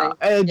 Definitely. Yeah,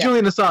 and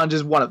Julian Assange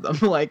is one of them.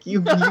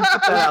 You put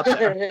that out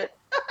there.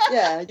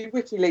 Yeah, you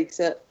WikiLeaks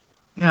it.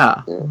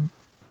 Yeah.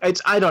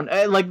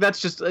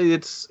 That's just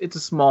it's a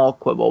small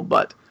quibble,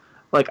 but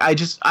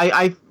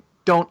I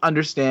don't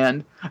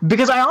understand,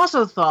 because I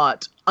also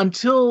thought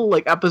until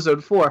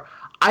episode 4,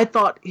 I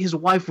thought his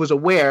wife was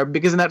aware,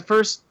 because in that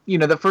first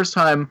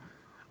time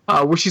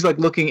where she's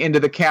looking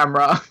into the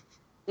camera.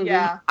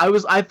 Yeah,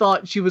 I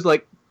thought she was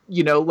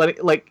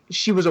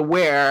she was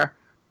aware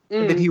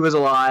that he was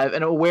alive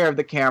and aware of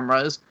the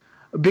cameras,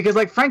 because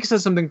Frank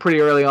says something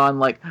pretty early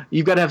on,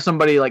 you've got to have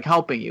somebody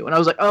helping you, and I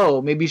was like,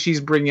 oh, maybe she's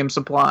bringing him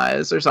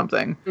supplies or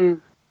something,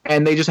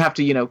 and they just have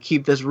to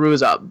keep this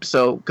ruse up.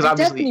 So because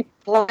obviously definitely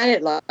play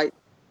it like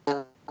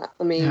that.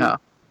 I mean, Yeah,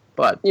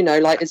 but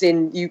like as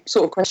in you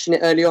sort of question it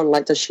early on,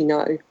 like, does she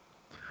know?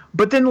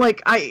 But then,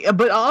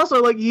 but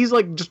also, like, he's,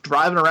 like, just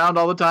driving around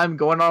all the time,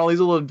 going on all these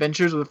little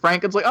adventures with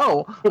Frank. It's like,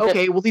 oh,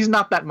 okay, well, he's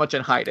not that much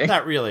in hiding.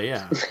 Not really,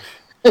 yeah.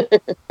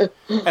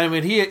 I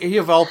mean, he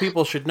of all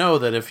people should know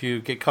that if you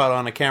get caught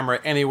on a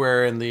camera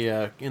anywhere in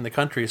the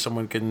country,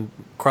 someone can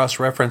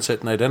cross-reference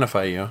it and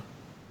identify you.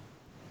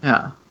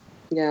 Yeah.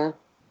 Yeah.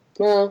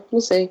 Well,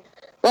 we'll see.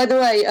 By the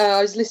way,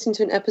 I was listening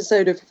to an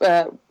episode of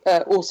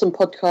awesome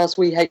podcast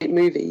We Hate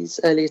Movies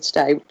earlier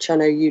today, which I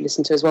know you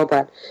listened to as well,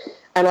 Brad.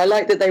 And I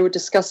like that they were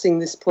discussing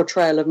this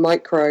portrayal of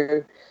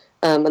Micro,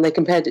 and they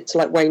compared it to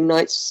like Wayne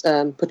Knight's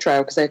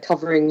portrayal because they're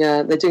doing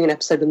an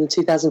episode on the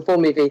 2004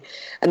 movie,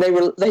 and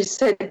they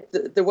said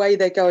that the way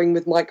they're going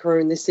with Micro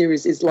in this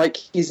series is like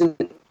he's a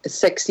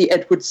sexy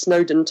Edward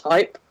Snowden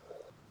type.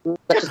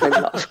 That just made me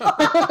laugh.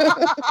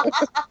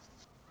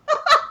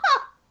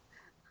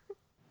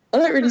 I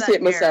don't really see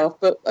it myself,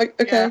 but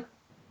okay. Yeah.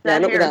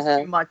 That not hair with is that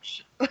hair. too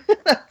much.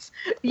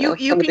 You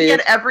can get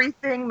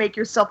everything, make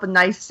yourself a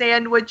nice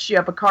sandwich, you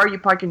have a car you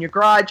park in your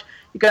garage,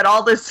 you got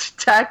all this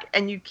tech,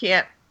 and you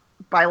can't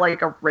buy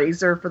like a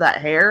razor for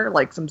that hair,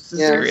 like some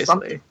scissors or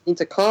something. You need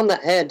to calm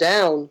that hair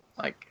down.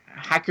 Like,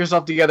 hack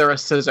yourself together a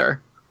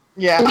scissor.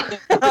 Yeah.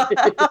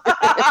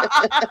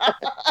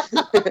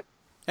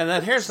 And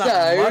that hair's not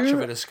much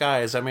of a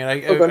disguise. I mean,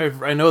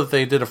 I know that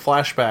they did a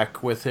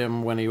flashback with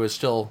him when he was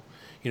still,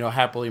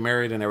 happily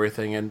married and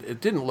everything, and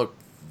it didn't look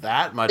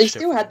that much. He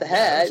still had the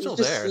hair.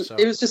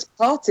 It was just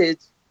parted.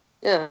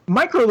 Yeah.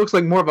 Micro looks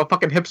like more of a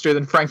fucking hipster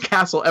than Frank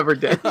Castle ever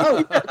did.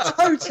 Oh,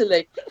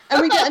 totally.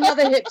 And we get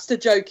another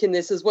hipster joke in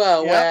this as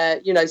well,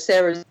 where,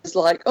 Sarah's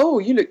like, oh,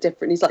 you look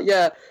different. He's like,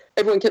 yeah,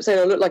 everyone kept saying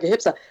I look like a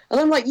hipster. And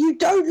I'm like, you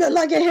don't look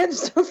like a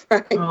hipster,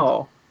 Frank.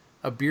 Oh.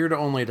 A beard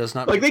only does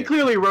not like, they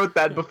clearly wrote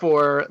that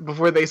before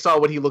they saw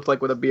what he looked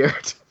like with a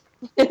beard.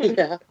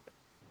 Yeah.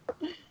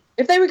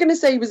 If they were going to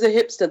say he was a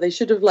hipster, they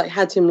should have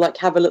had him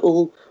have a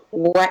little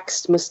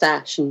waxed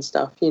mustache and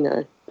stuff,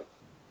 and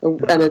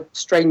a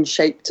strange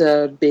shaped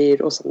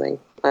beard or something.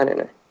 I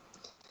don't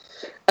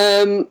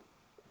know.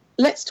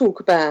 Let's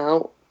talk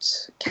about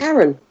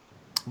Karen.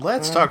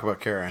 Let's talk about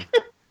Karen.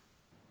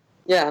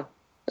 Yeah,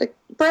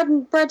 Brad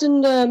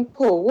and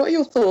Paul. What are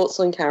your thoughts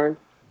on Karen?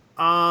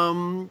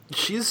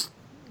 She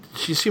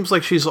seems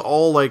like she's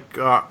all like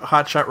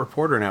hotshot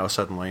reporter now.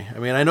 Suddenly, I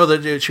mean, I know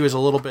that she was a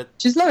little bit.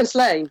 She's Lois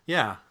Lane.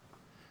 Yeah.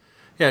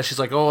 Yeah, she's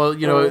like, the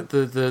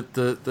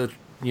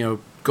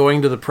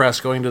going to the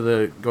press, going to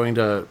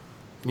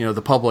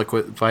the public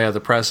via the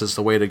press is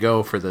the way to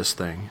go for this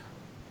thing.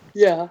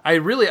 Yeah, I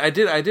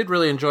did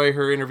really enjoy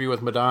her interview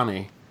with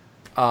Madani,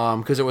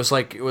 because it was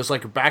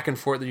like back and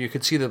forth. You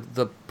could see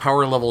the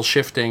power level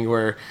shifting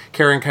where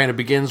Karen kind of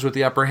begins with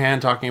the upper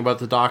hand, talking about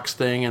the docs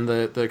thing and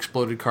the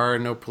exploded car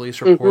and no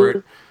police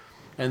report,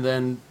 and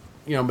then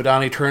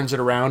Madani turns it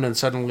around and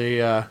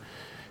suddenly.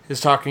 Is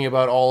talking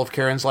about all of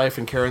Karen's life,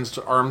 and Karen's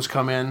arms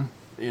come in,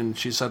 and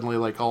she's suddenly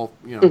all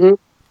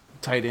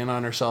tight in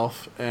on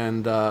herself,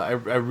 and I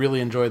really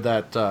enjoyed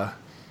that. That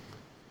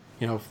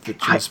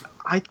she's.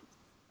 I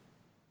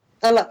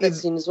like that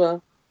scene as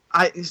well.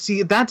 I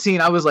see that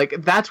scene. I was like,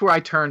 that's where I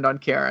turned on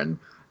Karen,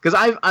 because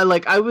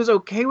I was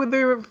okay with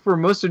her for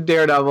most of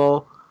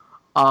Daredevil.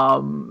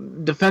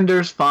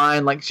 Defender's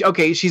fine.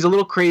 She's a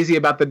little crazy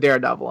about the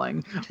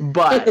daredeviling,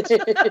 but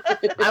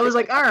I was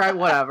like, all right,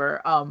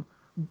 whatever.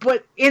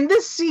 But in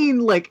this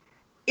scene,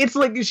 it's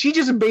like she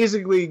just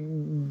basically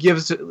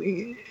gives it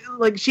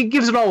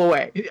all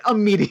away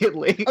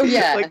immediately. Oh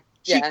yeah,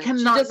 she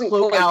cannot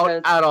cloak out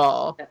at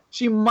all. Yeah.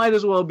 She might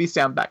as well be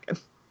Sam Beckett.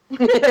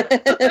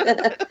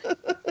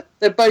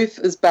 They're both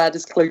as bad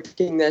as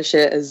cloaking their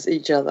shit as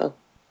each other.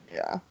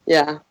 Yeah.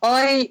 Yeah.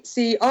 I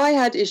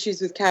had issues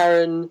with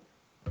Karen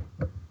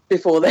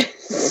before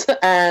this,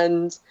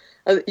 and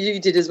you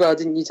did as well,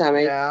 didn't you,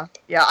 Tammy? Yeah.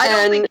 Yeah. I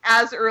don't think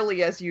as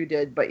early as you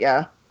did, but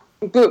yeah.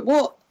 But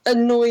what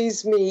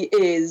annoys me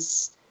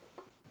is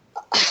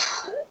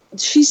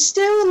she's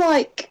still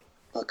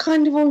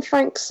kind of on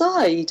Frank's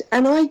side,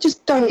 and I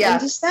just don't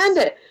understand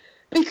it,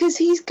 because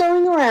he's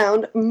going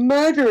around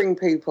murdering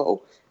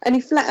people, and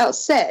he flat out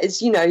says,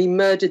 he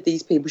murdered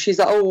these people. She's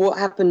like, oh, what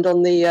happened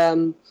on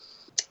the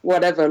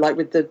whatever,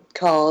 with the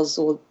cars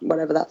or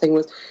whatever that thing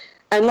was,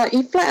 and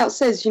he flat out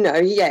says, he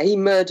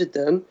murdered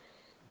them,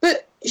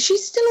 but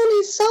she's still on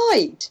his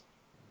side.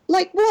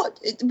 What?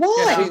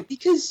 Why? Yeah.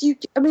 Because you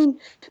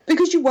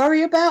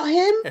worry about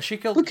him? Yeah, she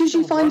killed. Because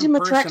you find him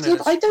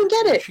attractive? I don't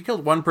get it. She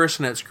killed one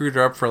person that screwed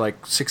her up for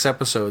 6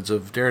 episodes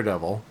of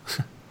Daredevil.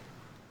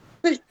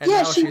 But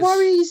she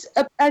worries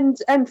and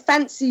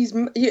fancies.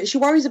 She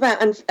worries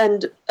about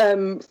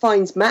and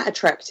finds Matt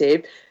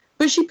attractive,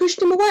 but she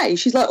pushed him away.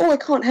 She's like, "Oh, I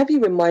can't have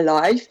you in my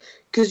life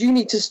because you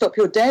need to stop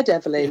your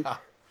daredeviling." Yeah.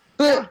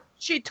 But.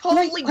 She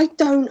totally. I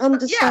don't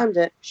understand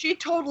it. She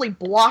totally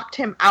blocked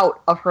him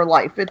out of her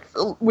life,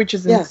 which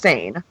is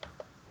insane.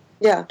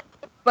 Yeah.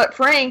 But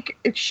Frank,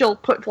 she'll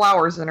put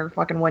flowers in her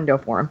fucking window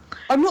for him.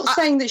 I'm not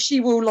saying that she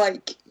will I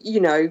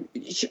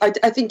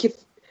think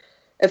if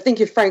I think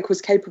if Frank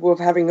was capable of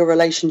having a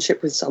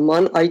relationship with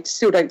someone, I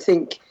still don't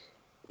think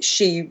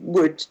she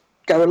would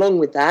go along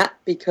with that,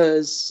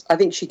 because I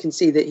think she can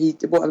see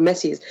that what a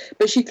mess he is.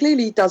 But she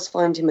clearly does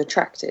find him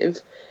attractive.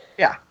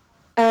 Yeah.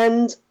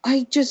 And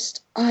I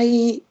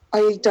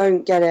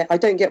don't get it. I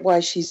don't get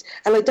why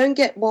and I don't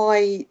get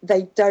why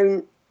they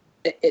don't,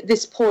 at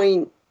this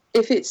point,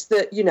 if it's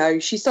that, you know,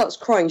 she starts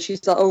crying,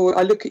 she's like, oh,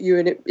 I look at you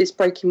and it's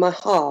breaking my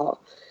heart.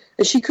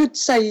 And she could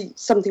say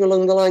something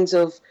along the lines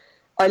of,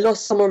 I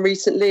lost someone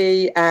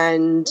recently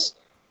and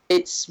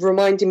it's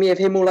reminding me of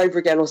him all over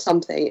again, or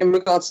something in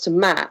regards to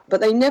Matt.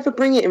 But they never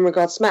bring it in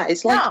regards to Matt.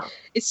 It's like,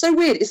 It's so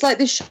weird. It's like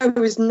this show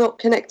is not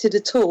connected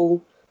at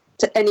all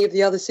to any of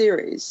the other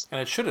series. And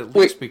it should at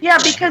least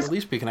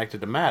be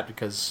connected to Matt,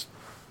 because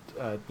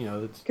you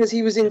know, because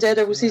he was in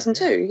Daredevil season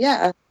 2.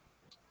 Yeah.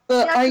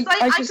 But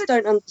I just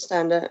don't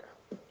understand it.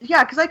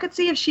 Yeah, because I could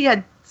see if she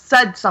had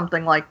said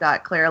something like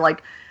that, Claire,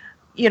 like,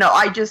 you know,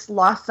 I just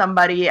lost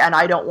somebody and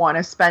I don't want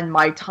to spend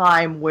my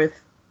time with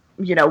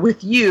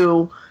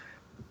you,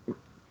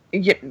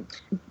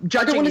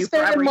 judging you for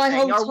everything, my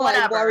whole or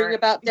whatever. Worrying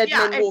about dead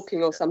men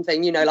walking or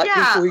something, you know, like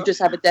people who just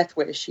have a death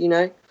wish, you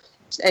know,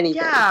 just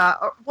anything. Yeah,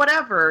 or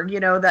whatever, you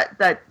know,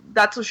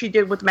 that's what she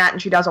did with Matt,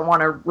 and she doesn't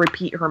want to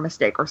repeat her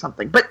mistake or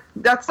something. But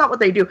that's not what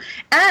they do.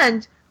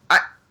 And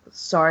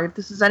sorry if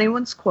this is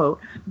anyone's quote,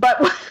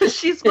 but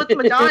she's with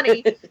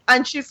Madani,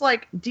 and she's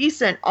like,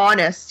 decent,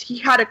 honest. He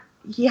had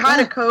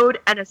a code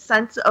and a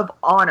sense of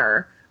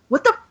honor.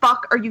 What the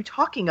fuck are you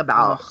talking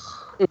about?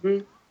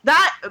 Mm-hmm.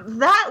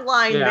 That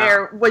line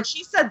there, when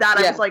she said that,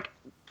 I was like,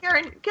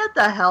 Karen, get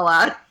the hell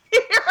out of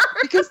here.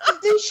 Because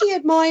then she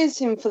admires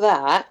him for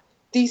that.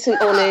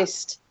 Decent,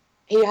 honest.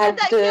 He had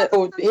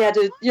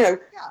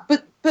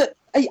but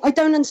I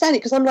don't understand it,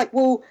 because I'm like,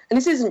 well, and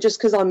this isn't just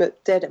because I'm a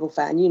Daredevil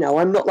fan, you know,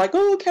 I'm not like,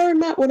 oh, Karen,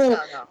 Matt, whatever.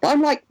 No. But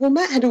I'm like, well,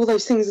 Matt had all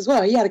those things as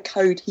well. He had a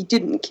code. He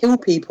didn't kill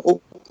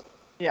people.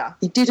 Yeah.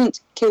 He didn't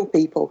kill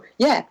people.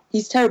 Yeah,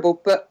 he's terrible,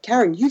 but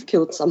Karen, you've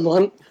killed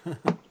someone.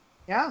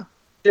 Yeah.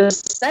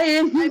 Just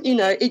saying, you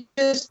know, it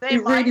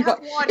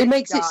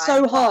makes it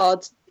so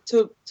hard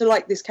to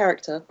like this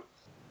character.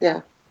 Yeah.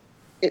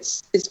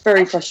 It's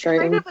very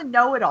frustrating. Kind of a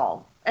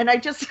know-it-all, and I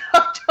just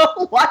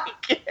don't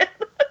like it.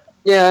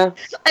 Yeah.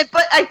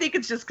 But I think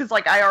it's just because,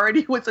 like, I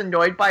already was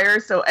annoyed by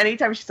her, so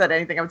anytime she said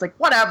anything, I was like,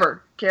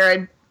 whatever,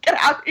 Karen, get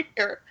out of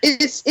here.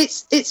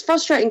 It's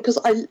frustrating, because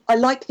I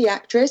like the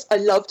actress. I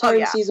loved her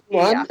in season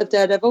 1 of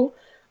Daredevil.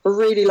 I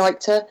really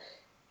liked her.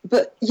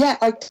 But, yeah,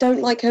 I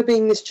don't like her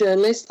being this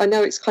journalist. I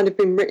know it's kind of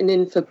been written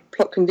in for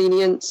plot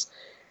convenience.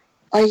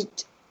 I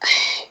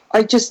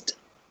just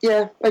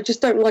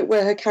don't like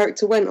where her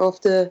character went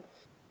after,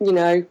 you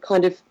know,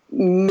 kind of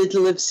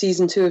middle of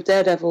season 2 of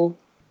Daredevil.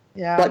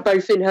 Yeah. Like,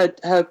 both in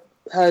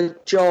her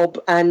job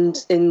and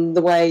in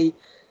the way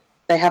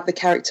they have the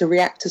character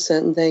react to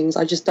certain things.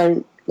 I just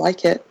don't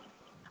like it.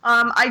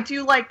 I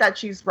do like that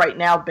she's right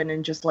now been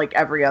in just, like,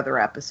 every other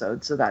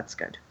episode, so that's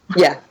good.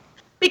 Yeah.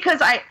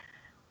 Because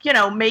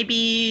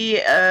maybe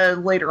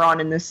later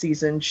on in this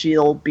season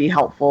she'll be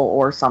helpful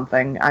or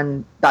something,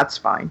 and that's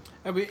fine.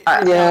 I mean,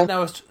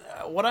 now,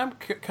 what I'm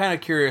kind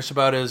of curious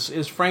about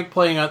is Frank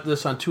playing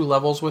this on 2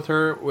 levels with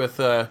her, with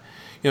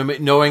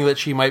knowing that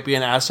she might be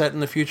an asset in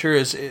the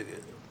future.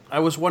 I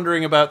was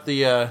wondering about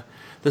the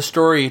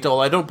story he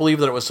told. I don't believe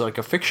that it was like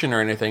a fiction or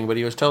anything, but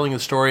he was telling the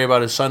story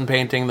about his son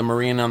painting the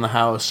marine on the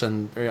house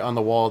and on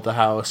the wall of the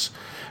house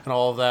and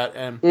all of that.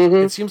 And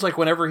it seems like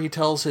whenever he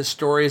tells his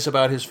stories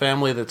about his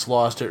family that's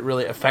lost, it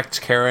really affects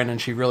Karen, and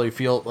she really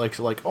feels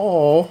like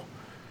oh,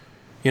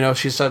 you know,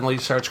 she suddenly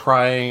starts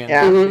crying.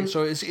 And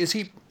so is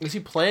he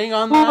playing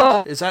on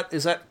that? Is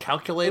that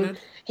calculated?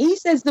 He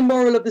says the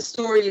moral of the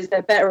story is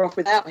they're better off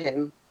without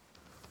him.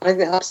 I think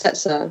that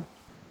upsets her.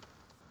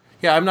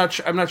 Yeah, I'm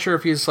not sure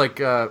if he's like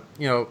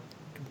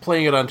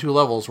playing it on 2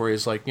 levels, where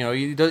he's like, you know,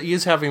 he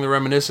is having the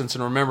reminiscence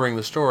and remembering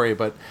the story,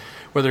 but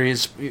whether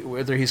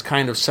he's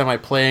kind of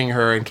semi-playing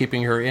her and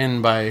keeping her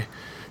in by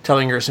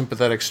telling her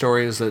sympathetic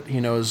stories that he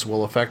knows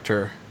will affect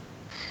her.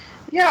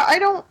 Yeah, I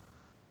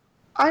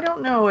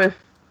don't know if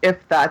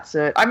that's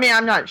it. I mean,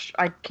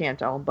 I can't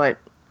tell, but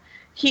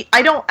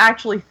I don't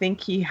actually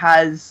think he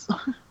has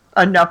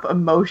enough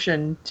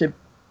emotion to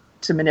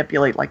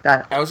manipulate like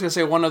that. I was going to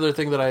say one other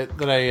thing that I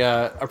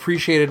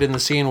appreciated in the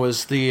scene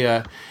was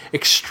the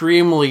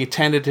extremely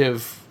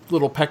tentative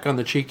little peck on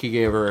the cheek he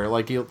gave her.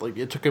 Like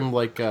it took him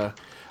like a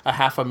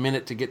half a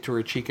minute to get to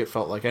her cheek. It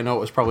felt like. I know it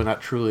was probably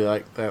not truly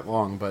like that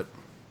long, but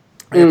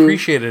I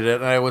appreciated it.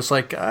 And I was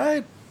like,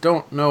 I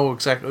don't know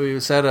exactly.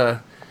 Was that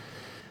a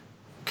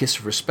kiss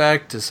of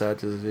respect? Does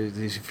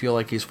he feel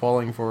like he's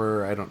falling for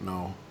her? I don't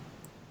know.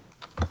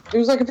 It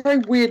was like a very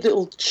weird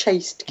little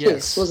chaste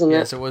kiss, wasn't it?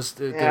 Yes, it was.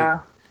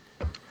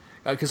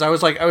 Because I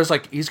was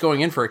like, he's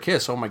going in for a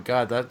kiss. Oh my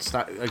God, that's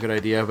not a good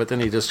idea. But then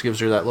he just gives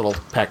her that little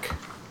peck.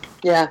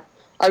 Yeah,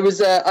 I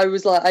was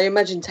like, I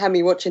imagine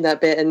Tammy watching that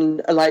bit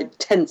and like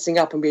tensing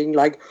up and being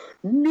like,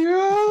 no.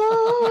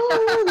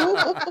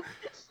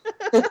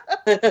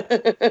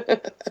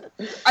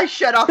 I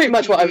shut off. Pretty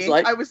much what I was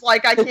like. I was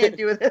like, I can't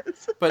do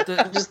this. But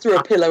just threw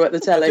a pillow at the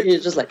telly. You're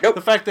just like, nope.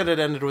 The fact that it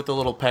ended with a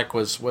little peck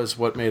was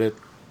what made it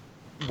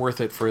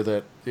worth it for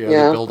the the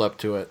build up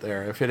to it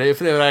there. If they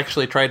had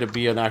actually tried to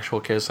be an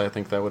actual kiss, I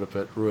think that would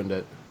have ruined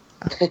it.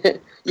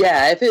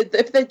 Yeah,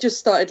 if they just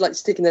started like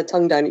sticking their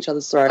tongue down each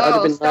other's throat, I'd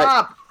have been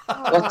stop.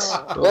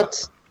 like,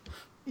 what?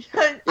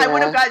 I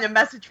would have gotten a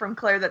message from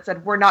Claire that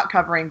said, "We're not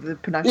covering the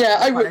Punisher." Yeah,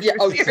 I would. Yeah,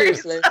 series.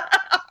 Seriously,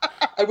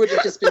 I would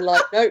have just been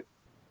like, no,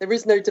 there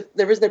is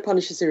no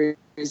Punisher series.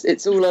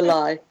 It's all a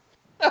lie.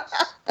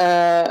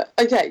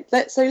 Okay,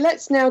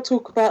 let's now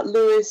talk about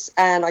Lewis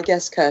and I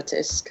guess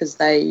Curtis because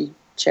they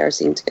share a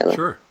scene together.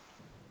 Sure.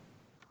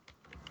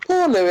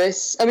 Poor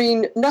Lewis. I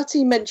mean,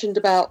 Nutty mentioned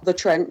about the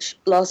trench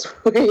last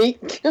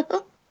week.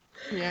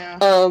 Yeah.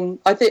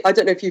 I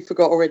don't know if you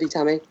forgot already,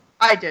 Tammy.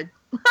 I did.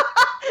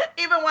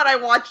 Even when I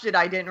watched it,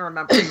 I didn't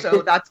remember,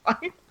 so that's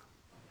fine.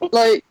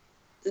 Like,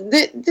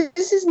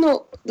 this is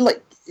not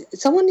like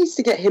someone needs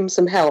to get him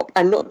some help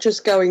and not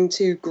just going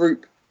to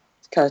group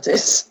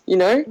Curtis. You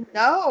know?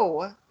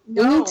 No.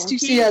 He needs to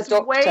see a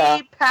doctor.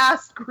 Way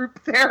past group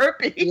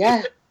therapy.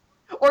 Yeah.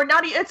 Or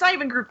not. It's not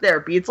even group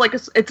therapy. It's like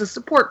it's a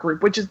support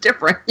group, which is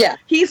different. Yeah.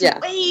 He's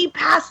way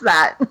past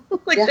that.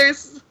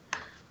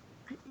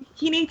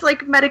 He needs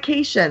like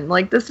medication.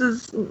 Like this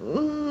is,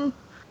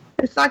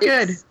 it's not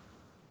good.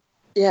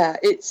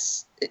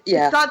 It's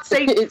not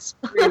safe. It's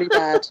really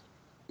bad.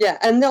 Yeah,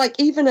 and like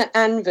even at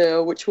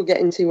Anvil, which we'll get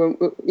into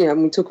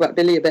when we talk about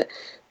Billy a bit,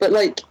 but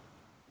like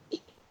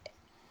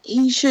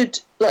he should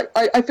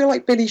I feel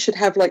like Billy should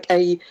have like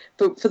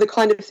for the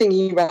kind of thing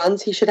he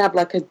runs, he should have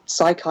like a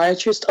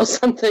psychiatrist or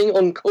something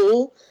on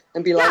call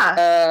and be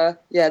like,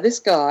 this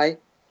guy.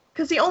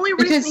 Because the only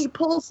reason he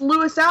pulls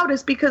Lewis out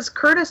is because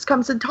Curtis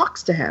comes and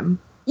talks to him.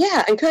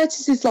 Yeah, and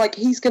Curtis is like,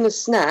 he's going to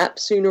snap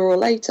sooner or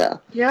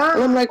later. Yeah.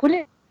 And I'm like, well,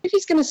 if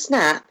he's going to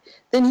snap,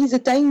 then he's a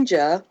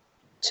danger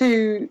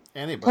to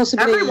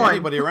possibly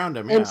anybody around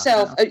him.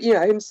 Himself,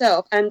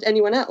 himself and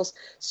anyone else.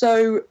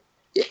 So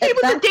he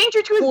was a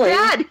danger to his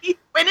dad. He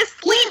went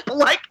asleep.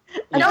 This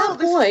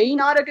is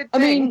not a good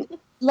thing. I mean,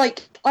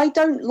 like, I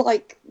don't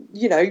like,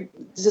 to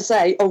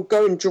say,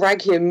 go and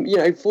drag him,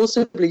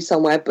 forcibly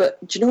somewhere.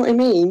 But do you know what I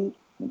mean?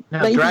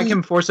 No, drag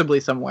him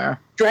forcibly somewhere.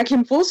 He's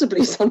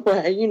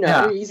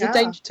a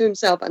danger to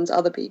himself and to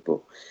other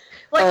people.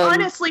 Like,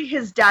 honestly,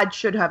 his dad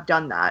should have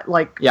done that.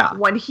 Like,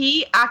 when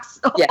he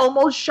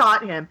almost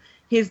shot him,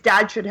 his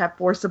dad should have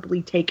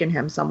forcibly taken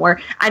him somewhere,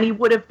 and he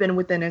would have been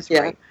within his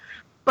right.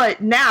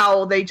 But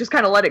now they just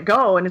kind of let it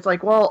go, and it's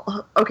like,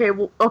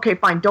 okay,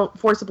 fine, don't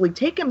forcibly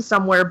take him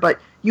somewhere, but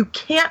you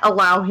can't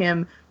allow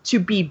him to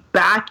be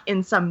back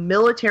in some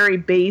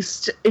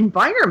military-based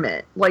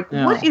environment. Like,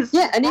 what is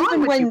wrong and even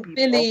with when you people?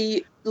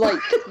 Billy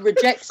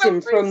rejects so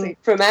him crazy.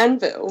 from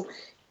Anvil,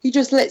 he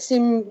just lets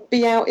him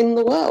be out in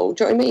the world.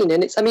 Do you know what I mean?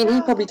 And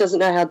he probably doesn't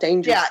know how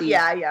dangerous he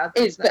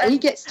is, but he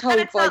gets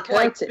told by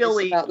Curtis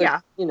Billy, about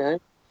the,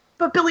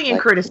 But Billy and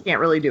Curtis can't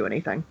really do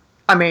anything.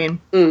 I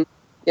mean,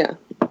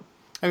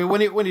 I mean,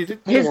 when he did,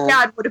 his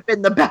dad would have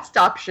been the best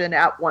option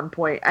at one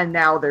point, and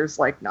now there's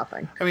like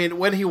nothing. I mean,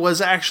 when he was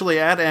actually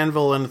at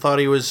Anvil and thought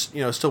he was,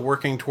 still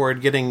working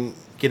toward getting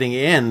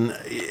in,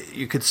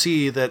 you could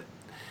see that,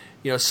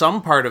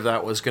 some part of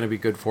that was going to be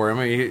good for him.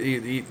 I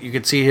mean, you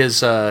could see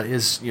his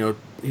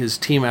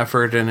team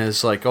effort and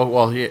his he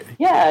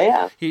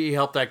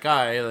helped that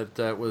guy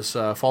that was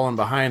falling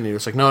behind. And he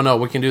was like, no,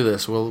 we can do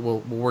this. We'll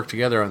work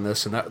together on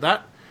this, and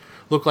that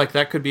looked like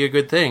that could be a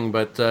good thing.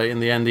 But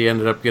in the end, he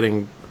ended up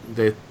getting.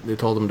 They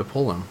told him to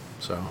pull him.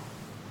 So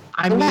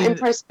that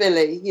impressed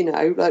Billy.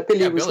 Like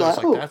Billy was like,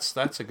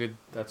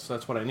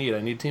 that's what I need.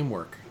 I need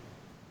teamwork.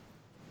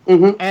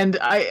 Mm-hmm. And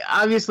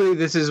obviously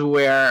this is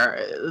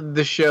where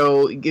the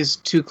show is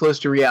too close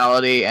to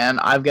reality, and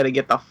I've got to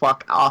get the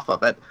fuck off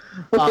of it,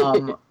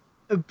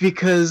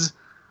 because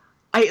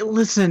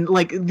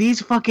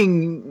these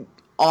fucking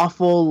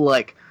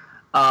awful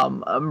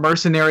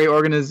mercenary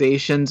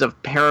organizations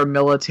of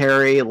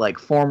paramilitary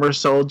former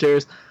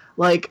soldiers.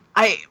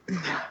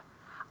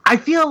 I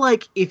feel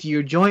like if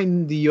you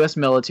join the U.S.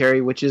 military,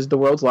 which is the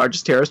world's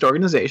largest terrorist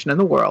organization in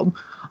the world,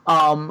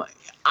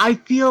 I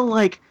feel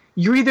like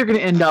you're either going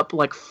to end up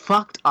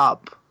fucked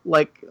up,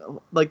 like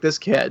this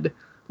kid,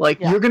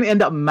 you're going to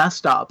end up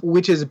messed up,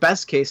 which is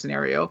best case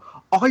scenario,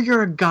 or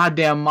you're a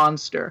goddamn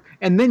monster,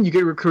 and then you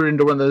get recruited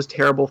into one of those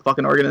terrible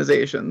fucking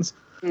organizations.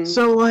 Mm.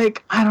 So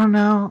I don't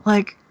know,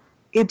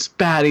 it's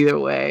bad either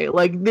way.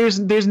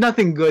 There's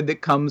nothing good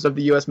that comes of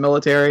the U.S.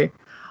 military.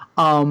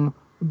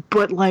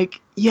 But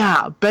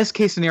best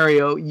case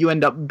scenario, you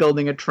end up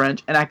building a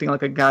trench and acting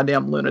like a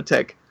goddamn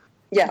lunatic.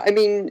 Yeah, I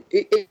mean,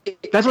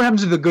 that's what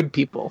happens to the good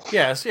people.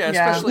 Yes,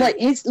 especially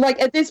he's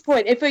at this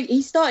point. If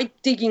he started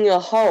digging a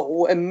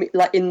hole and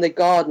in the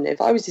garden,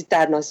 if I was his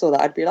dad and I saw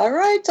that, I'd be like,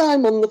 right,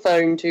 I'm on the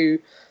phone to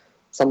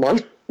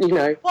someone,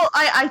 Well,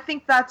 I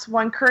think that's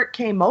when Kurt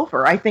came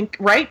over. I think,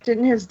 right?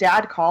 Didn't his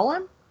dad call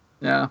him?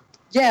 Yeah.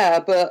 Yeah,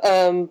 but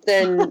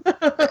then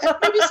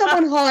maybe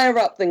someone higher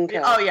up than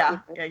Kurt. Oh yeah,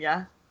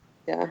 yeah.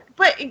 Yeah.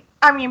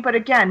 But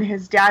again,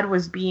 his dad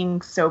was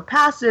being so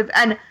passive,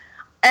 and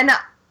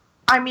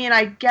I mean,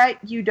 I get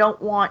you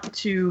don't want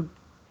to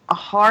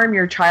harm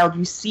your child.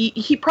 You see,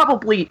 he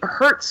probably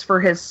hurts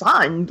for his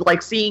son,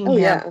 like seeing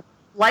him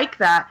like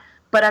that.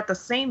 But at the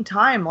same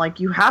time, like,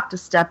 you have to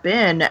step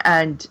in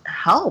and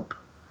help.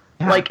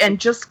 Yeah. Like, and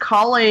just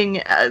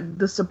calling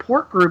the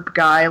support group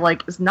guy,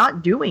 like, is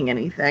not doing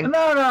anything.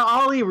 No,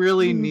 all he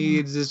really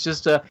needs is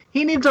just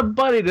he needs a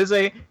buddy to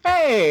say,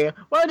 hey,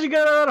 why don't you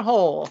get out of that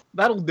hole?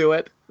 That'll do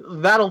it.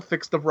 That'll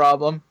fix the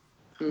problem.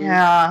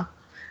 Yeah.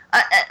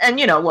 And,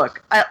 you know,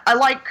 look, I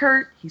like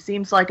Kurt. He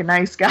seems like a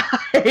nice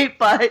guy,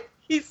 but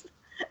he's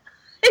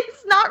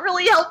not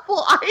really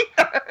helpful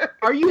either.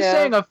 Are you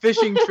saying a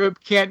fishing trip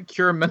can't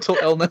cure mental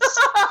illness?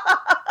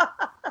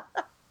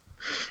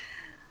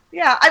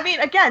 Yeah, I mean,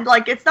 again,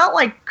 like, it's not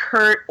like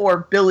Kurt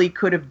or Billy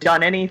could have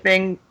done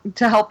anything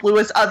to help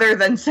Lewis other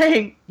than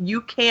saying,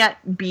 you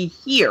can't be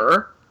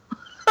here.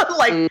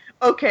 Like,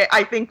 okay,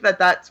 I think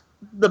that's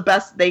the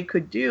best they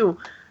could do.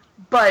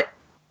 But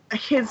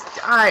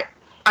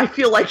I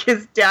feel like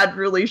his dad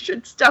really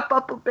should step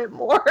up a bit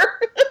more.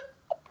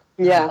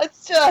 Yeah.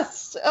 It's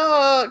just,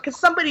 because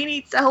somebody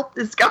needs to help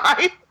this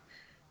guy.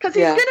 Because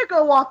he's going to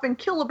go off and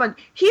kill a bunch.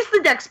 He's the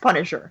next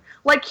Punisher.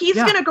 Like, he's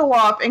going to go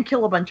off and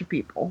kill a bunch of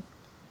people.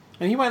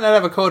 And he might not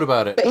have a code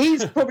about it. But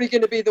he's probably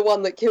going to be the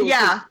one that kills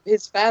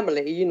his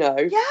family, you know.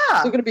 Yeah. It's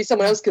not going to be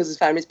someone else kills his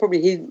family. It's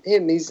probably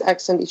him. He's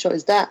accidentally shot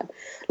his dad.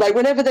 Like,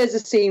 whenever there's a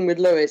scene with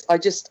Lewis,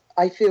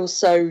 I feel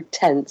so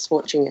tense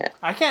watching it.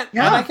 I can't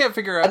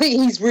figure out. I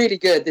think he's really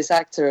good, this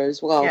actor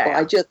as well.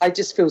 Yeah, but I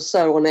just feel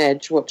so on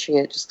edge watching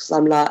it, just because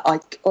I'm like,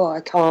 I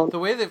can't.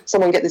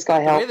 Someone get this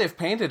guy help. The way they've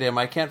painted him,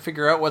 I can't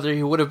figure out whether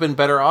he would have been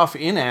better off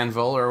in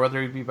Anvil or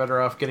whether he'd be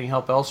better off getting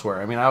help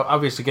elsewhere. I mean,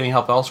 obviously getting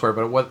help elsewhere,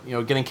 but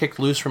getting kicked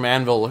loose from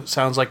Anvil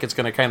sounds like it's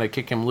going to kind of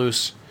kick him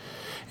loose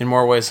in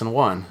more ways than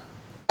one.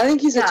 I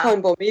think he's a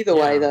time bomb either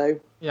way, though.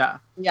 Yeah.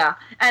 Yeah,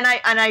 and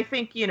I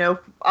think,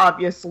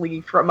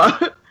 obviously from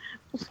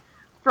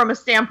a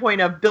standpoint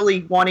of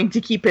Billy wanting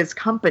to keep his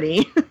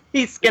company,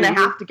 he's going to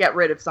have to get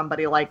rid of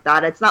somebody like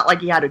that. It's not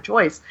like he had a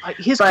choice.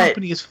 His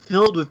company is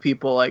filled with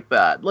people like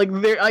that. Like,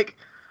 they're like,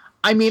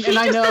 I mean, he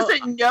just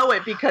doesn't know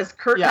it because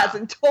Kurt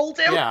hasn't told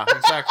him. Yeah,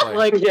 exactly.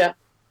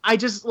 I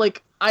just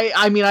like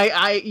I mean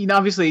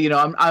obviously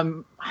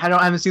I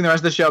haven't seen the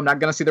rest of the show. I'm not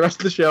gonna see the rest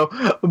of the show,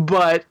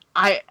 but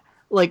I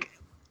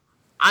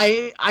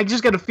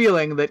just get a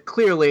feeling that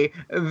clearly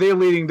they're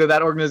leading to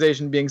that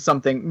organization being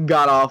something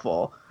god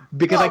awful.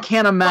 Because I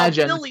can't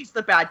imagine. Billy's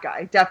the bad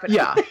guy, definitely.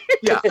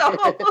 Yeah.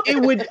 So.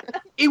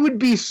 It would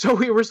be so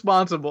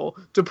irresponsible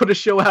to put a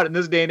show out in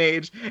this day and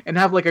age and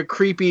have like a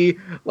creepy,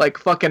 like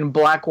fucking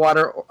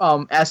Blackwater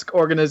esque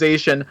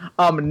organization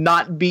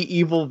not be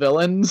evil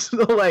villains.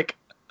 But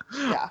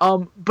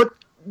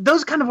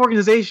those kind of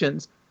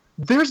organizations,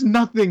 there's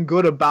nothing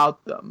good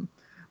about them.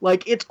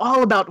 Like, it's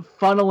all about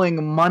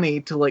funneling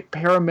money to like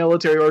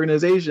paramilitary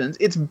organizations.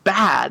 It's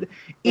bad.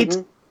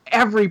 It's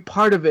every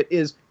part of it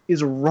is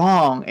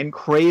wrong and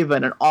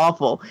craven and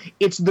awful.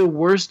 It's the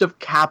worst of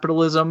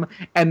capitalism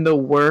and the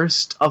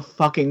worst of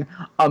fucking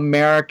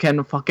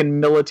American fucking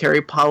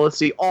military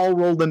policy all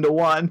rolled into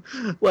one.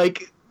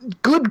 Like,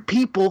 good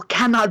people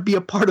cannot be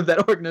a part of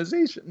that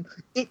organization.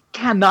 It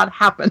cannot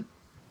happen.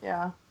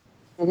 Yeah.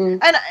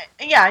 And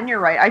and you're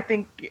right. I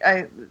think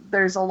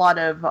there's a lot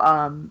of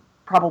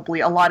probably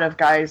a lot of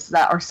guys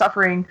that are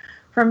suffering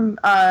from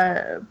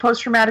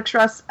post-traumatic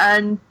stress,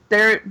 and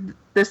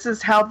this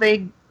is how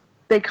they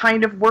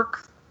kind of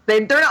work.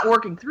 They're not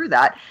working through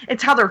that.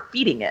 It's how they're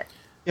feeding it.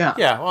 Yeah.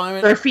 Yeah. Well, I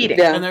mean, they're feeding.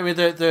 Yeah. And I mean,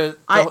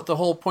 the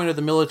whole point of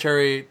the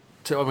military.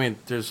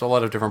 There's a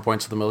lot of different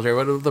points of the military,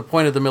 but the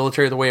point of the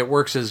military, the way it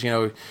works is,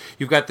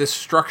 you've got this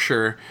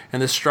structure,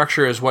 and this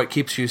structure is what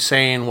keeps you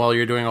sane while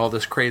you're doing all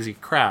this crazy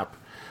crap.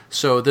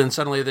 So then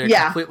suddenly they're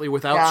completely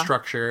without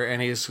structure,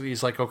 and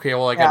he's like, okay,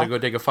 well, I got to go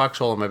dig a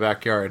foxhole in my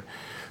backyard.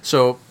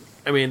 So,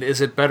 I mean,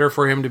 is it better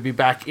for him to be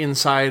back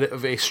inside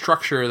of a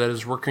structure that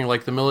is working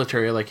like the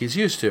military, like he's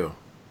used to?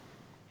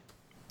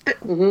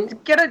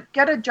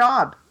 Get a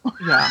job.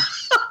 Yeah.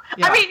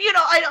 I mean,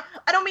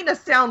 I don't mean to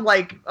sound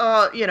like,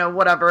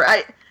 whatever.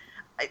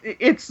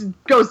 It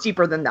goes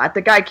deeper than that.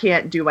 The guy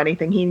can't do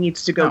anything. He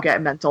needs to go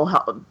get mental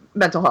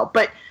help.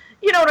 But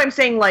you know what I'm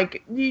saying?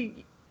 Like,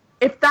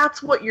 if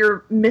that's what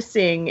you're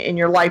missing in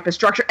your life is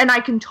structure, and I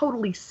can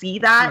totally see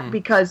that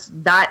because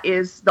that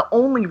is the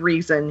only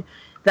reason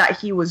that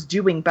he was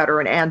doing better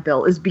in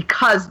Anvil is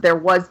because there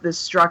was this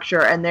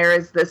structure and there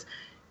is this,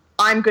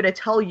 I'm going to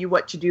tell you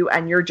what to do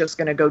and you're just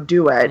going to go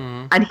do it.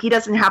 And he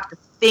doesn't have to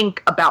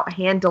think about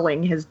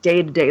handling his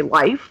day-to-day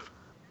life.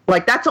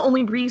 Like, that's the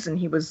only reason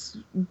he was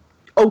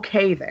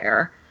okay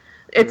there.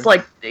 It's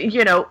like,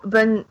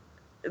 then,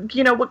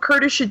 what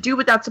Curtis should do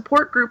with that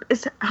support group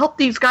is help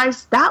these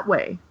guys that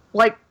way.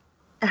 Like,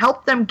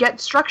 help them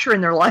get structure in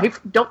their life.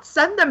 Don't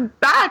send them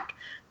back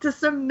to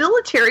some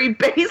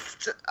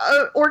military-based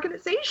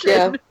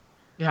organization.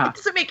 Yeah. It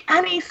doesn't make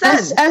any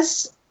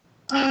sense.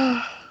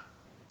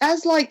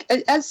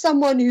 as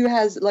someone who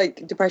has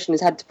like depression,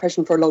 has had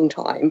depression for a long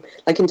time,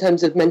 like in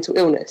terms of mental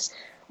illness,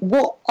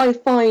 what I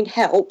find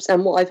helps,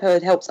 and what I've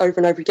heard helps over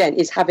and over again,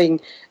 is having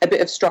a bit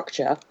of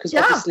structure, because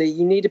obviously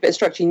you need a bit of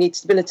structure, you need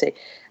stability.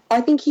 I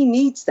think he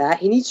needs that.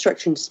 He needs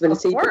structure and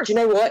stability. But do you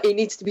know what? It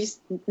needs to be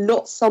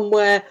not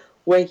somewhere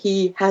where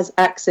he has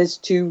access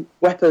to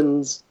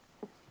weapons.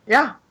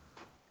 Yeah.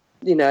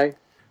 You know,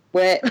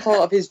 where part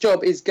of his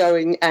job is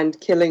going and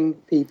killing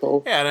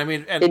people. Yeah, and I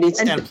mean, it needs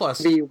and plus,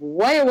 to be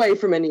way away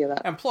from any of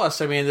that. And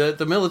plus, I mean,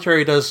 the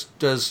military does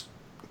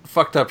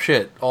fucked up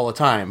shit all the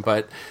time,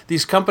 but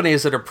these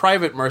companies that are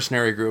private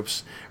mercenary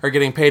groups are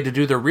getting paid to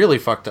do the really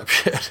fucked up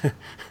shit. I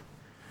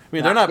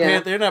mean, they're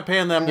not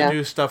paying them to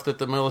do stuff that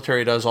the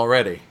military does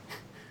already.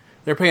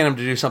 They're paying them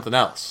to do something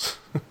else.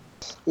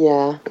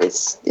 Yeah,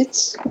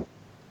 it's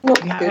not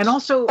good. And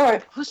also,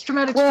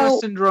 post-traumatic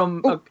stress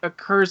syndrome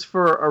occurs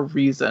for a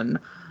reason.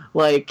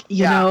 Like,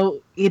 you know,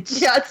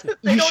 it's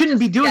you shouldn't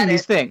be doing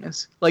these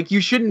things. Like, you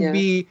just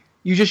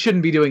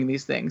shouldn't be doing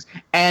these things.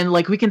 And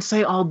like, we can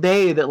say all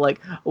day that like,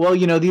 well,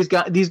 you know, these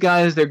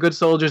guys, they're good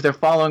soldiers, they're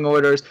following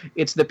orders.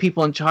 It's the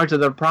people in charge of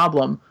the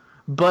problem.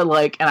 But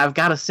like, and I've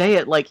got to say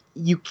it, like,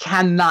 you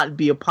cannot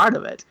be a part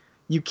of it.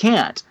 You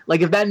can't.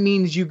 Like, if that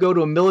means you go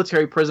to a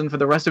military prison for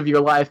the rest of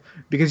your life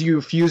because you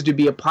refuse to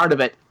be a part of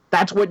it,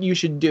 that's what you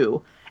should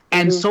do.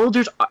 And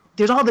soldiers,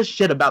 there's all this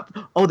shit about,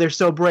 oh, they're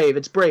so brave.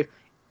 It's brave.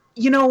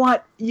 You know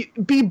what?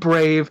 Be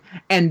brave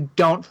and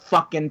don't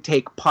fucking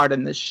take part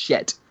in this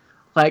shit.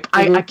 Like,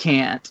 I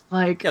can't.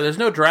 Like, yeah, there's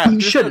no draft.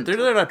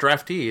 They're not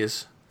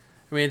draftees.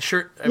 I mean,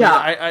 sure.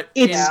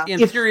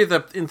 In theory,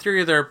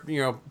 they're,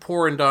 you know,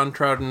 poor and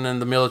downtrodden,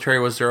 and the military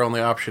was their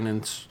only option,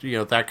 and, you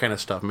know, that kind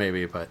of stuff,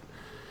 maybe. But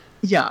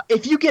yeah,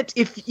 if you're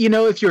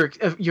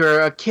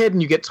a kid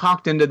and you get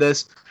talked into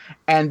this,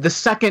 and the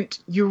second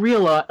you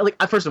realize, like,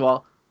 first of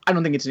all, I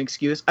don't think it's an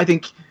excuse. I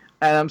think,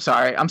 I'm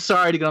sorry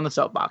to get on the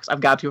soapbox.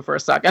 I've got to for a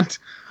second.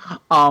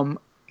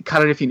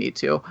 Cut it if you need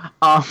to.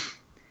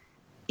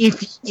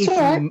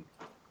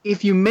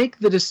 If you make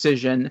the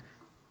decision,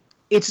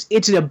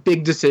 it's a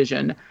big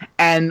decision,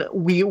 and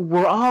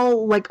we're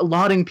all like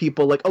lauding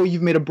people like, oh,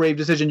 you've made a brave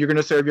decision, you're going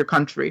to serve your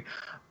country.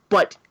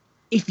 But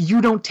if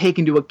you don't take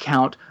into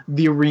account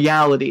the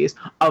realities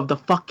of the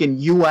fucking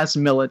U.S.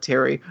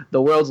 military,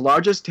 the world's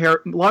largest,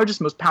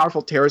 most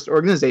powerful terrorist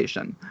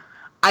organization,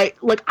 I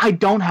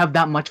don't have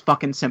that much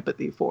fucking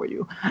sympathy for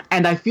you.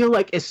 And I feel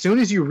like as soon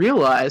as you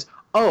realize,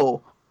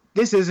 oh,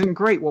 this isn't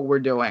great what we're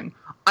doing,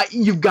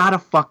 you've got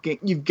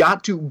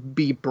to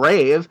be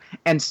brave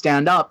and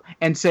stand up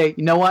and say,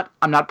 you know what?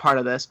 I'm not part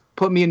of this.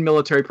 Put me in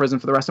military prison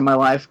for the rest of my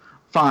life.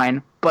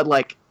 Fine. But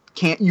like,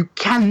 you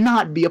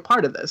cannot be a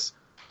part of this.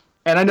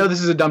 And I know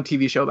this is a dumb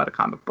TV show about a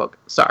comic book.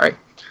 Sorry.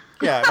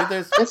 Yeah, I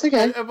mean, that's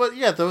okay. But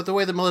yeah, the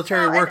way the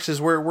military works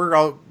is we're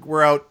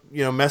out,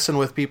 you know, messing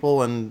with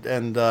people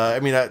and I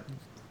mean,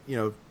 you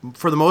know,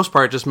 for the most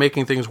part, just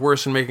making things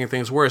worse and making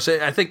things worse.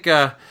 I think,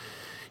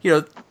 you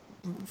know,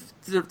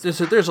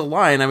 there's a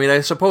line. I mean,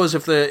 I suppose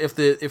if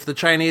the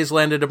Chinese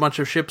landed a bunch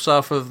of ships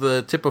off of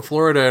the tip of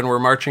Florida and were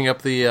marching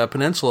up the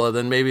peninsula,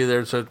 then maybe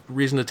there's a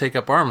reason to take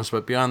up arms.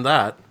 But beyond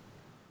that,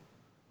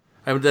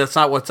 I mean, that's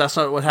not what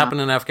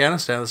happened in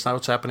Afghanistan. That's not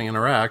what's happening in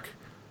Iraq.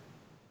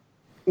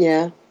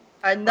 Yeah,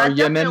 and or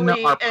Yemen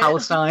or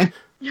Palestine.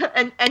 Yeah,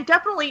 and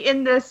definitely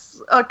in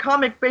this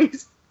comic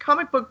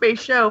book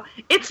based show,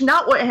 it's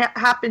not what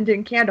happened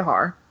in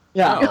Kandahar.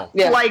 Yeah, no.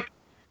 Yeah. Like,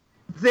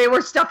 they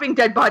were stuffing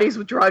dead bodies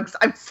with drugs.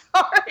 I'm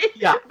sorry.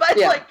 Yeah. But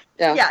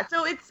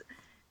so it's,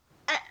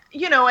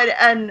 you know,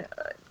 and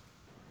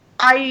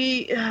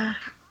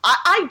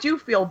I do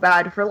feel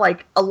bad for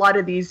like a lot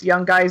of these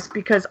young guys,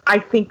 because I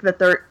think that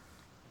they're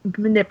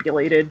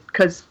manipulated,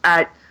 because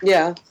at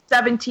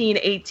 17,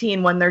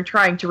 18, when they're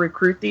trying to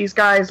recruit these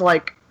guys,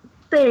 like,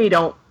 they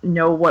don't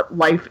know what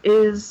life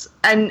is.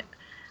 And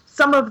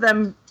some of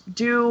them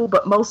do,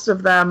 but most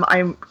of them,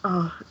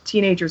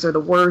 teenagers are the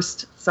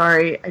worst.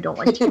 Sorry, I don't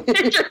like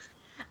teenagers.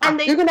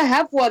 And you're going to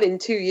have one in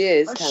 2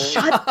 years.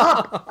 Shut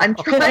up! I'm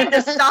trying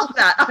to stop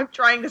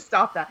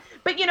that.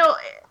 But you know,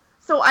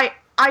 so I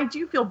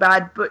do feel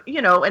bad, but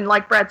you know, and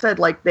like Brad said,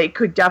 like, they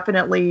could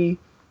definitely,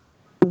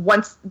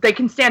 once they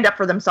can stand up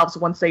for themselves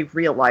once they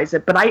realize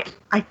it. But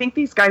I think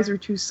these guys are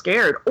too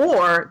scared,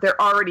 or they're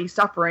already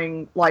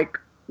suffering like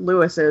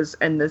Lewis is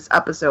in this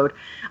episode.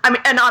 I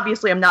mean, and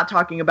obviously I'm not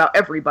talking about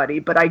everybody,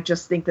 but I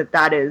just think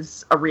that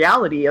is a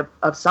reality of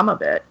some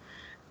of it.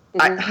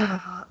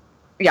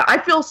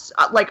 I feel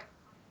like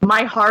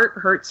my heart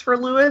hurts for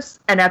Lewis,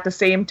 and at the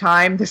same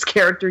time, this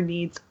character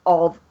needs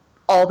all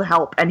the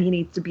help, and he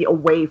needs to be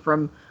away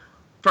from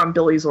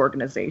Billy's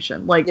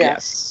organization. Like,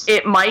 yes,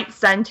 it might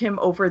send him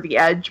over the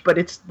edge, but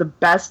it's the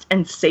best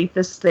and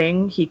safest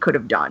thing he could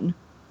have done.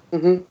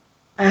 Mm-hmm.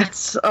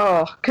 That's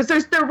because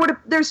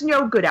there's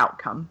no good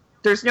outcome.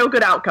 There's no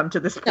good outcome to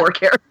this poor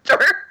character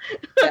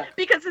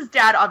because his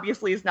dad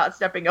obviously is not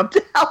stepping up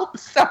to help.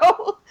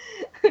 So,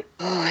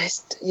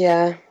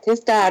 his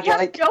dad.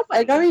 Like,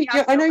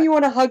 I know you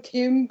want to hug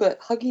him, but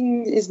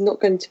hugging is not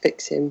going to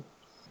fix him.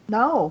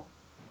 No,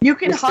 you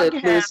can hug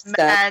him,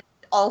 and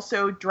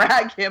also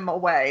drag him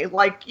away.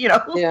 Like, you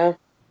know. Yeah.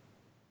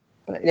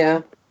 But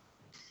yeah.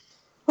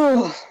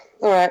 Oh,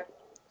 all right.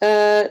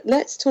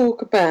 Let's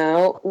talk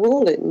about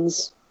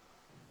Rawlins.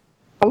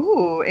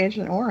 Oh,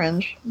 Agent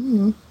Orange.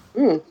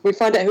 We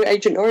find out who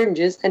Agent Orange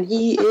is, and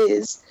he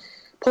is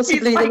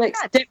possibly the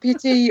next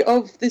deputy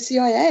of the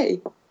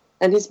CIA,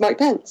 and he's Mike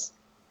Pence.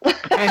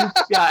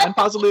 and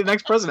possibly the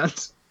next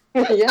president.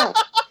 Yeah.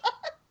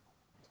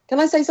 Can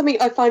I say something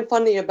I find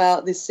funny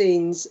about the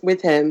scenes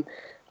with him?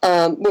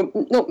 Well,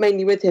 not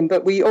mainly with him,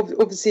 but we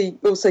obviously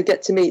also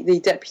get to meet the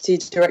deputy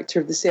director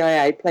of the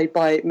CIA, played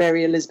by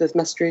Mary Elizabeth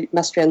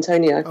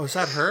Mastrantonio. Oh, is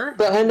that her?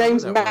 But her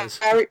name's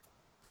Mary.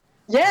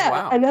 Yeah, oh,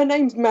 wow. And her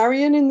name's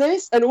Marion in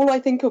this, and all I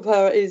think of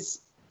her is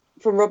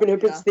from Robin Hood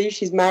Prince Thief.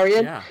 She's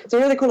Marion. Yeah. So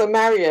when they call her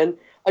Marion,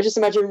 I just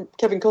imagine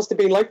Kevin Costner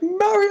being like,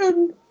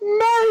 Marion,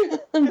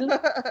 and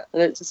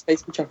it just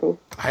makes me chuckle.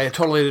 I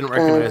totally didn't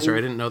recognize her.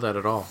 I didn't know that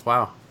at all.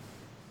 Wow.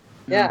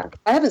 Yeah,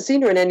 I haven't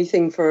seen her in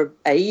anything for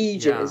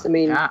ages. Yeah. I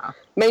mean,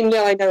 mainly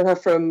I know her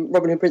from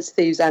Robin Hood Prince of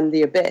Thieves and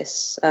The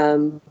Abyss.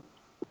 But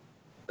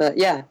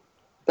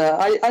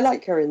I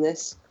like her in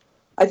this.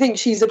 I think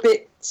she's a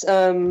bit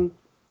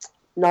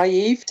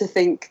naive to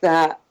think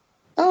that,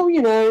 oh,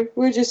 you know,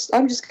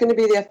 I'm just going to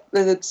be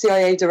the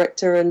CIA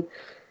director, and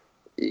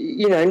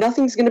you know,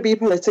 nothing's going to be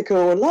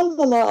political, and la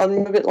la la.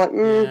 I'm a bit like,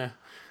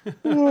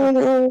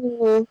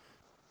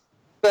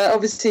 But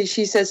obviously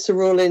she says to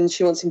Rawlins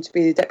she wants him to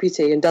be the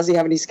deputy, and does he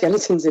have any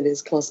skeletons in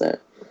his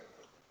closet?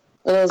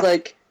 And I was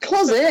like,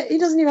 closet? He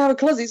doesn't even have a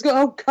closet. He's got a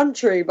whole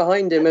country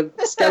behind him of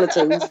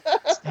skeletons.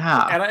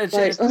 Yeah. And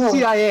it's the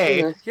CIA.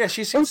 You know. Yeah,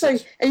 she's... Also,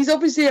 he's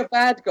obviously a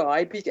bad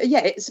guy.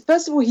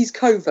 First of all, he's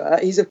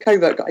covert. He's a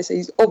covert guy, so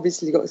he's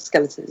obviously got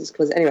skeletons in his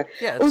closet. Anyway,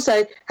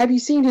 also, have you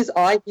seen his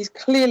eye? He's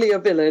clearly a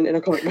villain in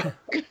a comic book.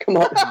 Come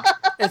on.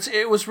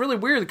 It was really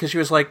weird because she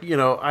was like, you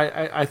know,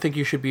 I think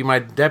you should be my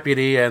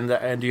deputy,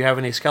 and do you have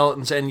any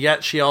skeletons? And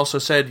yet she also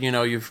said, you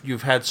know,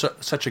 you've had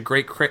such a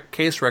great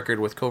case record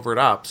with covert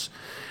ops,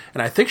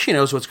 and I think she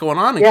knows what's going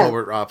on in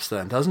covert ops.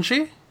 Then doesn't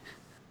she?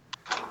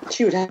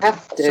 She would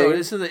have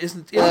to. So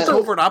isn't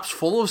covert ops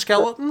full of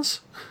skeletons?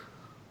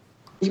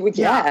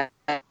 Yeah.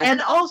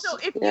 And also,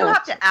 if you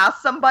have to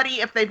ask somebody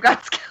if they've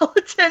got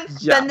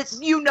skeletons, then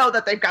you know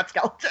that they've got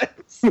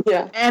skeletons.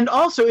 Yeah. And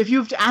also, if you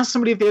have to ask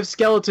somebody if they have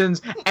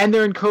skeletons and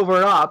they're in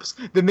covert ops,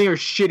 then they are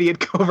shitty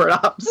at covert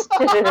ops.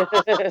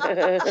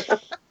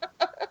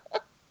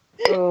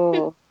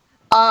 Oh.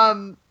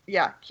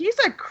 Yeah, he's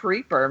a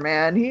creeper,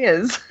 man. He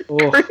is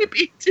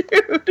creepy,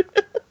 dude.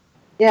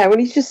 Yeah, when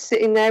he's just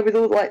sitting there with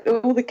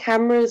all the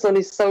cameras on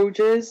his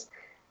soldiers,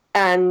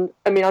 and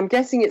I mean, I'm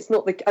guessing it's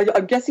not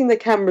I'm guessing the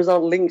cameras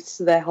aren't linked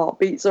to their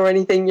heartbeats or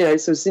anything, you know.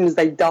 So as soon as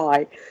they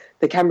die,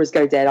 the cameras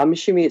go dead. I'm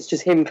assuming it's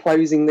just him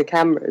closing the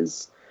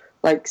cameras,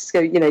 like, so,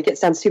 you know, he gets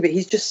down stupid.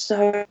 He's just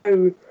so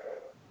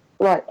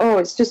like, oh,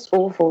 it's just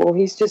awful.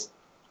 He's just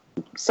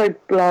so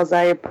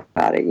blasé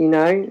about it, you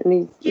know.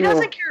 And he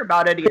doesn't care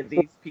about any of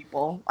these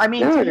people. I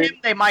mean, to him,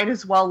 they might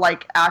as well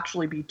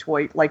actually be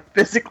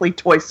physically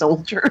toy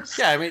soldiers.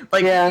 Yeah, I mean,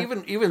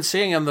 even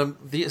seeing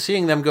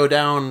them go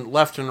down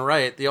left and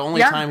right, the only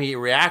time he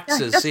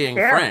reacts is seeing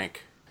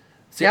Frank.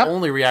 It's the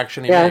only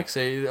reaction he makes.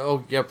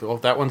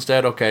 That one's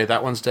dead. Okay,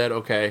 that one's dead.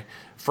 Okay,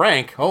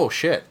 Frank. Oh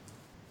shit,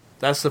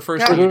 that's the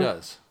first thing he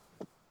does.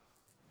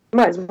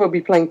 Might as well be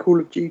playing Call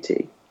of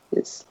Duty.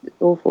 It's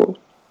awful.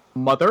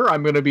 Mother,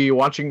 I'm going to be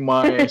watching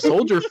my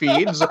soldier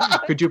feeds.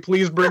 Could you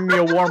please bring me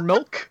a warm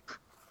milk?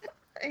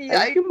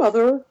 Thank you,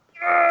 Mother.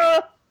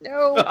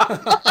 No.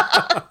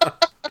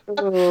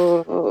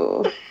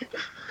 Oh.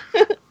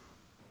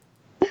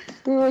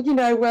 Well, you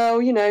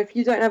know, if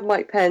you don't have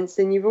Mike Pence,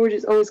 then you've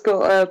always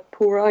got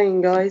Paul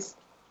Ryan, guys.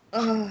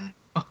 We're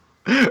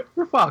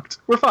fucked.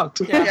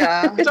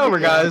 Yeah. It's over,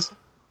 guys.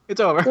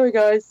 It's over. Sorry,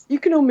 guys. You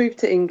can all move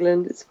to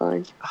England. It's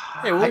fine.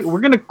 Hey,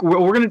 we're gonna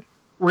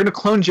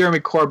clone Jeremy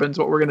Corbyn's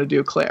what we're gonna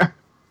do, Claire.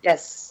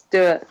 Yes,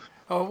 do it.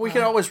 Oh, we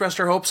can always rest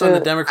our hopes on the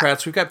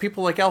Democrats. We've got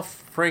people like Al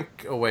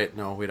Frank. Oh wait,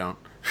 no, we don't.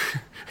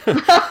 Yeah,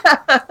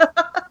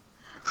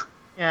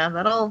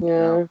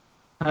 that'll.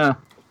 Yeah.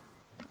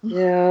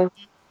 Yeah.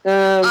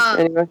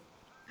 Anyway.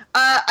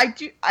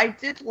 I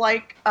did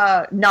like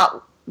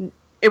not.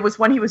 It was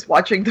when he was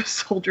watching the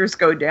soldiers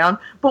go down,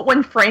 but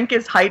when Frank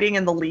is hiding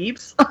in the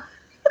leaves.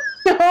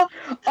 I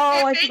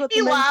forgot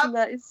to mention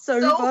that. It's so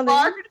funny.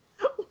 Hard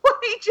when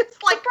he just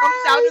comes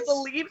out of the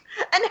leaves,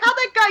 and how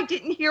that guy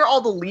didn't hear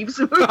all the leaves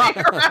moving around,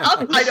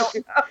 I don't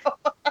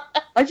know.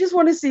 I just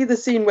want to see the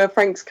scene where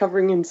Frank's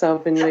covering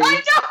himself in leaves.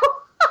 I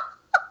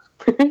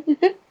know!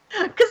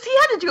 Because he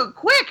had to do it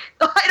quick.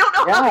 I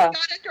don't know how he got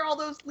under all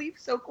those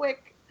leaves so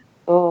quick.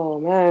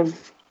 Oh, man.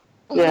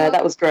 Yeah,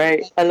 that was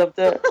great. I loved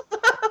it.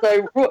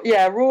 So,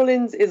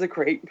 Rawlins is a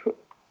creep.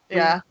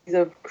 Yeah. He's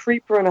a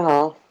creeper and a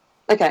half.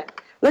 Okay,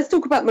 let's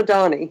talk about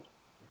Madani.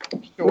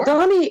 Sure.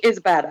 Madani is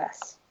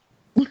badass.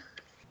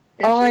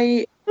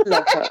 I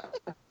love her.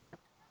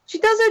 She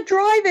does her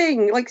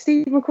driving like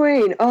Steve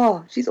McQueen.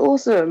 Oh, she's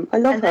awesome. I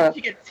love her. And then she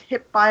gets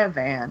hit by a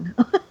van.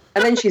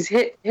 And then she's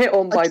hit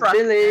on by truck.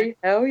 Billy.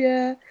 Hell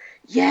yeah.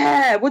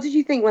 Yeah. What did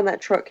you think when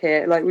that truck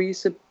hit? Like, were you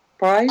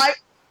surprised?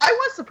 I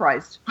was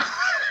surprised.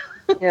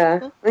 Yeah.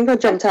 I think I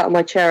jumped out of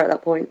my chair at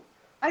that point.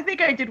 I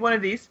think I did one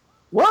of these.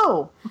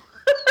 Whoa.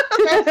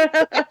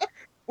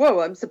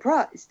 Whoa, I'm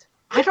surprised.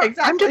 Exactly.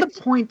 I'm to the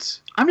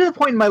point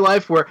in my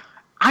life where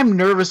I'm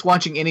nervous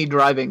watching any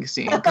driving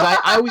scene because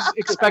I always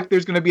expect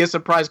there's going to be a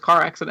surprise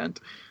car accident.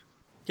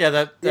 Yeah,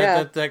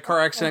 that car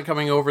accident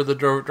coming over the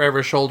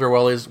driver's shoulder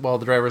while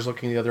the driver's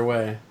looking the other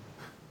way.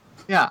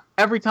 Yeah,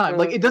 every time.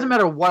 Like, it doesn't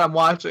matter what I'm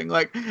watching.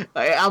 Like,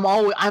 I'm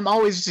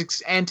always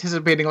just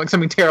anticipating like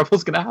something terrible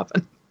is going to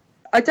happen.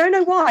 I don't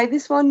know why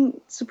this one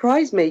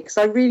surprised me, because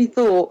I really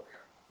thought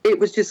it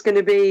was just going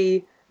to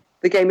be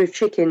the game of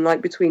chicken,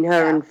 like between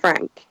her and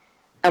Frank,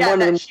 and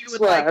one of them she would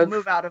like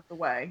move out of the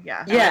way.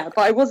 Yeah. Yeah,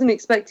 but I wasn't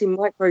expecting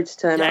Micro to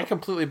turn up. I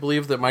completely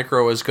believed that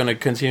Micro was going to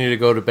continue to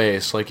go to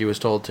base like he was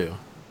told to.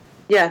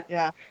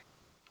 Yeah.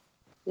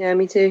 Yeah,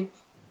 me too.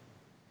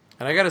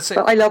 And I gotta say,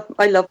 but I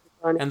love.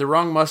 And the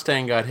wrong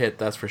Mustang got hit.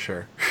 That's for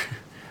sure.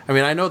 I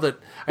mean, I know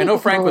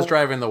Frank was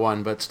driving the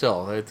one, but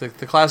still, the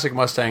classic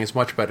Mustang is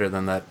much better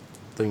than that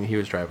thing he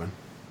was driving.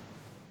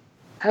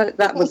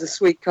 That was a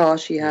sweet car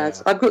she had.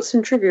 Yeah. I've got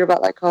some trivia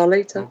about that car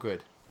later. Oh,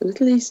 good. A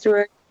little Easter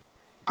egg.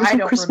 I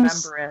don't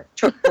remember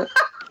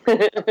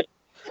it.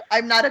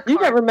 I'm not a car. You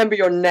don't remember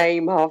your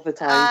name half the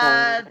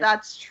time.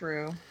 That's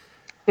true.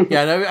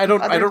 Yeah, no, I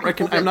don't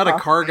recognize. I'm not a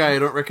car guy. I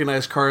don't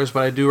recognize cars,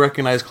 but I do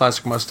recognize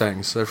classic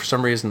Mustangs. For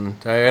some reason,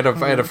 I had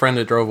a friend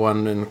that drove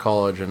one in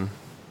college, and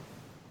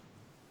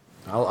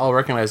I'll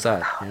recognize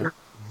that. Yeah.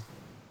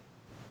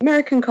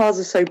 American cars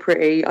are so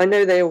pretty. I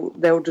know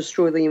they'll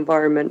destroy the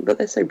environment, but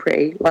they're so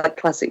pretty, like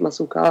classic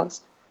muscle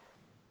cars.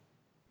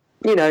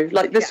 You know,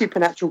 like the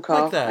supernatural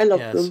car. Like that, I love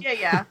them.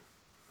 Yeah.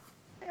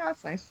 Yeah,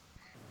 that's nice.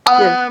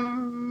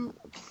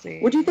 Let's see.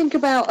 What do you think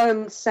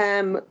about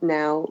Sam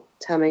now,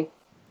 Tammy?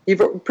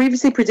 You've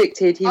previously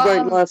predicted he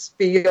won't last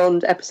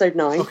beyond episode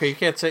 9. Okay, you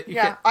can't say.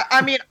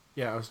 I mean,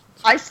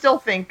 I still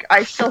think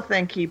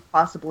he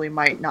possibly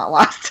might not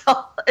last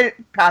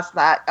past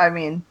that. I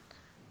mean,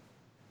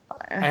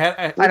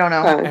 I don't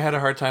know. I had a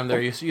hard time there.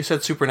 You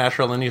said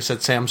supernatural, and you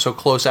said Sam so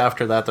close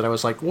after that I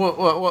was like,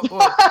 whoa.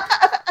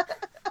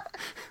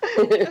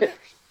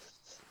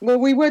 Well,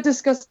 we were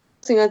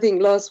discussing, I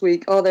think, last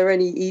week, are there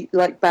any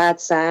like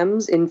bad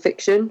Sams in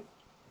fiction?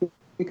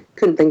 We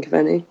couldn't think of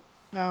any.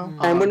 No.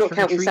 And we're not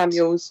counting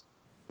Samuels.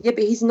 Yeah,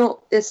 but he's not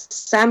a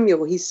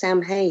Samuel. He's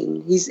Sam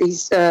Hain.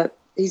 He's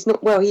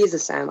not. Well, he is a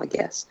Sam, I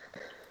guess.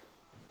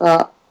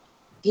 But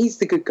he's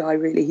the good guy,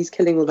 really. He's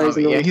killing all those.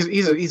 Yeah,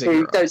 he's a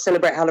hero. Don't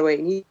celebrate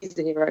Halloween. He's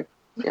the hero.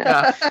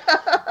 Yeah.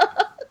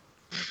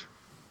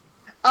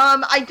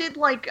 I did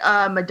like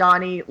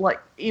Madani,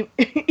 like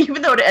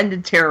even though it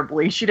ended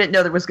terribly, she didn't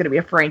know there was going to be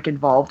a Frank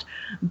involved.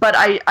 But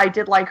I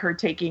did like her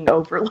taking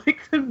over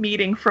like the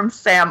meeting from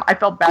Sam. I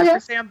felt bad for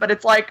Sam, but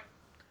it's like,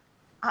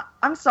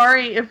 I'm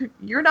sorry, if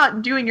you're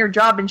not doing your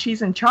job and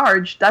she's in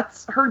charge,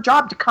 that's her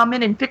job to come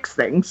in and fix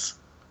things.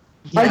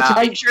 Yeah. To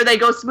make sure they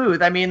go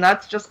smooth. I mean,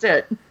 that's just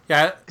it.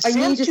 Yeah, I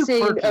need a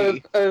scene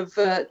of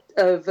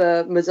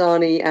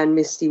Madani and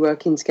Misty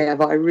working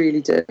together. I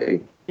really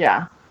do.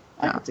 Yeah.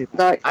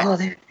 Like,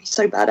 they'd be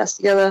so badass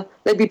together.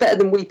 They'd be better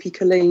than Weepy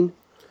Colleen.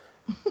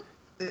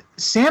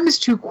 Sam is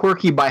too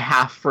quirky by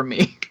half for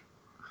me.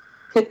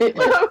 Like,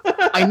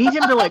 I need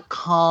him to like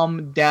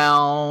calm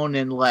down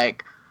and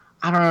like,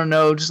 I don't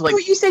know, just like.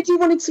 Well, you said you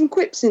wanted some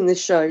quips in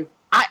this show.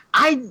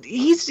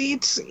 He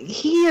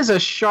is a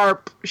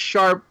sharp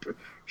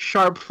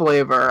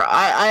flavor.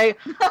 I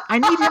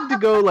need him to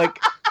go like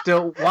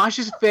to wash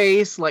his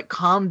face, like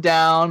calm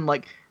down,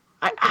 like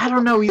I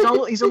don't know. He's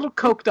a little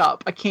coked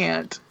up. I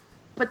can't.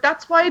 But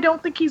that's why I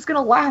don't think he's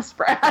gonna last,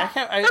 Brad.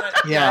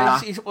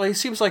 He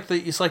seems like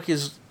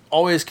he's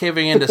always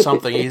caving into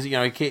something.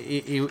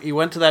 He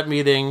went to that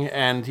meeting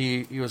and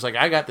he was like,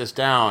 I got this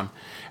down.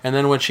 And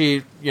then when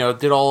she,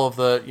 did all of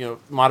the,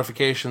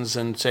 modifications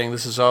and saying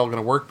this is all going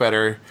to work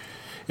better,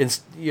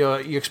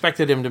 you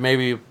expected him to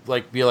maybe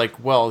be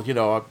like, well,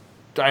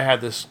 I had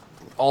this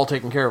all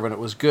taken care of and it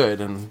was good,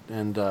 and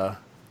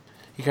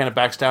he kind of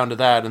backs down to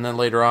that, and then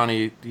later on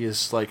he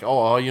is like,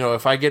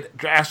 if I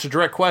get asked a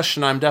direct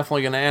question, I'm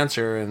definitely going to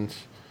answer, and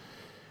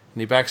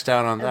he backs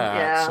down on that.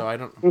 Yeah. So I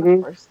don't.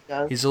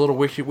 Mm-hmm. He's a little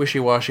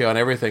wishy-washy on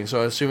everything.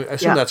 So I assume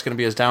that's going to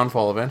be his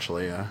downfall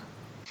eventually. Yeah.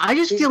 I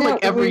just feel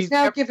like he's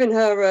now given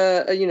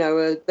her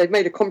they've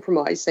made a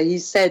compromise. So he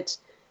said,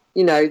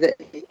 that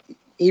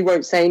he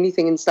won't say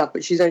anything and stuff,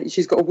 but she's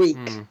got a week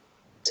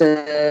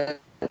to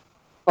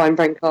find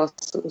Frank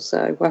Castle.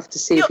 So we'll have to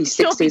see if he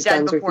sticks to his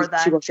guns or if he's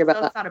wishy-washy about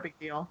that. That's not a big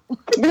deal.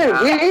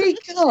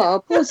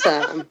 Poor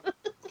Sam.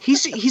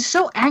 He's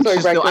so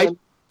anxious though.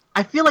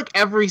 I feel like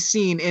every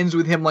scene ends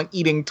with him like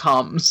eating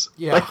Tums.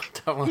 Yeah.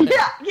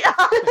 Yeah.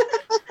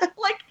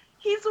 Like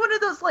he's one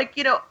of those like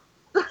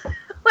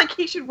like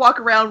he should walk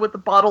around with a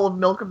bottle of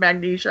milk of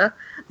magnesia.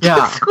 Yeah.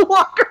 Just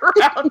walk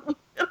around with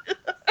it.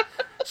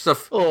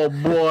 Oh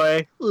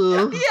boy.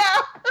 Ugh.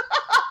 Yeah.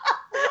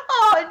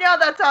 Oh, and now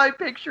that's how I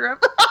picture him.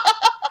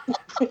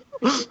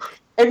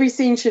 Every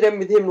scene should end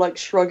with him like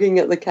shrugging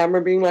at the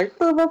camera, being like.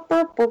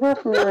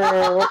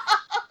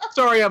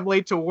 Sorry, I'm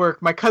late to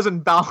work. My cousin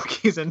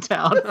Balky's in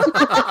town.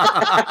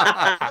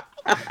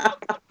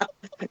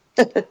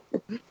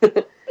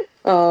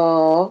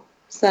 Oh,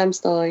 Sam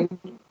Stein.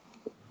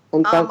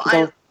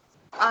 Madani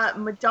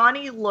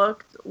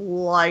looked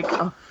like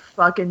a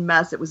fucking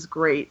mess. It was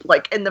great.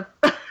 Like in the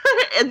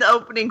in the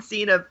opening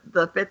scene of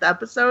the 5th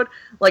episode,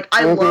 like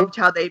I loved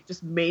how they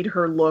just made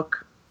her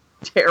look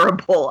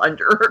terrible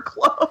under her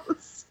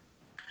clothes.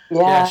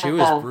 Yeah, she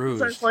was bruised.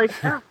 So it's like,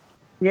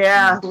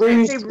 yeah,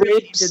 bruised they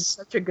really ribs. did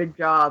such a good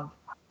job.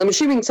 I'm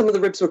assuming some of the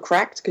ribs were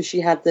cracked because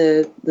she had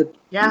the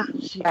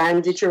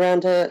bandage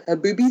around her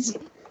boobies.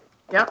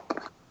 Yep.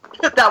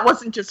 That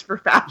wasn't just for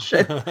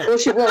fashion.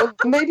 Well,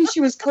 maybe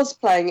she was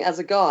cosplaying as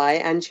a guy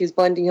and she was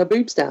binding her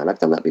boobs down. I've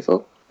done that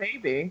before.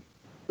 Maybe.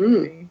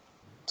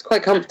 It's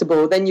quite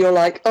comfortable. Then you're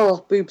like,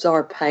 oh, boobs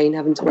are a pain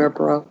having to wear a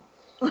bra.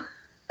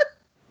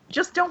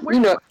 Just don't wear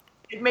it.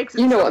 It makes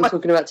it You know so what I'm much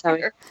talking about,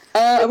 Tammy.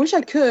 I wish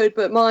I could,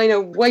 but mine are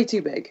way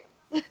too big.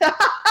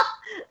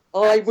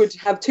 I would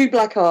have 2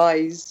 black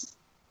eyes.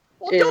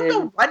 Well, don't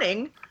go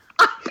running.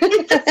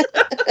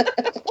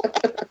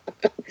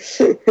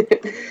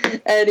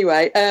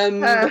 Anyway,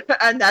 and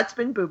that's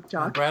been boob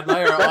talk. Brad and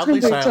I are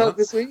oddly silent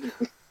this week.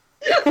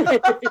 And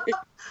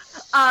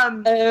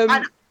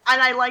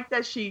I like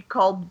that she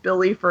called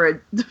Billy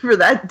for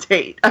that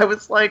date. I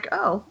was like,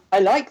 oh. I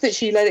like that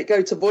she let it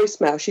go to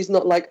voicemail. She's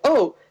not like,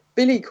 oh,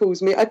 Billy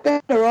calls me, I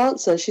better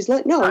answer. She's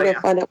like, no, I'm going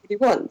to find out what he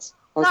wants.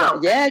 I was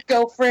like, yeah,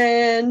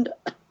 girlfriend.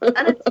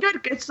 And it's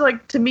good. It's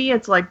like, to me,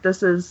 it's like,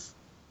 this is,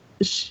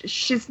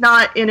 she's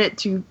not in it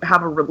to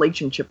have a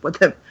relationship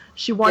with him.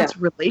 She wants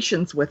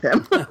relations with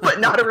him, but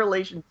not a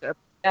relationship.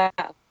 Yeah.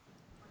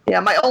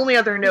 Yeah, my only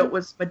other note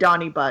was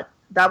Madani butt.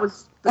 That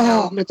was...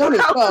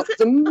 Madonna's butt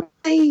was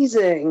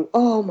amazing.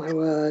 Oh, my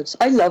words.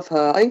 I love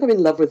her. I think I'm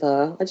in love with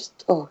her. She's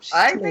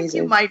amazing. Think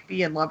you might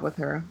be in love with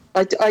her.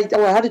 I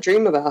had a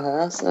dream about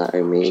her, so,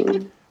 I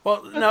mean...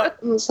 Well, no.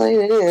 I'm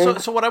saying anything.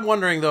 So what I'm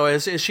wondering, though,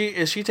 is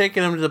she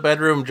taking him to the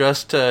bedroom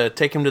just to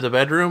take him to the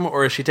bedroom,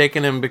 or is she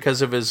taking him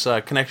because of his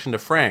connection to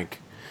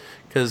Frank?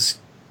 Because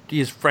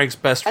he's Frank's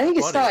best friend. I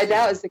think it started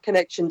out as the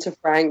connection to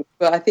Frank,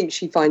 but I think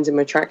she finds him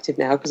attractive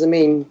now, because, I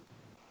mean...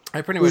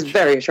 He's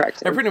very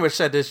attractive. I pretty much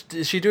said, is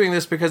she doing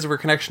this because of her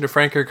connection to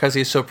Frank or because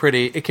he's so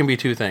pretty? It can be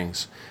 2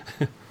 things.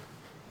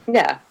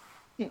 Yeah,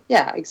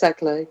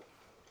 exactly.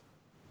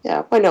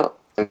 Yeah, why not?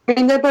 I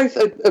mean, they're both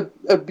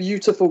a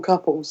beautiful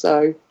couple,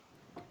 so,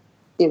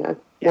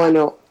 why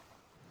not?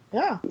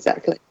 Yeah.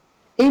 Exactly.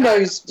 He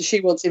knows she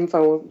wants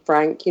info on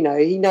Frank, he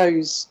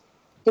knows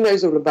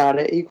all about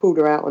it. He called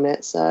her out on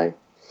it, so.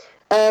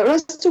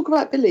 Let's talk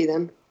about Billy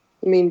then.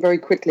 I mean, very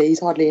quickly,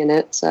 he's hardly in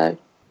it, so.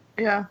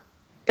 Yeah.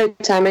 Go,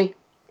 Tammy.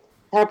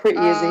 How pretty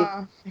is he?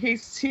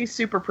 He's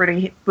super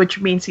pretty,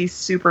 which means he's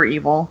super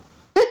evil.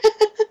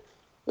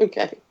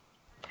 Okay.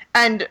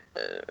 And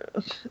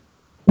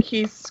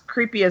he's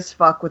creepy as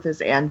fuck with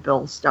his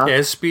anvil stuff. Yeah,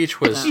 his speech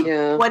was...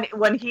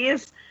 When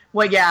he's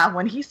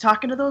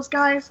talking to those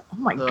guys, oh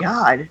my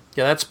god.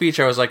 Yeah, that speech,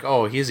 I was like,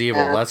 oh, he's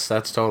evil. Yeah.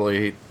 That's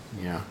totally...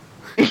 Yeah.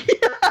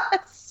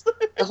 Yes.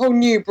 The whole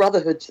new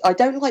brotherhood. I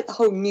don't like the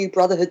whole new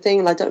brotherhood thing,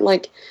 and I don't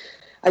like...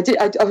 I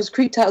was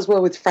creeped out as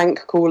well with Frank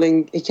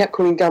he kept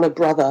calling Gunnar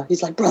brother.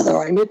 He's like, brother,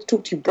 I'm here to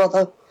talk to you,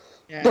 brother.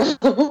 Yeah.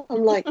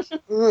 I'm like,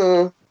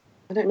 I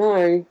don't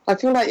know. I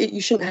feel like you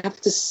shouldn't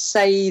have to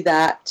say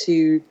that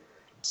to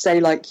say,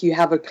 like, you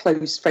have a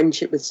close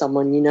friendship with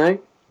someone, I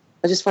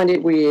just find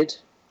it weird.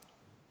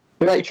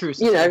 Very true.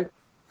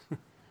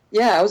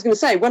 Yeah, I was going to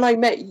say, when we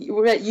met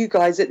you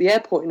guys at the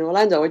airport in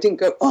Orlando, I didn't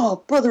go,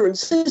 oh, brother and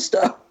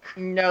sister.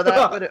 No,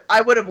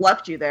 I would have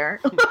left you there.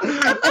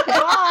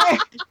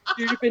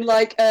 You'd have been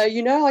like,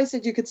 I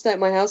said you could stay at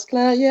my house,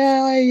 Claire.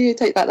 Yeah, I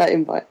take back that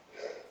invite.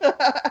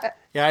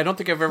 Yeah, I don't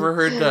think I've ever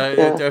heard.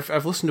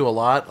 I've listened to a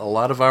lot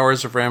of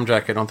hours of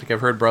Ramjack. I don't think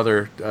I've heard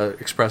brother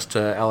expressed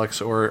to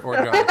Alex or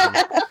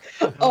Jonathan.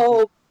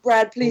 Oh,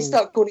 Brad, please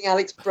stop calling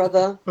Alex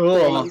brother.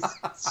 Please.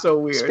 So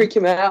weird. Freak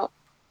him out.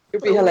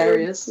 It'd be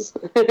hilarious.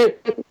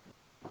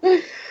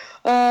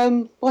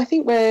 Well, I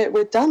think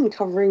we're done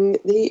covering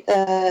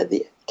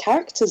the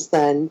characters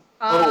then.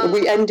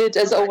 We ended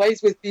as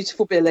always with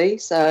beautiful Billy,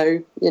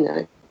 so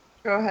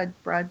Go ahead,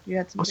 Brad. You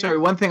had something. Oh, sorry.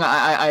 One thing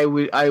I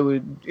would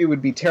it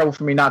would be terrible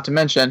for me not to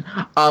mention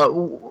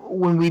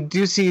when we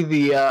do see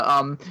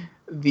the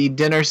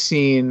dinner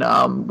scene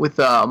with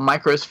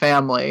Micro's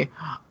family.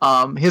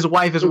 His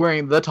wife is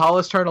wearing the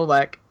tallest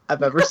turtleneck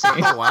I've ever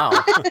seen. Oh, wow.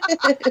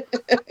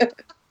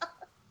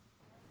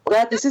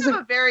 Well, this is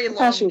a very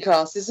fashion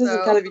cast. This is a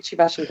Calavici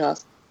fashion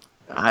cast.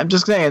 I'm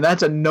just saying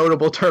that's a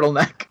notable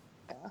turtleneck.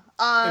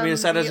 I mean,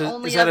 is that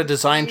a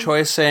design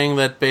choice saying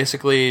that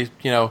basically,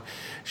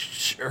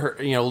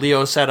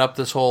 Leo set up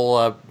this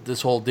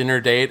whole dinner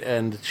date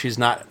and she's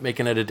not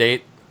making it a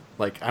date?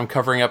 Like, I'm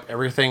covering up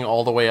everything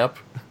all the way up?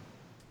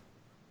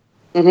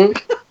 Mm-hmm.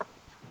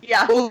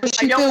 Yeah. Well,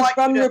 she feels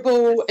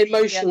vulnerable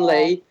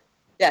emotionally.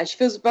 Yeah, she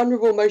feels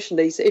vulnerable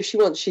emotionally, so if she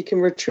wants, she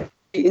can retreat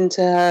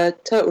into her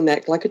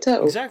turtleneck like a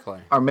turtle. Exactly.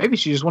 Or maybe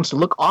she just wants to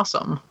look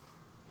awesome.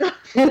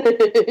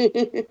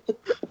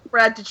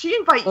 Brad, did she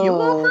invite you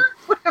over?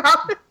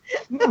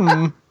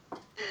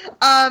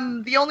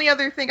 The only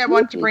other thing I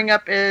wanted to bring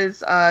up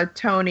is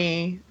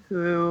Tony,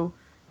 who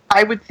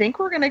I would think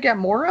we're going to get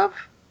more of.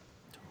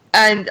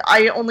 And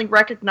I only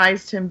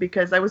recognized him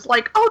because I was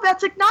like, oh,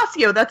 that's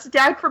Ignacio. That's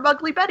Dad from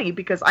Ugly Betty,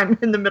 because I'm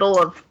in the middle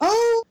of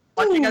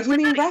watching Ugly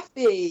you mean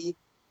Betty.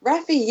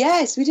 Rafi,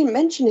 yes, we didn't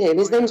mention him.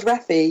 His name's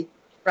Rafi.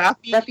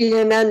 Rafi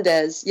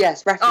Hernandez.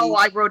 Yes, Rafi. Oh,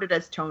 I wrote it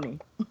as Tony.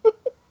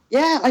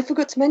 Yeah, I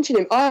forgot to mention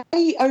him. I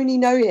only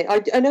know him.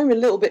 I know him a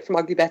little bit from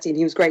Ugly Betty, and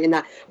he was great in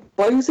that.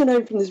 But I also know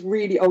him from this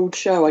really old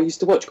show I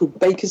used to watch called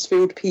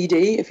Bakersfield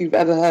PD, if you've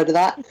ever heard of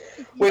that.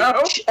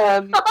 Which,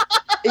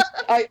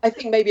 I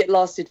think maybe it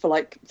lasted for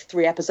like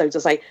 3 episodes or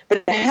something.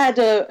 But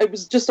it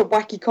was just a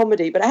wacky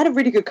comedy. But it had a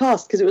really good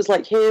cast because it was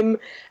like him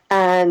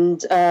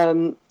and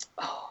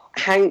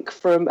Hank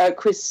from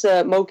Chris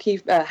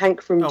Mulkey,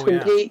 Hank from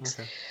Twin Peaks,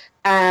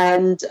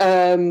 and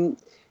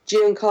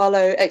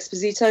Giancarlo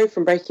Esposito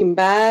from Breaking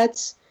Bad,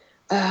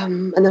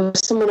 and there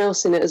was someone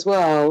else in it as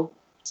well.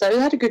 So it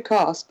had a good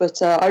cast,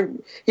 but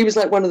he was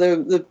like one of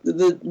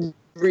the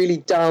really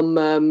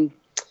dumb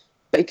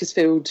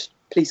Bakersfield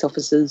police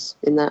officers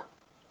in that.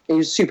 He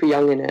was super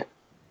young in it,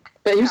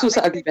 but he was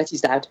also Ugly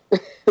Betty's dad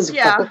as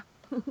well.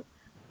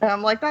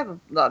 I'm like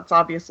that's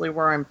obviously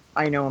where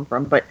I know him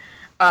from, but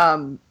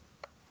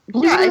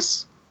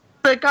it's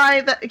the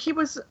guy that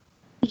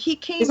he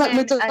came. He's like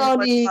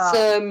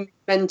Madani's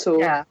mentor.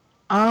 Yeah.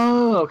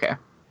 Oh, okay.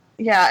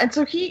 Yeah, and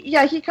so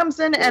he comes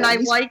in, and I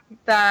like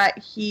that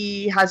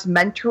he has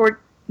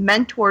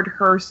mentored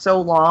her so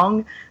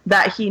long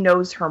that he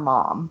knows her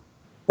mom,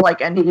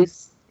 like, and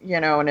he's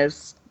and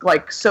is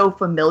like so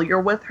familiar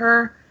with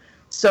her,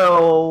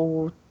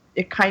 so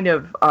it kind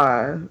of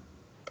I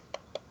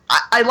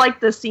like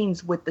the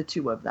scenes with the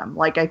two of them.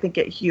 Like, I think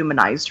it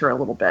humanized her a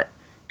little bit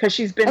because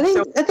she's been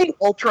I think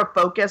ultra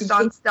focused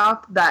on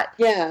stuff that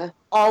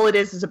all it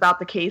is about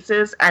the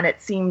cases, and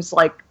it seems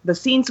like the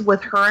scenes with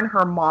her and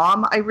her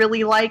mom I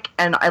really like,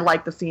 and I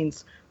like the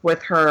scenes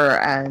with her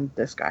and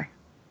this guy.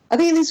 I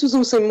think this was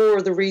also more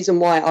of the reason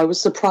why I was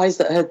surprised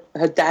that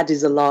her dad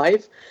is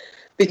alive,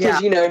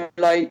 because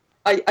like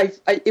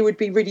it would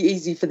be really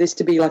easy for this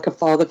to be like a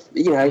father,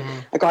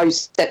 a guy who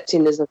stepped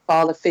in as a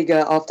father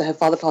figure after her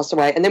father passed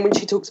away, and then when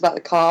she talks about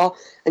the car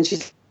and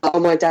she's oh,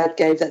 my dad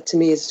gave that to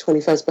me as a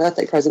 21st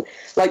birthday present.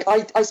 Like,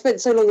 I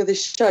spent so long with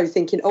this show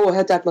thinking, oh,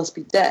 her dad must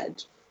be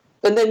dead.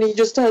 And then he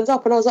just turns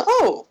up, and I was like,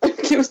 oh,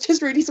 it was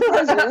just really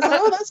surprising. I was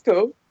like, oh, that's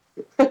cool.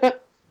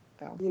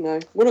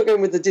 We're not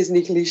going with the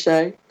Disney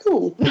cliche.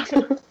 Cool.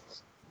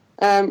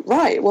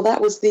 Right, well,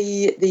 that was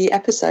the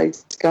episode,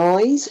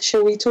 guys.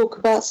 Shall we talk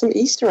about some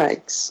Easter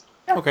eggs?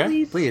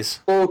 Okay,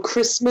 please. Or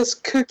Christmas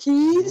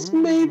cookies,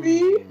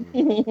 maybe?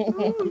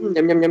 Yum,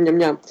 yum, yum, yum,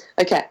 yum.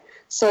 Okay.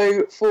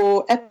 So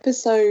for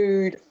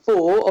episode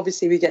 4,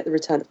 obviously we get the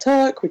Return of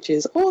Turk, which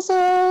is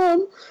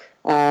awesome.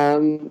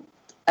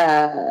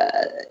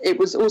 It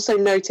was also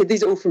noted,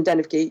 these are all from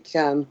Den of Geek,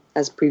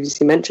 as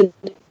previously mentioned.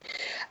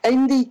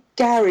 In the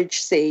garage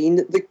scene,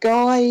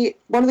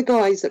 one of the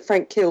guys that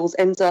Frank kills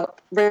ends up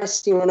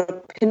resting on a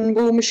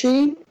pinball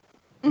machine.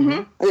 I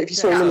don't know if you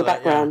saw him in the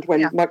background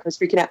when Mike was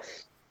freaking out.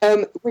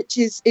 Which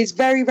is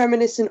very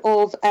reminiscent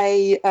of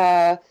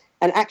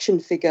an action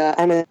figure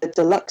and a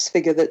deluxe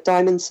figure that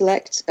Diamond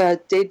Select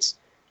did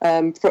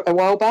for a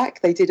while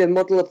back. They did a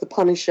model of the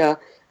Punisher,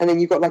 and then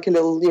you've got like a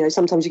little,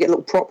 sometimes you get a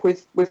little prop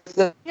with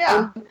the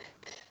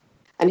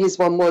and his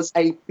one was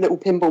a little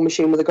pinball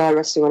machine with a guy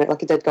resting on it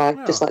like a dead guy,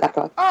 just like that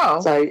guy.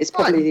 Oh, so it's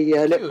probably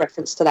a little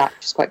reference to that,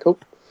 which is quite cool.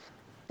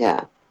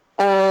 Yeah.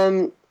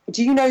 Do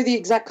you know the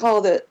exact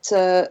car that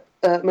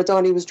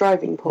Madani was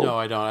driving, Paul? No,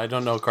 I don't. I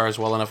don't know cars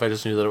well enough. I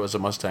just knew that it was a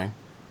Mustang.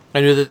 I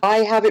knew that. I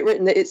have it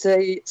written that it's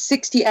a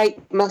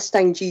 68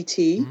 Mustang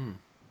GT,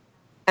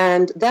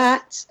 and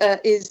that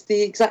is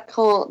the exact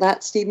car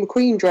that Steve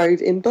McQueen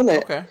drove in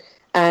Bullet. Okay.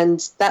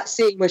 And that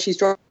scene where she's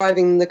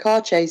driving the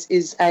car chase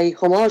is a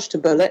homage to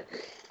Bullet,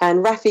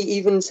 and Raffi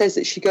even says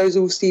that she goes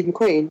all Steve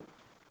McQueen,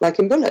 like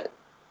in Bullet.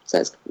 So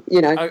it's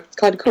it's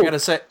kind of cool. I gotta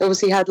say,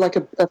 obviously he had like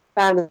a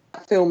fan of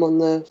that film on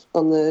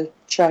the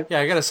show. Yeah,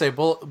 I gotta say,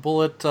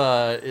 Bullet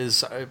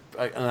is an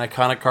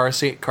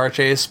iconic car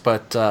chase,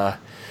 but.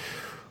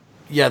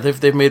 Yeah,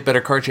 they've made better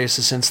car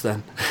chases since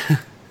then.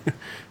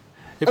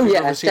 If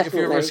you've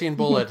ever seen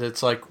Bullet,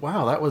 it's like,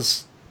 wow, that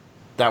was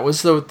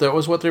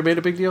what they made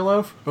a big deal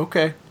of.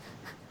 Okay,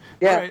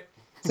 yeah, right.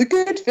 It's a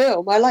good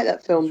film. I like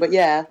that film, but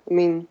yeah, I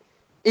mean,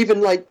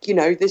 even like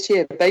this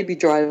year, Baby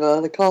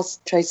Driver, the car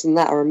chases in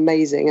that are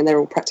amazing, and they're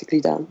all practically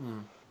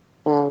done.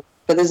 But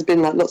there's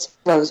been like lots of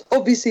others.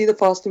 Obviously, the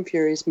Fast and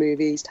Furious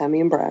movies,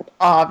 Tammy and Brad.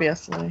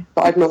 Obviously,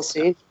 but I've not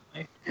seen.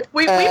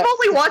 We've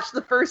only watched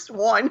the first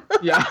one.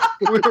 Yeah.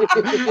 We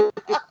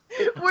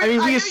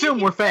assume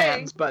we're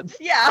fans, but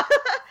yeah.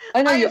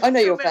 I know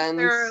you're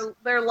fans.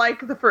 They're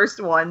like the first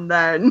one.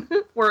 Then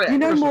we're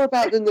more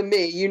about them than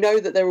me. You know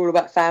that they're all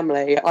about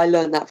family. I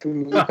learned that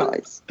from you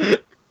guys.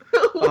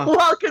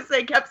 Well, because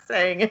they kept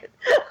saying it.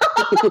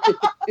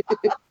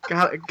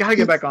 Gotta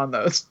get back on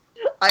those.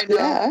 I know.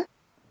 Yeah.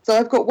 So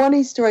I've got one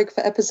Easter egg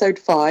for episode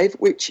 5,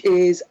 which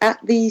is at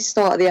the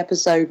start of the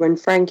episode when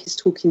Frank is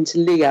talking to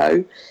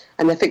Leo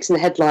and they're fixing the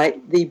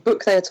headlight. The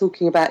book they are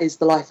talking about is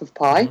The Life of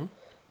Pi,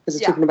 because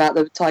they're talking about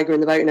the tiger in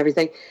the boat and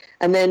everything.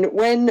 And then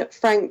when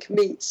Frank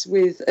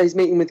is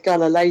meeting with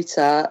Gunnar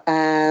later,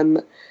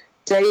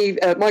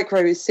 Micro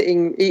is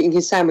sitting eating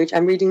his sandwich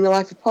and reading The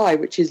Life of Pi,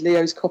 which is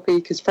Leo's copy,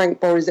 because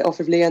Frank borrows it off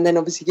of Leo and then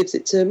obviously gives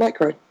it to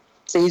Micro.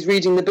 So he's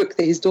reading the book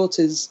that his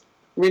daughter's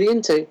really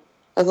into.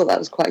 I thought that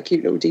was quite a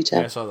cute little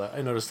detail. Yeah, I saw that.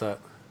 I noticed that.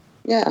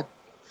 Yeah.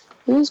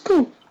 It was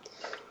cool.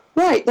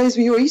 Right, those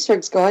were your Easter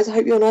eggs, guys. I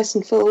hope you're nice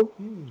and full.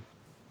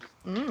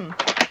 Yum, yum,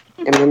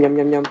 yum,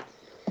 yum, yum.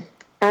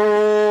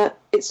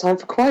 It's time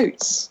for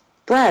quotes.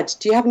 Brad,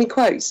 do you have any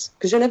quotes?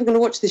 Because you're never going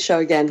to watch this show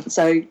again,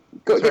 so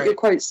got to get your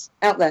quotes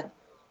out there.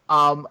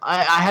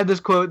 I had this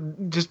quote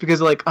just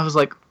because, I was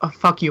like, oh,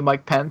 fuck you,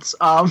 Mike Pence.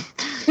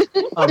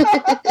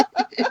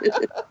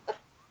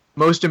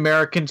 Most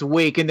Americans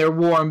wake in their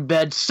warm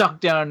bed, suck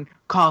down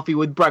coffee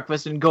with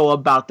breakfast, and go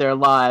about their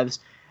lives.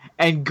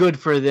 And good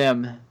for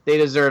them. They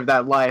deserve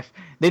that life.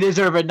 They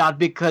deserve it not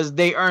because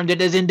they earned it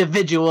as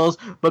individuals,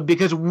 but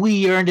because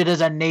we earned it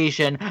as a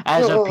nation,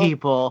 as a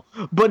people.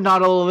 But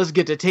not all of us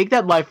get to take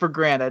that life for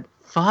granted.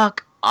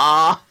 Fuck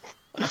off.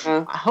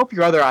 I hope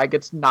your other eye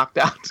gets knocked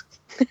out.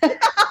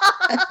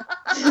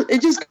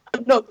 It just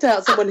got knocked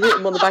out. Someone hit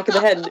him on the back of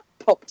the head and it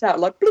popped out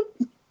like,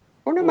 bloop,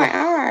 under my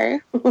eye.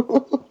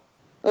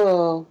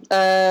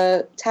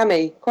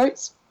 Tammy,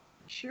 quotes?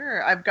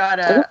 Sure, I've got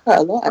a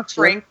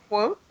Frank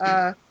quote.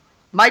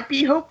 Might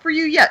be hope for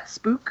you yet,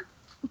 Spook.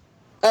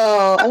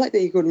 Oh, I like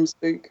that you called him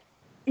Spook.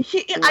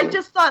 I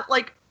just thought,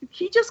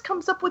 he just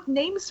comes up with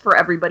names for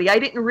everybody. I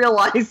didn't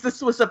realize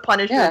this was a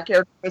Punisher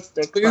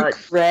characteristic.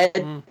 Spook,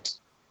 Red.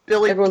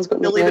 Everyone's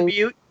got Billy the name.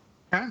 Butte.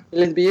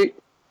 Billy the Butte.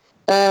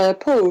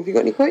 Paul, have you got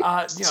any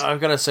quotes?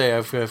 I've got to say,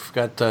 I've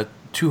got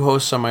 2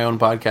 hosts on my own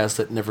podcast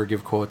that never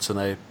give quotes,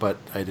 but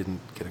I didn't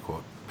get a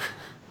quote.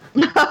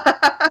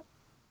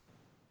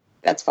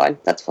 That's fine.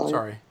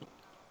 Sorry.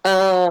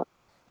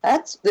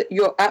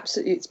 You're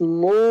absolutely. It's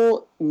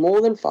more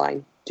than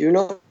fine. Do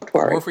not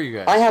worry. More for you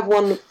guys. I have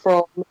one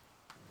from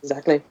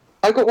exactly.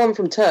 I got one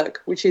from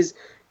Turk, which is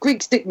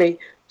Greeks dig me.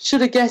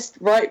 Should have guessed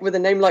right with a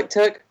name like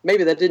Turk.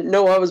 Maybe they didn't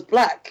know I was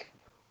black.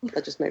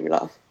 That just made me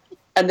laugh.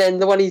 And then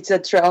the one he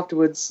said straight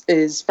afterwards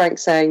is Frank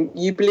saying,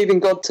 "You believe in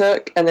God,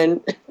 Turk?" And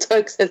then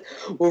Turk says,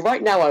 "Well,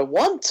 right now I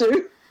want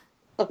to."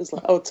 I was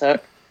like, "Oh,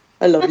 Turk,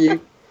 I love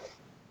you."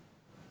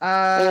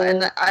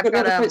 And I've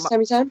got a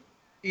Sammy time.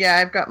 Yeah,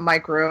 I've got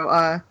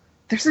Micro.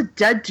 There's a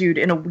dead dude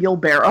in a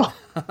wheelbarrow.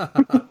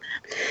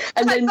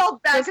 And then I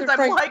felt bad because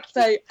I'm like,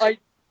 say, I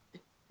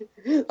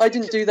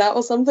didn't do that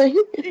or something.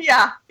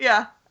 Yeah,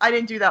 I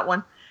didn't do that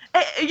one.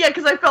 Yeah,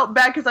 because I felt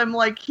bad because I'm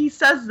like, he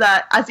says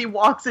that as he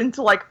walks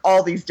into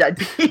all these dead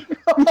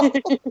people.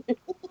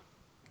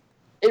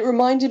 It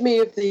reminded me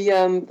of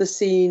the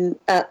scene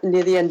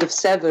near the end of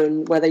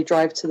 7 where they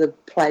drive to the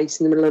place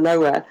in the middle of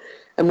nowhere.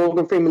 And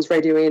Morgan Freeman's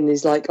radioing in and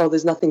he's like, "Oh,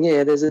 there's nothing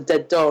here. There's a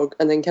dead dog."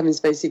 And then Kevin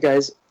Spacey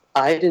goes,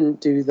 "I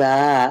didn't do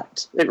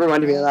that." It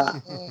reminded me of that.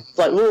 It's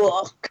like,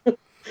 ugh.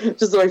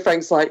 Just the way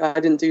Frank's like, "I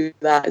didn't do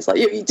that." It's like,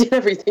 you did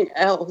everything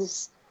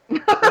else.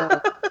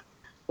 I've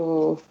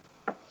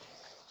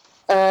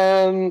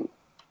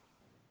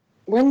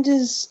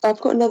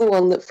got another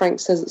one that Frank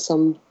says at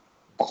some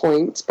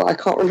point, but I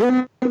can't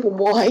remember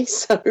why,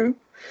 so...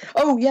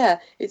 Oh, yeah,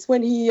 it's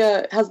when he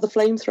has the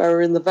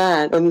flamethrower in the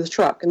van, in the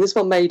truck, and this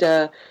one made...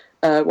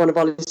 one of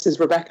our listeners,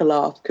 Rebecca,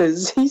 laughed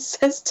because he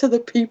says to the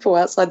people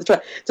outside the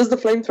truck, does the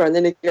flamethrower, and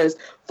then he goes,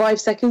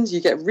 5 seconds, you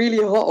get really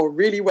hot or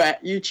really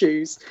wet, you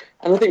choose.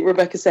 And I think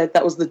Rebecca said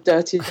that was the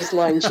dirtiest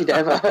line she'd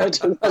ever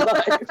heard in her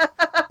life.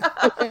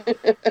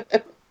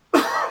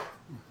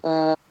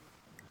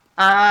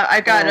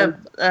 I got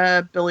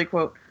a Billy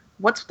quote.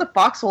 What's the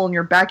foxhole in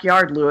your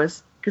backyard,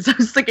 Lewis? Because I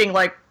was thinking,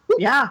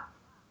 yeah,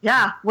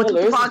 what's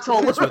with the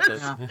foxhole, Lewis?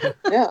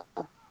 Yeah.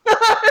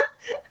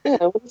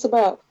 Yeah, what's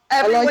about?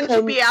 Everyone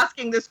should be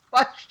asking this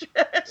question.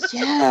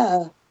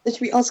 Yeah, they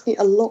should be asking it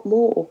a lot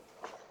more.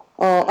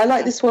 I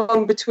like this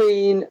one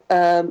between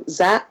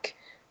Zach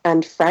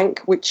and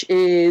Frank, which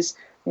is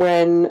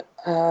when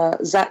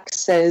Zach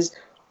says,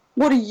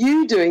 "What are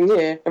you doing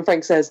here?" And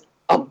Frank says,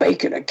 "I'm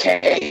baking a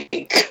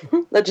cake."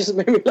 That just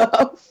made me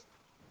laugh.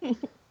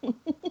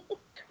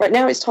 Right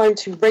now it's time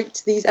to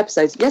rate these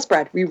episodes. Yes,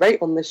 Brad, we rate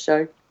on this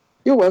show.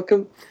 You're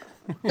welcome.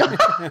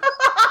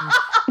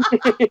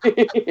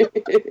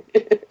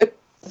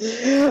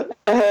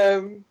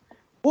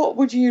 What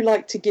would you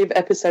like to give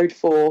episode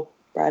 4,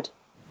 Brad?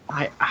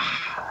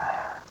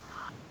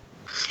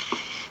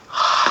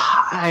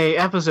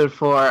 Episode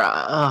 4.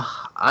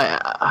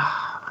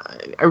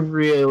 I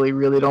really,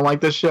 really don't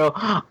like this show.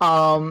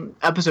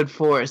 Episode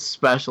 4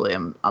 especially,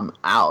 I'm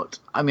out.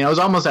 I mean, I was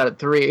almost out at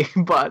 3,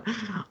 but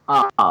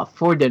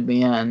 4 did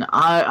me in.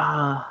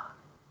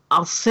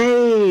 I'll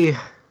say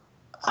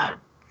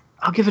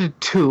I'll give it a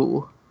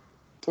 2.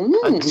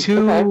 A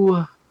 2.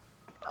 Okay.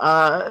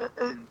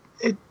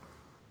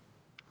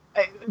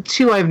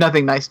 2, I have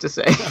nothing nice to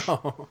say.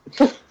 Oh.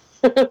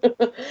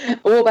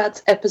 What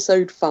about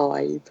episode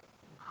 5?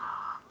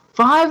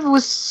 5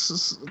 was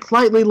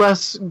slightly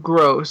less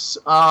gross.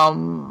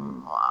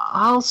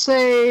 I'll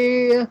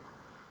say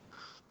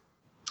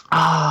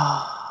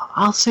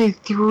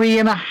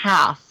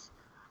 3.5.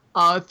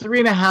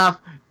 3.5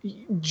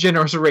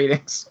 generous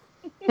ratings.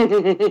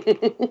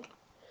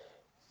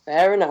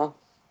 Fair enough.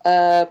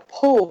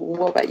 Paul,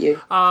 what about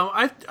you?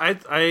 I'm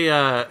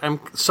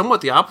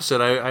somewhat the opposite.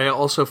 I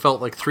also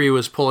felt like 3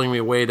 was pulling me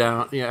way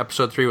down.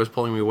 Episode 3 was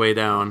pulling me way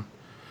down.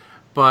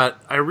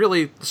 But I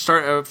really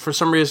for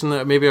some reason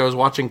that maybe I was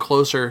watching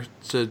closer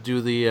to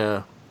do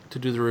the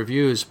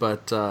reviews,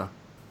 but I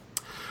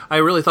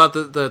really thought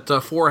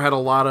that 4 had a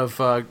lot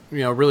of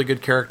really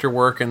good character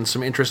work and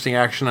some interesting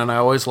action, and I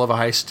always love a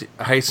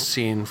heist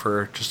scene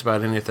for just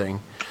about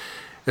anything,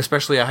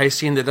 especially a heist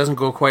scene that doesn't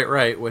go quite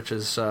right, which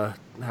is how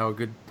a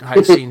good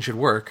heist scene should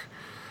work.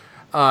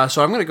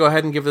 So I'm going to go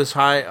ahead and give this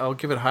high. I'll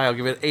give it high. I'll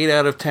give it 8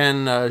 out of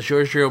 10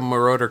 Giorgio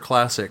Moroder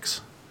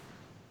classics.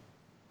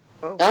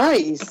 Oh.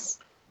 Nice.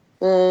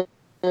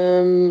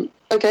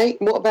 Okay,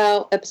 what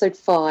about episode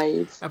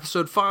 5?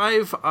 Episode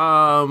 5,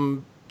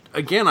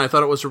 again, I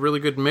thought it was a really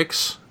good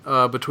mix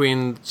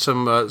between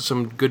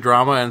some good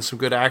drama and some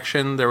good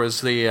action. There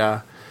was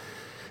the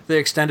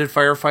extended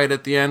firefight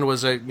at the end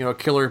was a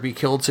killer be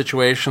killed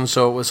situation,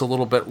 so it was a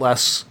little bit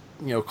less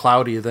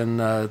cloudy than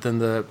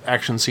the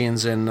action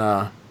scenes in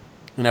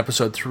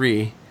episode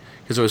 3,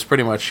 because it was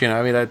pretty much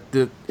I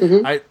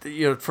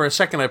for a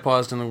second I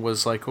paused and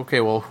was like,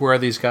 okay, well, who are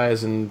these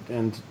guys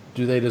and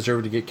do they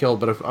deserve to get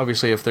killed? But if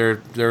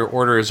their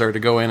orders are to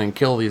go in and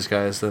kill these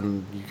guys,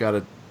 then you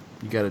gotta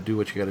do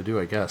what you gotta do,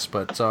 I guess.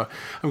 But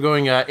I'm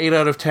going 8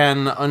 out of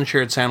 10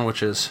 unshared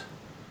sandwiches.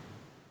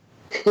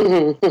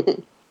 Tammy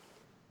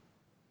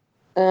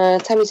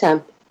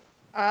Tam.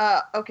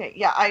 Okay,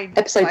 yeah,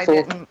 episode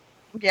 4.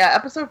 Yeah,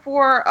 episode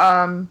 4.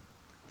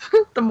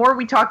 The more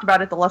we talked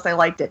about it, the less I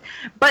liked it.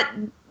 But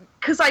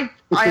because I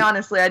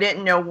honestly I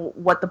didn't know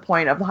what the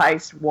point of the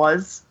heist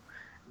was.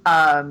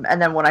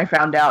 And then when I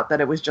found out that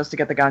it was just to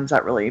get the guns,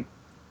 that really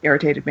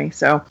irritated me.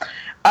 So,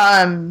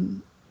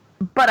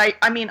 but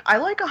I mean, I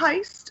like a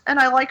heist and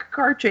I like a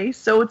car chase,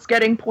 so it's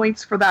getting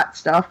points for that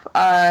stuff.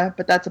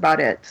 But that's about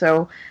it.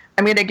 So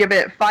I'm going to give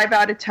it 5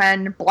 out of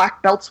 10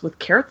 black belts with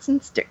carrots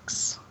and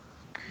sticks.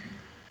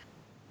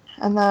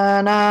 And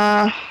then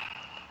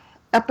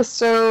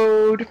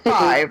episode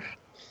 5.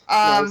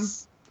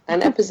 Nice.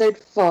 And episode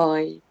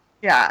 5.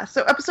 Yeah,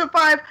 so episode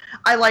 5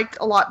 I liked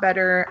a lot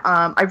better.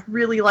 I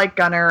really like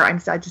Gunner. I'm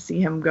sad to see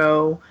him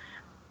go.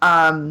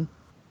 I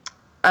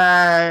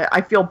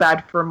feel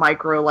bad for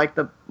Micro, like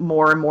the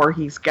more and more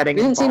he's getting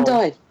We didn't see him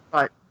die.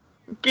 But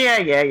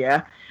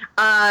yeah.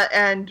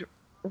 And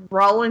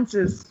Rollins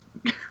is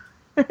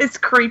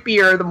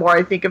creepier the more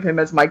I think of him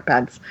as Mike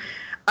Pence.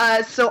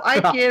 So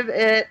I give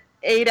it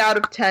 8 out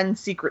of 10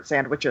 secret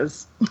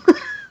sandwiches.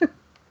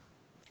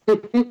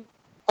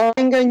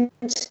 I'm going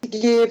to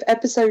give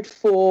episode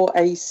 4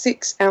 a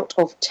 6 out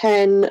of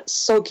 10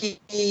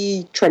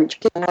 soggy trench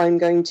coat. I'm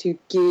going to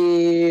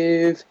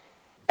give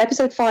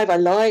episode 5 I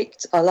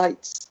liked Madonna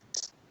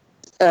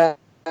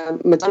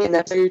in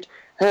that episode.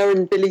 Her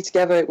and Billy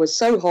together, it was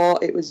so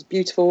hot, it was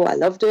beautiful, I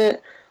loved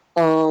it.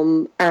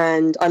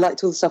 And I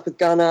liked all the stuff with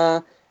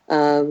Gunner.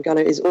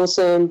 Gunner is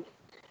awesome.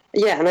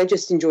 Yeah, and I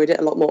just enjoyed it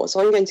a lot more. So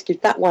I'm going to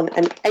give that one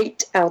an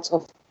 8 out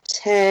of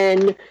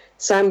 10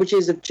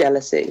 sandwiches of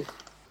jealousy.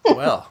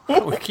 Well,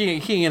 we're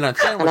keying in on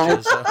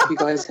sandwiches. And I hope you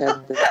guys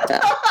have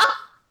that.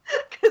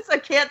 Because I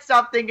can't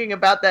stop thinking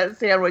about that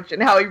sandwich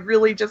and how he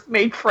really just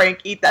made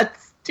Frank eat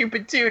that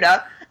stupid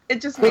tuna.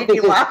 It just made me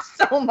laugh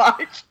so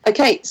much.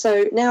 Okay,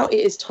 so now it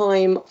is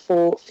time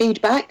for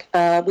feedback.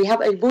 We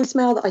have a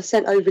voicemail that I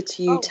sent over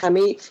to you,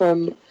 Tammy,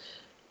 from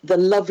the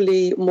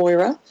lovely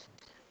Moira.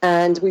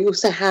 And we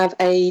also have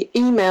a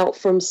email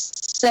from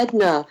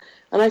Sedna.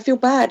 And I feel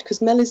bad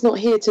because Mel is not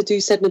here to do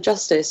Sedna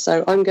justice,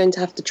 so I'm going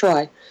to have to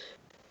try.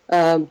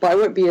 But I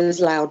won't be as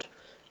loud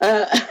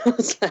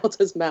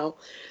as Mel.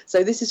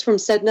 So this is from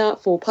Sedna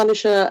for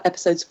Punisher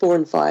episodes 4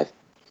 and 5.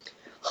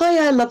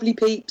 Hiya, lovely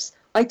peeps.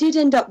 I did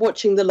end up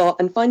watching the lot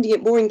and finding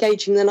it more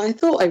engaging than I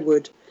thought I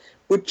would.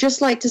 Would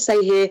just like to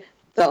say here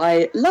that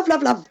I love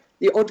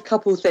the odd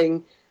couple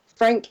thing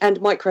Frank and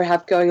Micro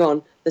have going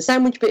on. The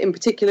sandwich bit in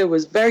particular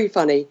was very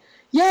funny.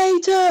 Yay,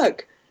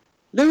 Turk!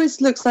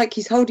 Lewis looks like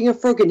he's holding a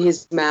frog in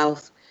his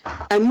mouth.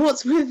 And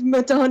what's with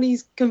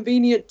Madani's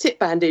convenient tip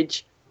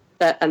bandage?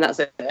 And that's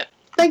it.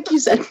 Thank you,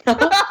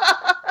 Sedna.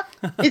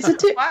 It's a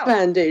tip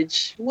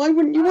bandage. Why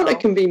wouldn't you want a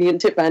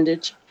convenient tip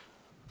bandage?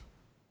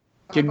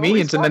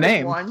 Convenience in the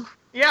name. One.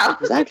 Yeah.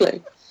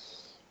 Exactly.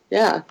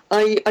 Yeah.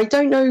 I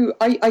don't know.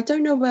 I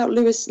don't know about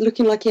Lewis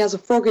looking like he has a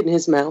frog in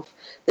his mouth.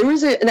 There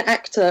is an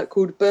actor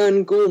called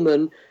Bern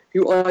Gorman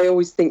who I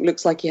always think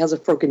looks like he has a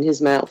frog in his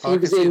mouth. He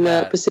was in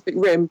Pacific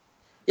Rim.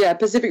 Yeah,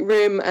 Pacific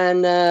Rim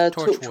and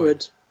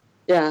Torchwood.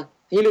 Yeah.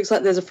 He looks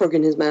like there's a frog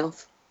in his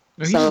mouth.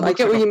 So I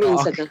get what you mean,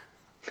 Sedna.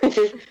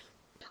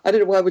 I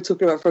don't know why we're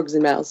talking about frogs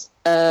and mouths.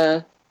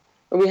 And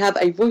we have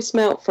a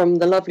voicemail from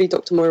the lovely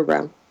Dr. Moira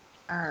Brown.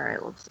 All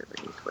right, let's see if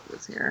I can put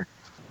this here.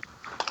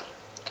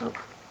 Oh,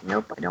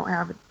 nope, I don't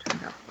have it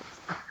turned up.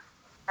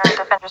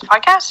 Defenders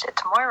Podcast.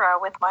 It's Moira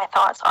with my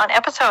thoughts on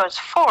episodes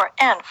 4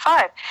 and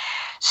 5.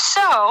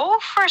 So,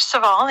 first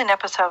of all, in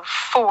episode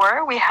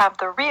 4, we have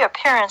the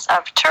reappearance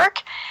of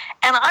Turk,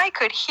 and I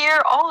could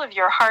hear all of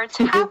your hearts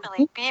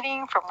happily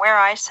beating from where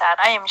I sat.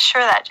 I am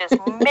sure that just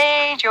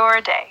made your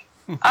day.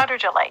 Utter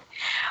delight.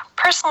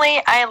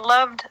 Personally, I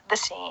loved the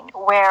scene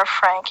where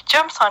Frank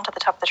jumps onto the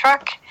top of the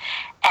truck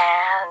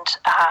and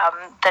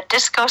the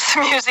disco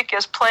music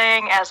is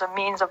playing as a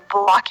means of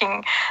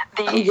blocking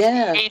the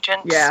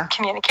agent's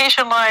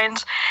communication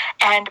lines.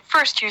 And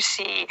first you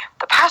see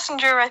the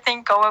passenger, I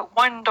think, go out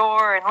one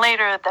door, and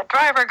later the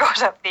driver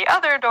goes out the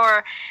other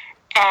door.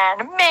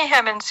 And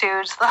mayhem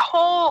ensues. That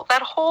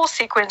whole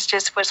sequence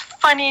just was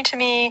funny to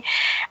me.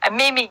 It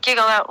made me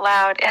giggle out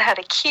loud. It had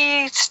a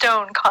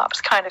Keystone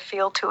Cops kind of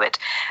feel to it,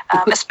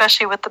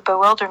 especially with the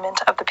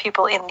bewilderment of the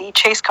people in the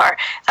chase car.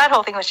 That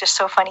whole thing was just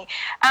so funny.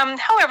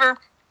 However,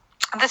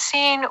 the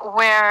scene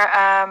where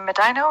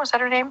Medina, is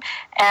that her name,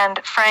 and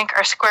Frank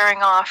are squaring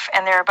off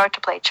and they're about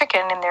to play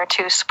chicken in their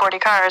two sporty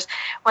cars,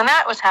 when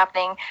that was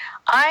happening,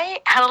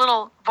 I had a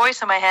little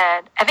voice in my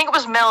head. I think it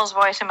was Mel's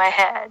voice in my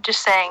head,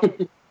 just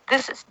saying,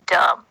 this is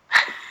dumb.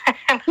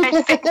 And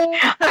I think,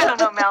 I don't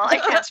know, Mel, I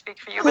can't speak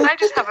for you, but I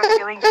just have a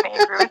feeling you may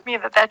agree with me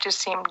that just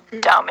seemed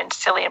dumb and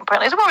silly and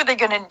pointless. What were they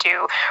going to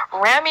do?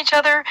 Ram each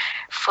other?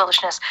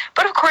 Foolishness.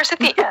 But of course, at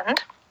the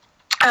end,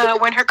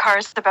 when her car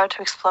is about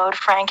to explode,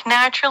 Frank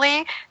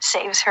naturally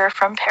saves her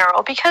from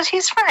peril because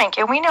he's Frank,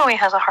 and we know he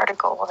has a heart of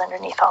gold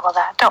underneath all of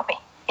that, don't we?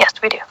 Yes,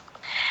 we do.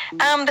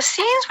 The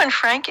scenes when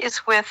Frank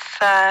is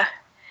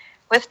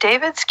with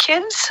David's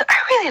kids, I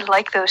really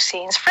like those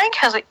scenes. Frank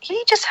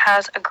he just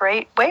has a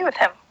great way with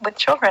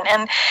children.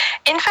 And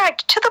in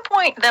fact, to the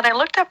point that I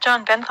looked up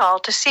John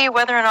Benthal to see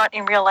whether or not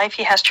in real life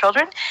he has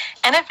children.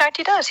 And in fact,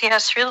 he does. He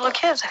has 3 little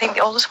kids. I think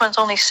the oldest one's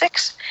only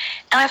 6.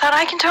 And I thought,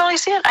 I can totally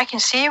see it. I can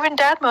see you in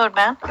dad mode,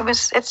 man.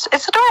 It's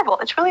adorable.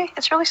 It's really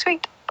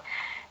sweet.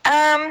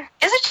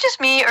 Is it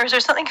just me, or is there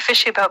something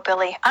fishy about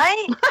Billy?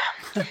 I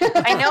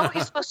know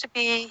he's supposed to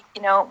be,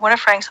 one of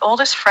Frank's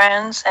oldest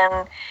friends,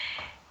 and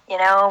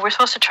we're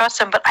supposed to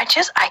trust him, but I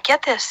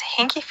get this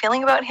hinky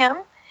feeling about him,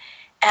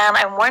 and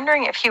I'm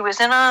wondering if he was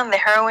in on the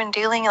heroin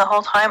dealing the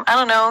whole time. I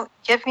don't know.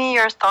 Give me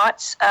your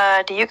thoughts.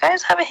 Do you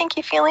guys have a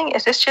hinky feeling?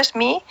 Is this just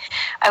me?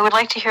 I would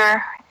like to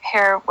hear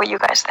what you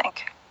guys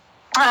think.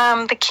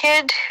 The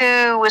kid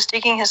who was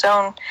digging his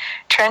own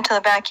trench in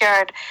the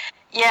backyard,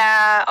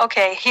 yeah,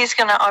 okay, he's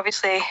going to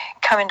obviously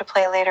come into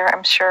play later,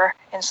 I'm sure,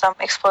 in some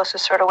explosive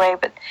sort of way,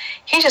 but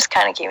he just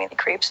kind of gave me the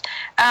creeps.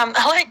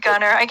 I like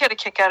Gunner. I get a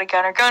kick out of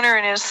Gunner. Gunner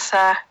in his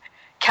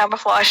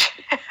camouflage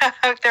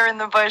out there in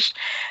the bush,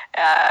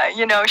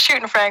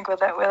 shooting Frank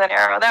with an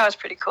arrow. That was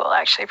pretty cool,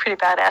 actually, pretty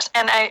badass.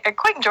 And I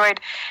quite enjoyed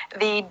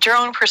the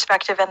drone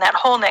perspective in that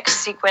whole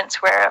next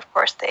sequence where, of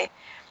course, they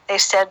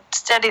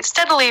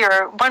steadily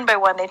or one by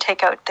one, they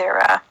take out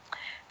their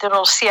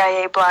little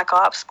CIA black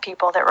ops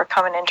people that were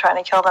coming in trying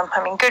to kill them.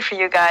 I mean, good for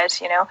you guys,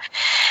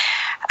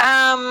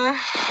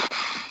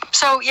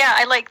 So yeah,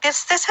 I like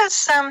this. This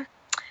has,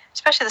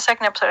 especially the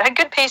second episode, it had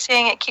good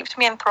pacing. It keeps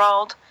me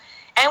enthralled.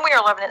 And we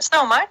are loving it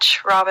so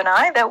much, Rob and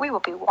I, that we will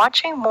be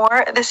watching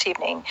more this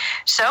evening.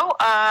 So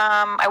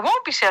I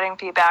won't be setting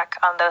feedback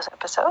on those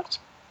episodes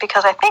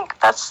because I think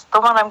that's the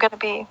one I'm going to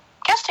be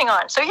guesting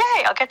on. So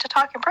yay, I'll get to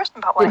talk in person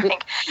about what I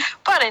think.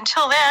 But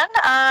until then,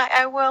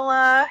 I will,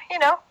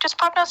 just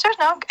pop downstairs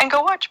now and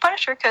go watch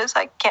Punisher because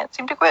I can't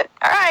seem to quit.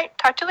 All right,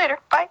 talk to you later.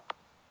 Bye.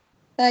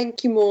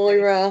 Thank you,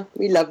 Moira.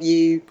 We love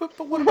you. But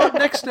what about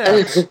next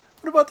snaps?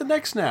 What about the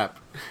next snap?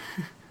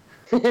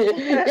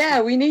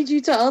 Yeah, we need you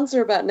to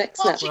answer about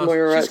next snap,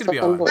 Moira. She's gonna be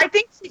on. I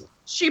think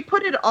she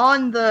put it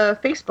on the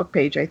Facebook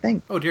page, I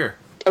think. Oh, dear.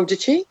 Oh, did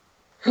she?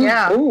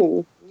 Yeah.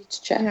 Oh, we need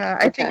to check. Yeah,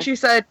 I think she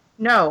said,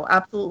 no,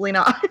 absolutely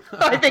not.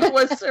 I think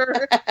was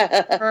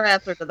her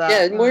answer to that.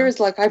 Yeah, Moira's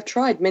like, I've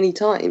tried many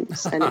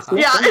times, and it's not.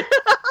 Yeah.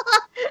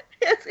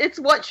 It's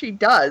what she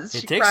does.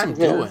 It takes some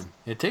doing.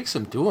 It takes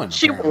some doing.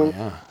 She watches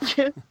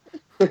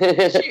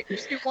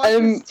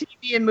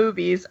TV and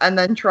movies and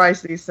then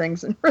tries these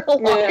things in real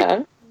life.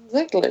 Yeah,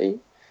 exactly.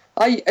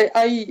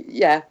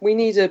 We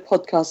need a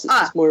podcast that's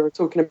just Moira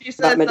talking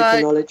about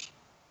medical knowledge.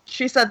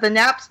 She said the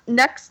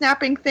neck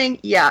snapping thing,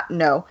 yeah,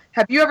 no.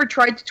 Have you ever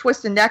tried to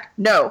twist a neck?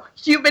 No.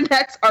 Human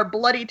necks are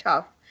bloody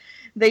tough.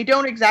 They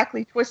don't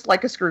exactly twist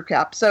like a screw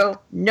cap. So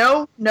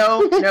no, and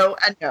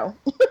no.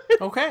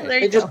 Okay.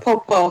 They just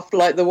pop off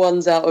like the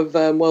ones out of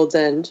World's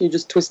End. You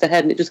just twist a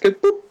head and it just goes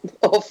boop,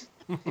 off.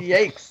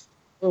 Yikes.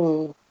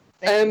 Oh.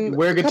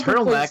 Wear a good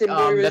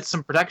turtleneck. That's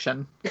some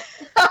protection.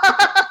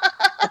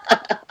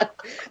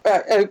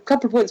 Right, a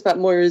couple of points about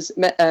Moira's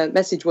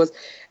message was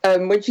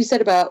when she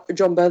said about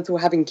John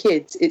Bernthal having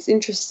kids, it's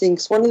interesting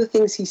because one of the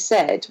things he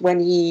said when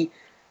he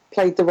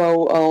played the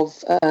role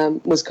of,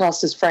 was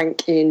cast as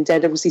Frank in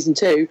Daredevil Season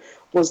 2,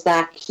 was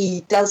that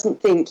he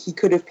doesn't think he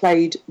could have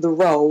played the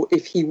role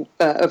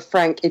of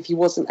Frank if he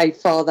wasn't a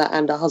father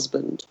and a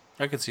husband.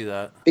 I could see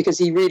that. Because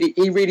he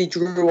really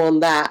drew on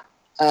that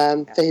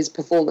for his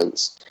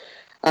performance,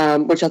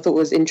 which I thought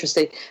was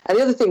interesting. And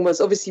the other thing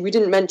was, obviously, we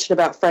didn't mention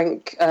about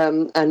Frank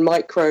and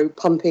Micro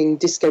pumping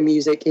disco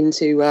music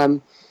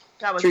into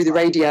through the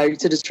radio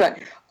to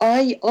distract.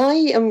 I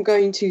am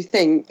going to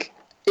think,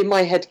 in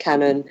my head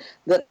canon,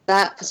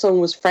 that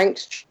song was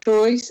Frank's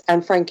choice,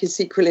 and Frank is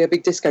secretly a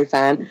big disco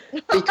fan,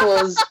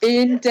 because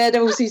in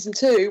Daredevil Season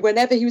 2,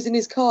 whenever he was in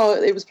his car,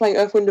 it was playing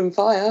Earth, Wind and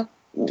Fire.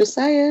 I'm just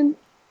saying.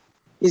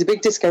 He's a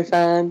big disco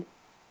fan.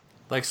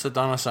 Likes the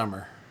Donna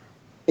Summer.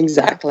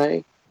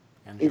 Exactly.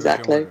 And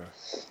exactly.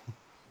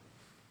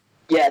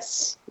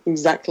 Yes,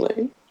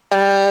 exactly.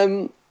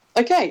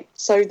 Okay,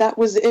 so that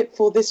was it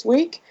for this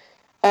week.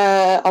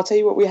 I'll tell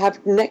you what we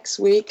have next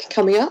week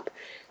coming up.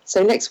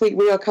 So next week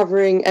we are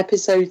covering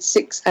episodes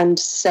 6 and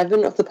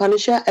 7 of The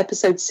Punisher.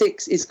 Episode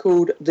 6 is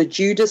called The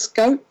Judas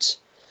Goat.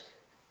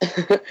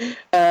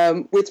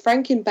 With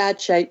Frank in bad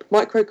shape,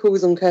 Micro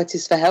calls on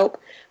Curtis for help.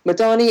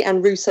 Madani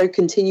and Russo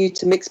continue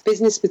to mix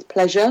business with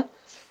pleasure.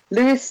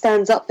 Lewis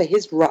stands up for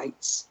his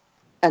rights.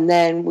 And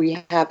then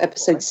we have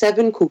episode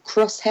 7 called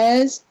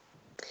Crosshairs.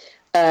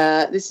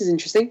 This is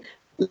interesting.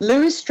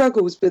 Lewis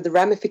struggles with the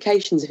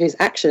ramifications of his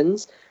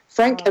actions.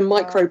 Frank and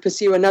Micro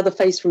pursue another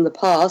face from the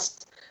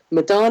past.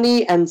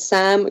 Madani and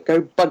Sam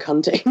go bug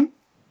hunting.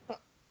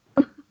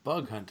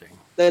 Bug hunting?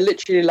 They're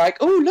literally like,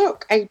 oh,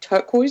 look, a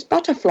turquoise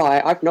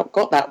butterfly. I've not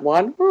got that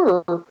one.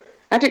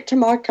 Add it to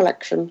my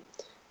collection.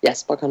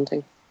 Yes, bug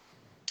hunting.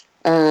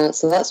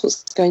 So that's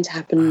what's going to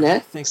happen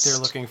next. I think they're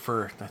looking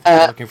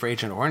for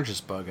Agent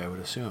Orange's bug, I would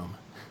assume.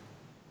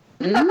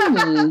 Maybe.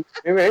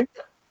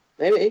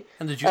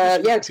 And the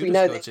Judas we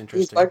know Goat's that interesting.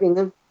 He's bugging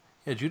them.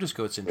 Yeah, Judas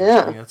Goat's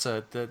interesting. Yeah.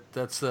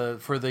 That's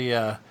for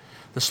the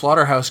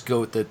slaughterhouse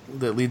goat that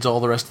leads all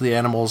the rest of the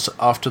animals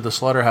off to the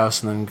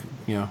slaughterhouse, and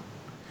then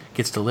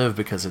gets to live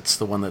because it's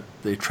the one that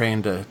they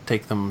train to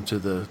take them to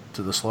the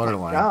slaughter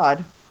line.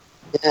 God.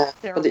 Yeah,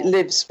 Terrible. but it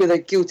lives with a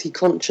guilty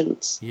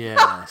conscience.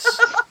 Yes.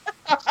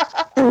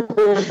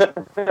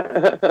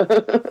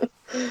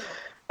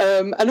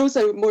 And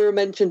also, Moira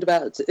mentioned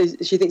about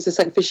she thinks there's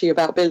something fishy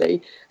about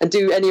Billy. And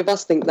do any of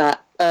us think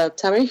that,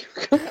 Tammy?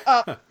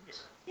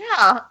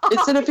 Yeah.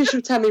 It's an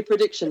official Tammy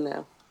prediction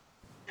now.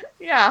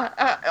 Yeah.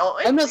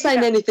 I'm not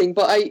saying anything,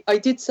 but I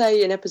did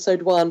say in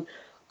episode 1,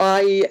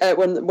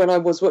 when I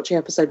was watching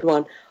episode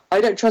 1,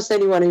 I don't trust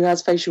anyone who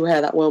has facial hair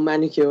that well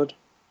manicured.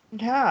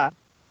 Yeah.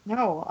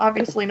 No,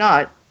 obviously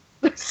not.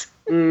 He's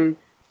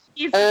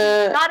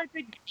not a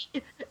good...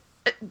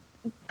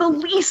 The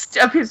least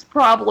of his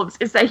problems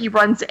is that he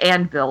runs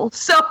Anvil,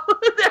 so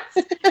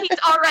he's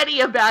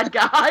already a bad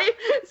guy.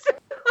 So,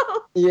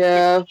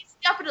 yeah. He's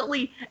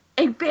definitely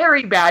a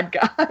very bad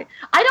guy.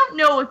 I don't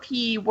know if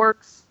he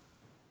was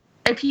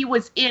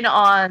in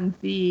on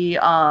the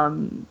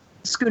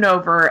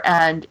Schoonover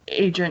and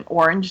Agent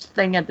Orange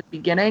thing at the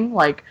beginning.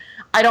 Like,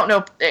 I don't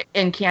know if,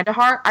 in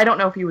Kandahar, I don't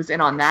know if he was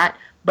in on that,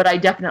 but I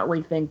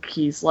definitely think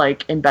he's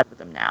like in bed with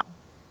him now.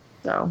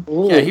 So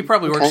yeah, he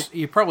probably works.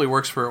 He probably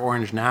works for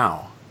Orange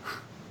now.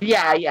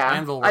 Yeah.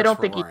 Anvil works I don't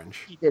for think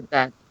Orange. he did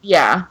that.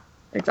 Yeah,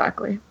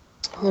 exactly.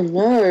 Oh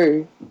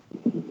no,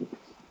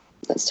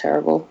 that's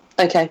terrible.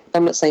 Okay,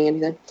 I'm not saying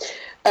anything.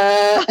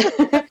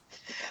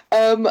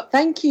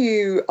 Thank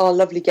you, our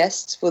lovely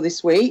guests, for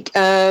this week.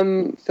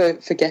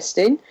 For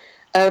guesting.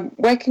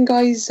 Where can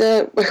guys?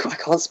 I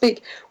can't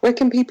speak. Where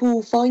can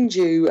people find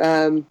you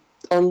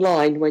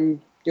online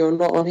when you're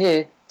not on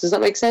here? Does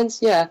that make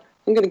sense? Yeah,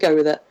 I'm going to go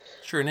with it.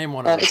 Sure, name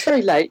one of them. It's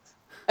very late.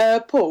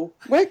 Paul,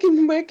 where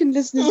can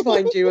listeners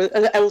find you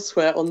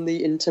elsewhere on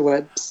the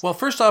interwebs? Well,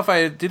 first off,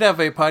 I did have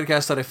a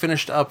podcast that I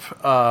finished up.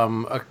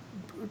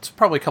 It's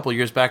probably a couple of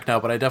years back now,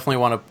 but I definitely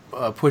want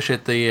to push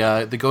it. The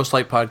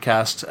Ghostlight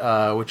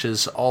podcast, which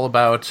is all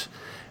about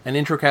an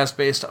introcast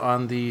based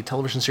on the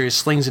television series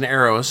Slings and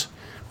Arrows,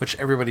 which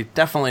everybody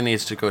definitely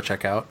needs to go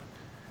check out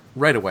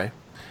right away.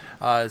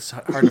 It's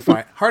hard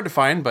to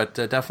find, but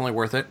definitely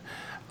worth it.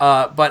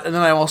 And then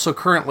I also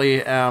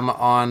currently am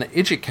on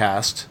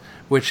Idjitcast,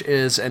 which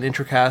is an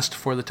introcast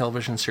for the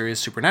television series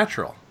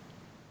Supernatural.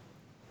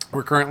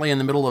 We're currently in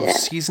the middle of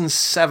season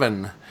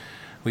 7.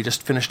 We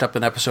just finished up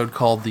an episode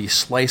called The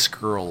Slice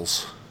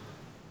Girls.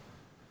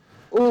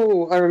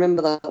 Oh, I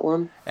remember that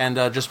one. And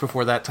just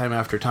before that, Time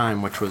After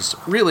Time, which was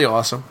really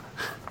awesome.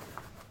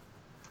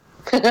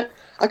 I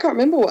can't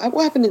remember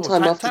what happened in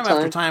Time After Time. Time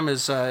After Time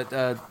is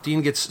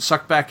Dean gets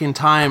sucked back in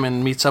time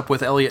and meets up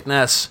with Elliot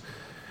Ness,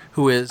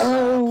 who is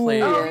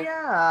played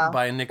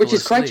by Nicholas Which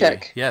is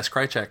Krychek. Lee. Yes,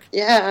 Krychek.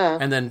 Yeah.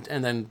 And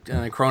then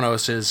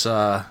Kronos is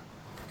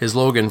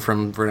Logan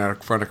from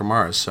Veronica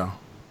Mars. So.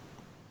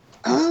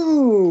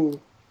 Oh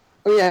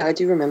yeah, I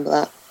do remember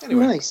that.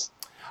 Anyway. Nice.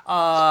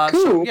 Cool.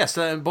 So, yes,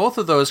 both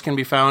of those can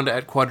be found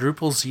at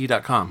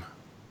quadruplez.com.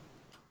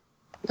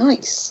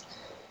 Nice.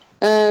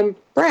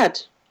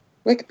 Brad,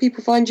 where can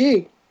people find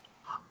you?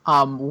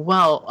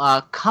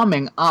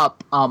 Coming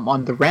up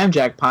on the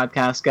Ramjack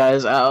podcast,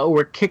 guys,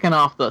 we're kicking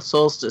off the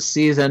Solstice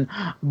season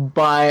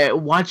by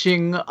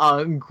watching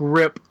a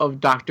grip of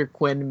Dr.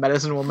 Quinn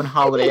Medicine Woman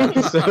holiday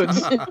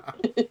episodes.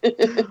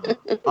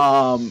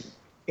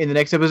 In the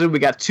next episode, we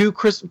got two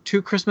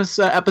Christmas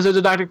episodes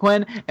of Dr.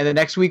 Quinn, and the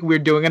next week we're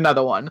doing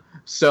another one.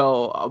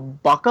 So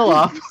buckle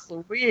up,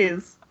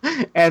 Louise,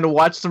 and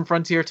watch some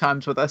Frontier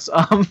Times with us.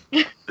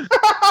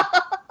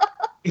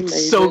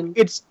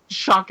 It's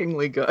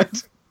shockingly good.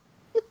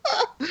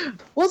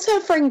 What's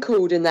her friend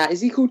called in that?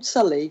 Is he called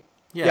Sully?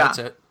 Yeah, that's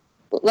it.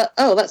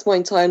 Well, that's my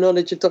entire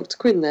knowledge of Dr.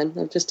 Quinn then.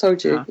 I've just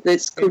told you. Yeah.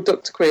 It's called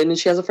Dr. Quinn and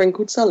she has a friend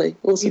called Sully.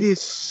 Awesome. It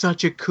is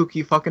such a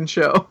kooky fucking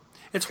show.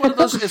 It's one of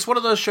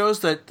those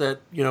shows that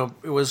you know,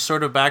 it was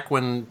sort of back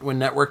when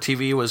network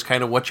TV was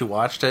kind of what you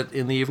watched it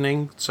in the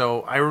evening.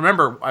 So I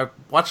remember I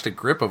watched a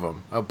bunch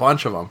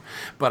of them,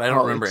 but I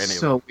don't remember any of them.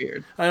 So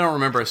weird. I don't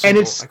remember a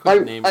single.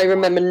 I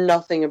remember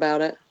nothing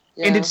about it.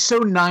 Yeah. And it's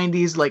so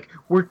 90s, like,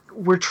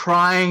 we're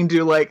trying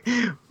to, like,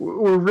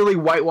 we're really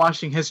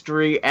whitewashing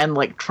history and,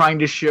 like, trying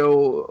to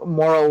show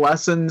moral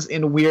lessons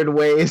in weird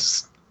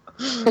ways.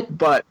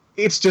 But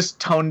it's just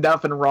tone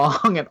deaf and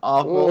wrong and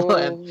awful.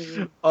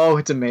 And,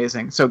 it's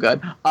amazing. So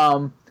good.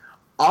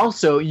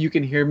 Also, you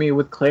can hear me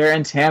with Claire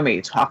and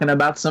Tammy talking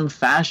about some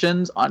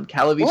fashions on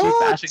Calavici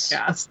Fashion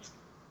Cast.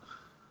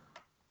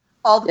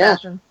 All the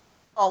fashions.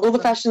 All the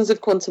fashions of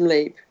Quantum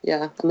Leap.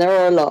 Yeah, and there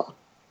are a lot.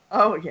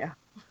 Oh, yeah.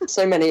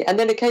 So many. And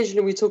then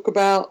occasionally we talk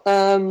about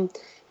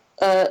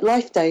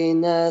Life Day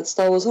in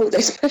Star Wars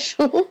Holiday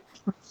Special.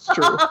 It's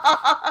true.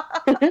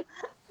 And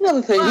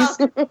other things.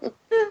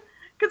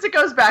 Because it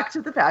goes back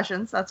to the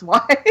fashions, that's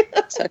why.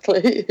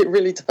 Exactly, it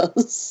really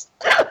does.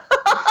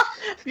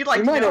 You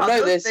might not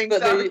know this,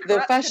 but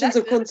the fashions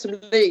of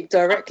Quantum League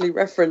directly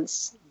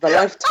reference the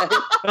Life Day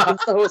in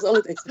Star Wars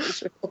Holiday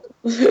Special.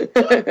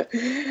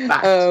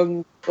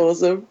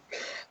 Awesome.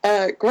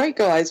 Great,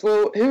 guys.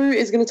 Well, who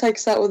is going to take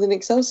us out with an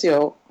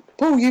Excelsior?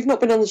 Paul, you've not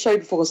been on the show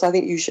before, so I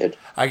think you should.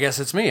 I guess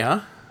it's me,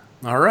 huh?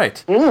 All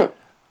right.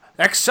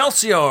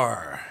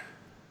 Excelsior!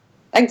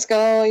 Thanks,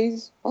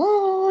 guys.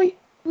 Bye.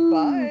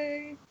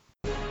 Bye.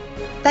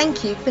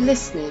 Thank you for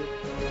listening.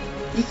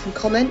 You can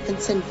comment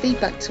and send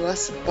feedback to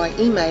us by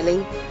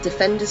emailing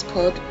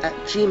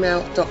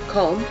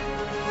defenderspod@gmail.com.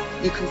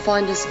 You can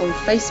find us on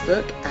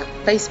Facebook at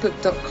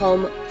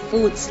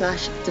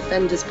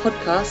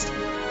facebook.com/defenderspodcast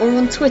or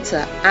on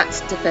Twitter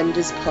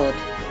 @defenderspod.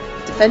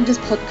 Defenders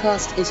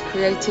Podcast is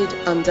created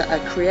under a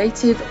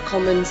Creative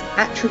Commons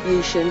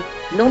Attribution,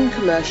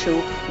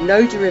 Non-Commercial,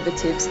 No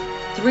Derivatives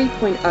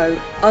 3.0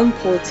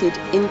 Unported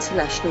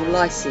International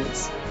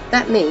License.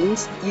 That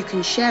means you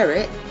can share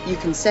it, you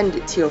can send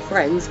it to your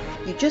friends,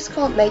 you just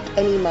can't make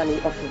any money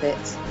off of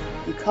it.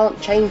 You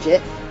can't change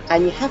it,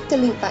 and you have to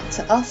link back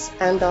to us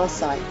and our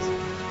site.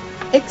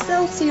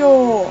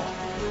 Excelsior!